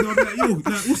 yeah. And I'll be like, yo, like,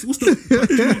 what's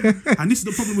the... And this is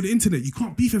the problem with the internet. You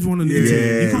can't beef everyone on the internet.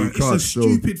 Yeah, You can't, you it's can't, a so-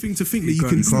 stupid thing to think that you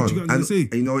can You do. Do can't. you get what I'm And saying?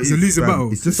 you know, It's a losing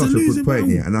battle. It's just It's a such a good losing point,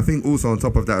 battle. yeah. And I think also on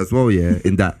top of that as well, yeah,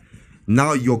 in that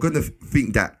now you're gonna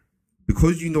think that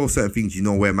because you know certain things, you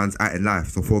know where man's at in life.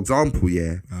 So for example,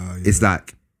 yeah, it's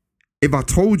like if I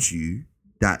told you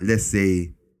that, let's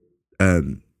say,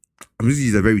 I'm just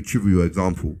using a very trivial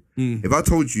example. If I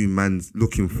told you man's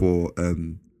looking for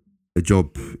a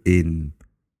job in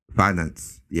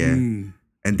finance, yeah, and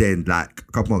then like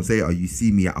a couple months later you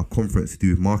see me at a conference to do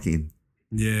with marketing.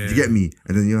 Yeah. Do you get me?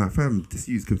 And then you're like, fam, this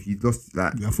you's confused, lost.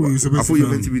 Like, I thought you were supposed to you were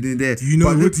be- meant to be doing there. Do you know-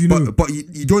 But, what do you know? But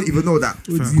you don't even know that.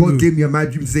 do you God know? gave me a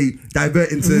mad dream to say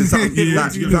divert into something Yeah,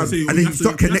 like, do you get what I'm saying? and then you have to-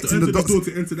 start have to connecting enter the dots. door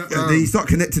to enter that. And then you start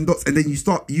connecting dots, and then you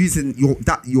start using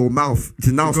your mouth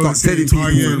to now Go start and say, telling oh,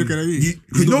 people. yeah, look at that. You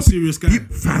He's know, not a serious guy.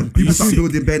 People start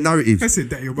building bare narratives. I said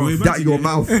that your Well, mouth. That your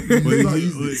mouth.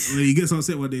 Or you get so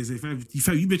upset one day and say, fam,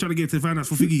 you been trying to get to finance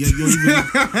for figure. You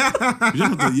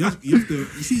have to,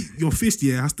 you see, your fist,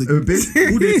 yeah, has to. all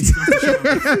the teeth have to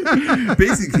shut up.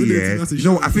 Basically, yeah. That's a You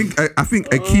know, shot. I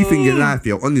think a key thing in life,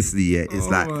 yeah, honestly, yeah, is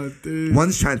like dude.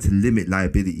 one's trying to limit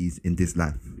liabilities in this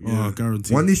life. Oh,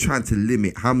 guaranteed. One is trying to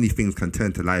limit how many things can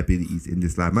turn to liabilities in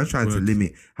this life. Man's trying to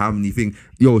limit how many things.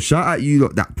 Yo, shout out you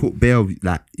lot that put bail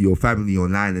like your family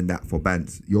online and that for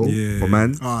bands. Yo, Yeah. for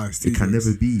man, It's it can tedious.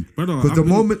 never be. Brother, Because the I've been-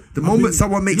 moment I've been-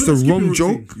 someone makes you know the the skipping wrong rope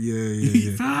joke, Yeah,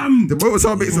 yeah. Fam. the moment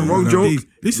someone makes a wrong no, joke, days.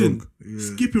 Listen,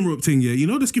 skipping rope thing, yeah. You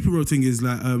know the skipping rope thing is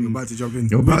like I'm about to jump in.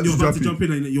 you're when about you're to about to jump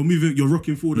jump in and you're moving, you're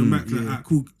rocking forward and back like that.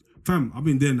 Cool, fam. I've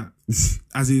been doing that,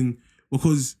 as in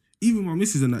because even my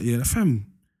missus and that, yeah, like, fam.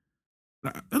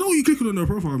 Like, I know you clicking on their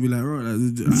profile and be like, right, I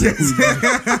don't even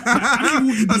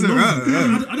want you to be nosy.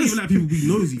 I don't even like people being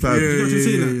nosy. Fam. You know what I'm Yeah,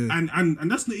 saying? yeah, Like,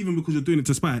 and that's not even because you're doing it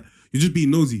to spite. You're just being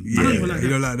nosy. I don't even like You that.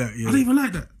 don't like that, yeah. I don't even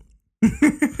like that.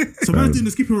 So man's doing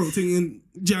the skipping rope thing, and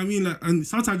do you know what I mean? Like, and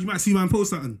sometimes you might see man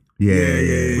post something, yeah,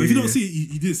 but if you don't see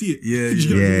it, you didn't see it. Yeah, You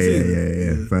get what I'm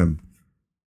saying? yeah, fam.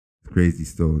 It's crazy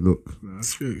still. Look, That's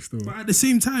straight still. But at the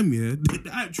same time, yeah, the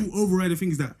actual overriding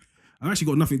thing is that I've actually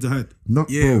got nothing to hide. not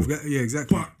Yeah, bro. yeah,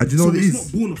 exactly. But And do you know so what it it's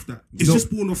is? not born off that. It's know-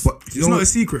 just born off. But do you It's know not what? a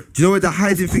secret. Do you know what the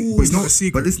hiding thing? course, But it's not a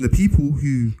secret. But listen, the people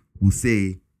who will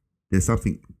say there's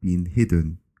something being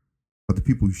hidden are the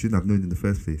people who shouldn't have known in the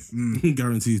first place.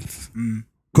 Guaranteed.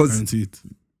 Because Guaranteed.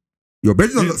 Your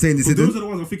brethren's are not saying this But those are hidden. the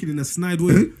ones I'm thinking in a snide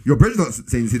way. Your brethren's not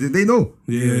saying this hidden. They know.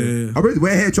 Yeah.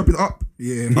 We're here chopping it up.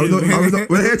 Yeah.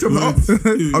 We're here chopping it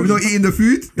up. Are we not eating the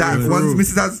food that one's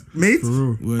missus has made?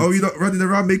 Word. Are we not running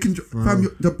around making... Fam,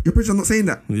 your brethren's are not saying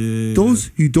that. Yeah. Those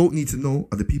who don't need to know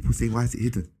are the people saying, why is it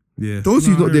hidden? Yeah. Those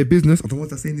who not their business are the ones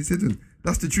that are saying it's hidden.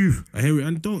 That's the truth. I hear it,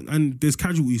 and there's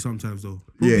casualties sometimes though.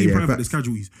 Yeah, Being yeah, private, facts. there's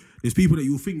casualties. There's people that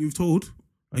you'll think you've told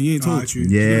and you ain't told. True. You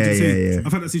know what I'm Yeah, saying? yeah.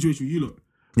 I've had that situation with you lot.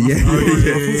 Yeah.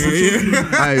 yeah.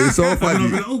 Aye, it's so And I'll funny.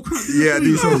 be like, oh crap, Yeah,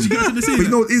 these shows. you guys are saying But you that.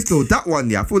 know what it is though? That one,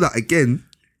 yeah, I feel that again,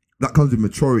 that comes with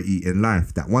maturity in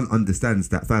life. That one understands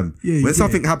that, fam. Yeah, When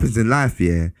something happens in life,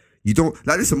 yeah, you don't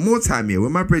like. Listen, more time, yeah.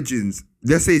 When my brethrens,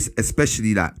 let's say, it's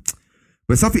especially that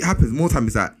when something happens, more time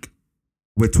is like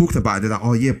we're talking about it. They're like,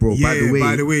 oh yeah, bro. Yeah,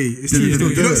 by the way, it's true. You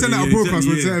don't send out a broadcast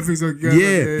when yeah. certain things are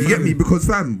yeah, you get me? Because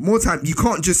fam, more time, you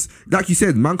can't just like you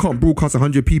said, man can't broadcast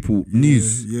 100 people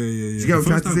news. Yeah. Do you get what I'm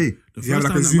trying to say? The Yeah, first like a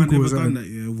time that Zoom man call ever or done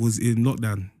something. that was in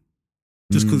lockdown.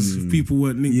 Just because people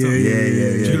weren't linked Yeah, up. yeah, yeah, Do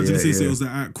you know what I'm yeah, saying? So yeah. it was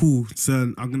like, alright, cool,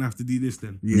 son, I'm gonna have to do this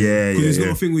then. Yeah, Because it's yeah.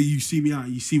 not a thing where you see me out,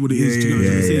 you see what it is. Do you know what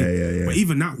I'm trying to say? yeah. But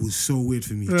even that was so weird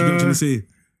for me. Do you know what I'm trying to say?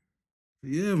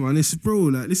 Yeah, man, it's bro.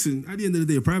 Like, listen, at the end of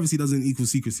the day, privacy doesn't equal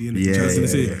secrecy, innit? Do you know what I'm trying to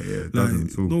say? yeah. Like,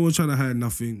 Doesn't at all. no one's trying to hide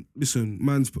nothing. Listen,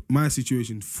 my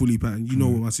situation fully patterned. You know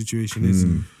what my situation is.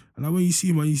 And like, when you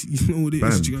see man, you know what it is.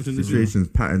 Bam, Do you get what I'm trying to say? situations,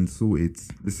 patterns, sorted.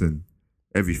 Listen,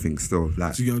 everything still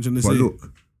like. Do you get what I'm trying to But say?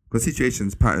 look, because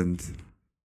situations patterned,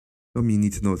 don't mean you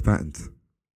need to know it's patterned.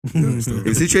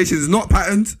 If situation is not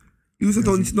patterned, you also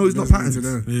don't need to know it's not patterned.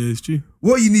 Yeah, it's true.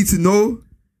 What you need to know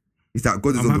is that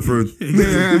God is I'm on happy. the throne.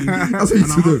 Yeah, That's what you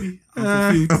and need I'm to know.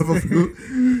 happy. I'm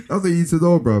fulfilled. That's what you need to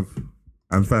know, bruv.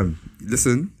 And fam,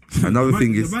 listen, another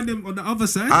thing is. the man them on the other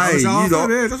side. Aye, was you after know,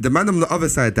 this. the man on the other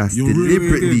side that's You're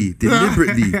ruining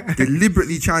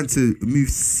deliberately trying to move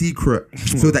secret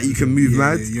so that you can move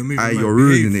mad. you're moving Aye, mad. you're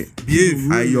ruining it.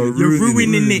 Behave. Aye, you're You're ruining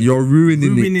ruining it. it. You're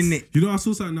ruining Ruining it. it. You know, I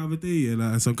saw something the other day, yeah,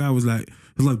 like, and some guy was like,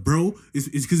 bro, it's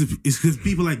because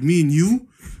people like me and you,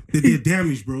 they're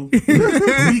damaged, bro.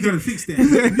 We gotta fix that.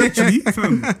 Literally,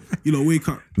 fam. You know, wake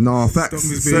up. No, facts.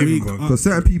 misbehaving, bro. Because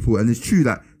certain people, and it's true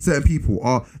that certain people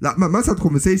are like, man's had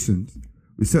conversations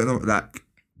with certain like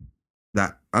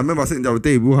that. I remember I was sitting the other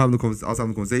day, we were having I was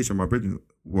having a conversation, my brother,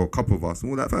 well, a couple of us,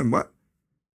 and all that. Fam, what?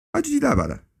 How did you lie about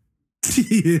that?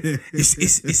 Yeah.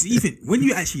 It's even when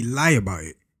you actually lie about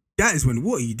it. That is when,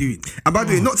 what are you doing? And by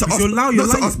the way, not to us, you're lying, not you're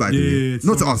to lying. us, by the way, Yeah,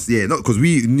 not to us, yeah, not because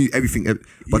we knew everything,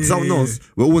 but to someone Yeah. else,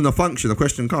 we're all in a function. A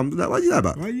question comes, like, what did you lie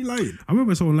about? Why are you lying? I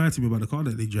remember someone lied to me about the car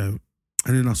that they drive,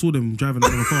 and then I saw them driving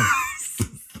another car,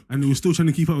 and they were still trying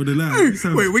to keep up with the lie. This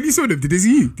time- Wait, when you saw them, did they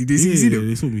see you? Did they see yeah, them?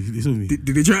 they saw me. They saw me. Did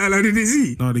they try to lie? Did they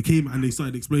see? No, they came and they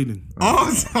started explaining.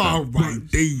 Oh my But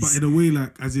days. in a way,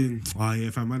 like, as in, oh yeah,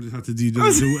 fam, I just had to do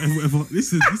this, whatever. This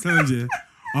times, yeah.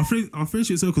 Our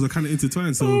friendship circles are kind of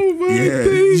intertwined, so Yeah,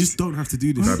 you just don't have to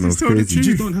do this. That You was told the crazy. truth.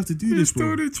 just don't have to do this, bro.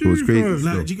 Told the It was truth, crazy. bro.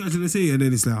 Like, do you guys gonna say? And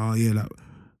then it's like, oh yeah, like,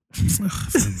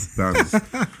 Fam.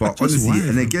 But honestly, why, and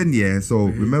fam? again, yeah. So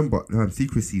remember,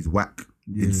 secrecy is whack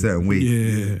in certain ways.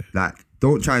 yeah. Like,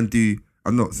 don't try and do.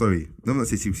 I'm not saying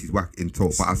secrecy is whack in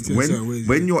talk, but In certain ways,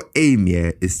 when your aim,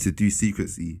 yeah, is to do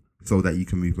secrecy so that you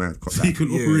can move mad. So you can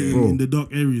operate bro. in the dark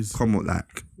areas. Come on,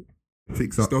 like,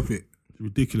 fix up. Stop it. It's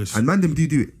ridiculous. And man, them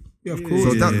do it. Yeah, of So course.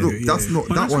 that Yeah, look, yeah, that's yeah. not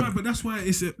But that that's one. why. But that's why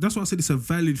I said it's a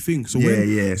valid thing. So Yeah, when,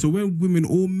 yeah. So when women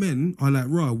or men are like,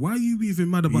 "Right, why are you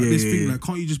even mad about Yeah, this yeah, thing? yeah. Like,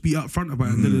 can't you just be upfront about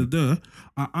it?" Da, da, da.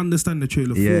 I understand the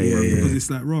trailer Yeah, for yeah, bro, yeah. because it's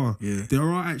like, raw. Yeah. There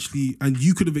are actually, and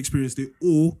you could have experienced it,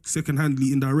 or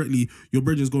secondhandly, indirectly, your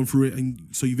brother's gone through it, and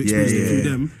so you've experienced it through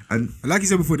them. And And like you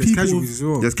said before, there's People- casualties as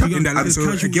well. there's In that, like, there's so a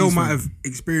casualties girl as might well. have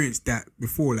experienced that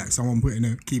before, like someone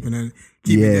keeping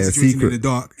Yeah, their situation secret. in the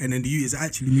dark, and then the youth is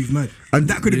actually moved mad. And-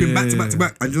 that could have been back to back to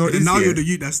back. And you know what it is, now yeah? you're the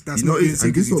youth that's you know, not doing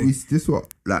and this secrecy. is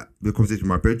what like the conversation with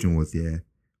my brethren was. Yeah,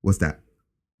 was that,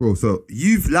 bro? So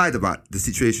you've lied about the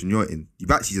situation you're in.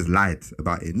 You've actually just lied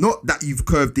about it. Not that you've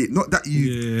curved it. Not that you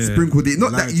Yeah. sprinkled it.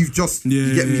 Not that Lied. you've just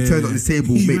you get me turned on the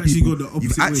table. You've Made actually people. gone the opposite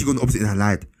You've actually way. gone the opposite and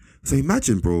lied. So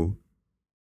imagine, bro,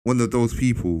 one of those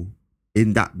people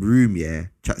in that room, yeah,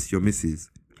 chats to your missus,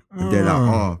 and they're like,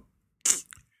 "Oh,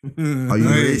 are you in a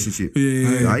Hey. relationship?"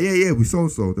 Yeah. Like, yeah, we so.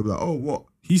 They'll be like, "Oh, what?"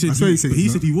 He said. That's what he said, But he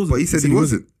no? said he wasn't. But he said he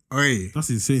wasn't. Oi, That's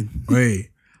insane. oi. Imagine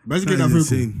That getting that is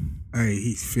phone insane. call. Hey,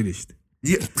 he's finished.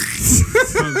 Yeah.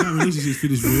 Fam, that relationship's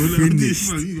finished, bro. Like,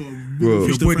 Finished. man, you got Bro. Your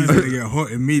fish to body's fry. gonna get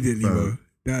hot immediately, bro.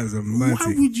 That is a mad Why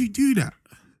thing. would you do that?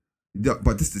 Yeah,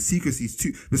 but this the secrecy is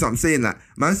too. That's what I'm saying. Like,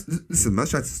 man's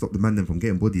trying to stop the man them from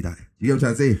getting bodied. Like, you get what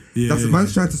I'm trying to say? Yeah, That's yeah,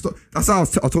 man's trying to stop. That's how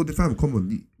I told the fam, come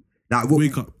on, like,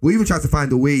 Wake up. We're even trying to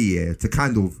find a way, yeah, to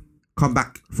kind of come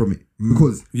back from it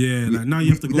because Yeah, like now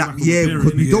you have to go like, back and yeah, repair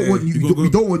because it, we innit? don't want you. gotta We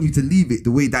go- don't want you to leave it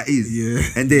the way that is.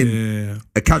 Yeah. and then Yeah.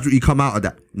 a casualty come out of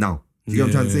that. Now, you get what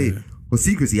I'm trying to Yeah. say? Well,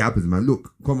 secrecy happens, man.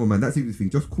 Look, come on, man. That secrecy thing,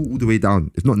 just cool all the way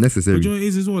down. It's not necessary. But you know what it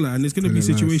is as well, like, and there's gonna be Telling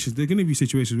lies. situations. There's gonna be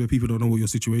situations where people don't know what your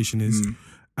situation is,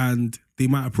 and they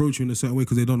might approach you in a certain way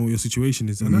because they don't know what your situation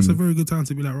is, and that's a very good time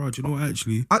to be like, right, you know what,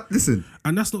 actually, Listen,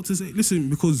 and that's not to say, listen,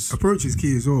 because Approach is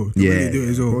key as well. The way yeah, you do it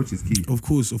as well. approach is key. of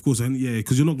course, and yeah,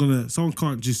 because you're not gonna, someone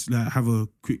can't just like have a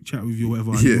quick chat with you or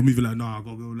whatever, and Yeah. you're moving like, nah, I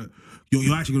gotta go. Like,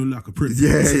 you're actually gonna look like a prick.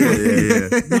 Yeah.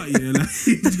 But yeah, like,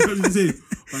 you know what I'm saying?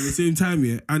 But at the same time,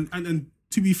 yeah, and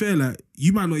to be fair, like,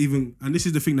 you might not even, and this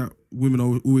is the thing that women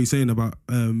are always saying about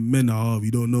men are,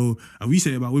 we don't know, and we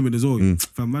say about women as well.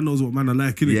 Fam, man knows what man are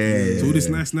like, innit? Yeah, So all this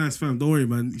yeah. nice, fam, don't worry,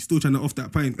 man. You're still trying to off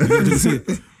that pint. You know what I'm saying?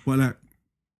 But like,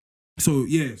 so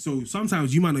yeah, so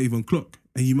sometimes you might not even clock,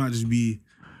 and you might just be,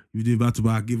 you do battle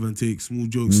by give and take, small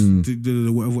jokes,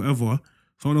 whatever.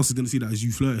 Someone else is gonna see that as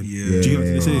you flirting. Yeah. Do you get what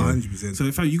I'm saying? 100%.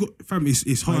 So fam,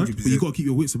 it's hard, but 100%. you gotta keep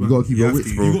your wits about. You gotta keep You your have wits,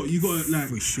 to. bro. You got like,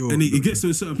 For sure. and it gets to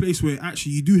a certain place where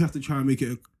actually you do have to try and make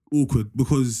it awkward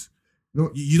because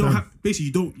No, you don't fam. have,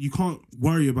 basically you can't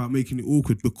worry about making it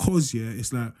awkward because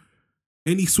it's like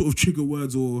any sort of trigger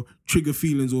words or trigger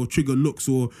feelings or trigger looks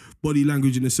or body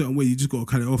language in a certain way, you just gotta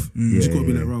cut it off. You just gotta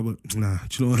be like, right, but nah,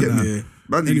 do you know what? Get Nah. me? Yeah.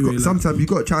 Man, Anyway, like- sometimes you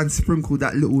got to try and sprinkle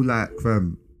that little like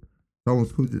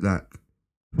someone's called it like.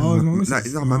 Oh, my like,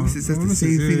 missus. no, my missus says my the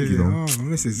same missus, thing, you yeah. know. Oh, my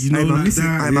missus. You know, Hey, my like missus,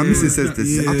 that, hey, my yeah, missus says that, this.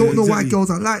 yeah, I don't know why exactly. girls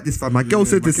are like this, fam. My girl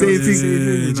said the my same girl said the thing. same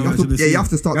thing, You have actually to, the you same. have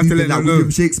to start You have to moving let like them know. William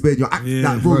Shakespeare. You're Yeah,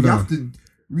 like, bro, you brother. have to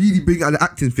really bring out the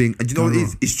acting thing. And you know what it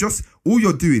is? It's just all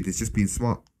you're doing is just being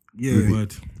smart. Yeah.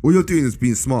 Word. All you're doing is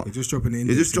being smart. You're just dropping it in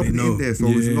You're there. just so they dropping it in know. there, so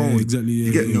it's known. exactly. Yeah,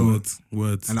 You get yeah, me?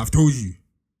 words. And I've told you.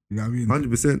 You know what I mean?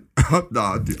 100%.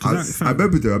 Nah, dude, That- I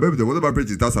remember though. One of my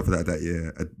bridges does something like that.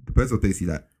 Yeah, and the person was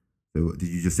basically like, so did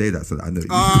you just say that so that I know? You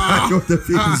the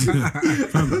things.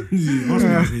 Fam,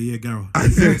 ask me, yeah, Gareth.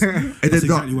 And then, That's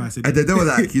exactly why I said and then they were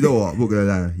like, you know what? I'm not gonna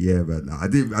lie. Yeah, man. Like, I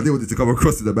didn't want it to come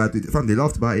across as a bad dude. Fam, they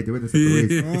laughed about it. They went a separate way.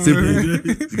 Simple.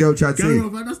 You get what I'm trying to say?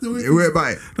 Gareth, man, that's the way. They went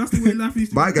by it. That's the way life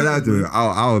used to But I be. ain't gonna lie to you.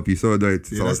 I would be so annoyed.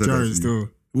 Yeah, that's jarring still.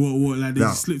 What, like they Nah.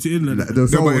 just slipped it in like that? No,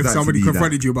 but if somebody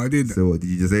confronted you about doing that. So what, did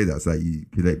you just say that so that you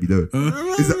can let me know?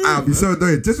 I'll be so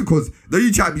annoyed just because no,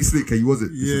 you tried to be slick and you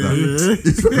wasn't. Yeah.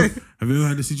 Have you ever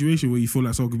had a situation where you feel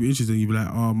like someone could be interested and you be like,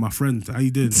 oh, my friend, how you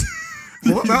doing?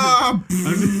 What? Nah.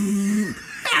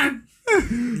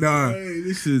 Nah. Hey,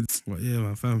 listen. But yeah,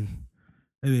 man, fam.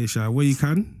 Anyway, Shy, where you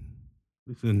can,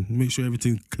 listen, make sure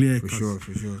everything's clear. For sure.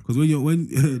 Because when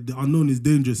the unknown is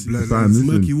dangerous, Blood Fam, it's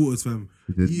listen. murky waters, fam.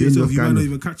 There's You yourself, dangerous you might kind not of-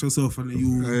 even catch yourself, and then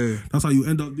you. Hey. That's how you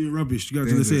end up doing rubbish. You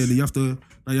get what I'm saying? And you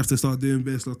have to start doing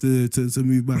better stuff to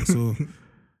move back. So.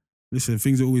 Listen,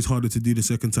 things are always harder to do the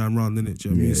second time round, innit? Do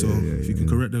you know what I mean? Yeah, So yeah, if you can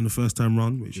correct them the first time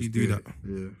round, make sure you do that.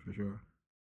 Yeah, for sure.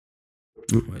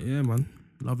 But yeah, man.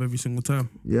 Love every single time.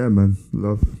 Yeah, man.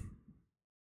 Love.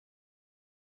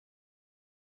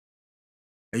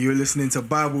 And you're listening to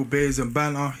Bible Babes and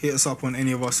Banter. Hit us up on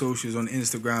any of our socials on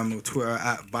Instagram or Twitter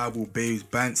at Bible Babes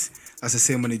Bants. That's the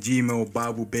same on the Gmail,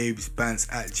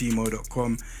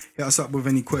 BibleBabesBants@gmail.com. Hit us up with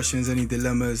any questions, any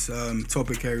dilemmas,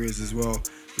 topic areas as well.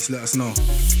 Just let us know.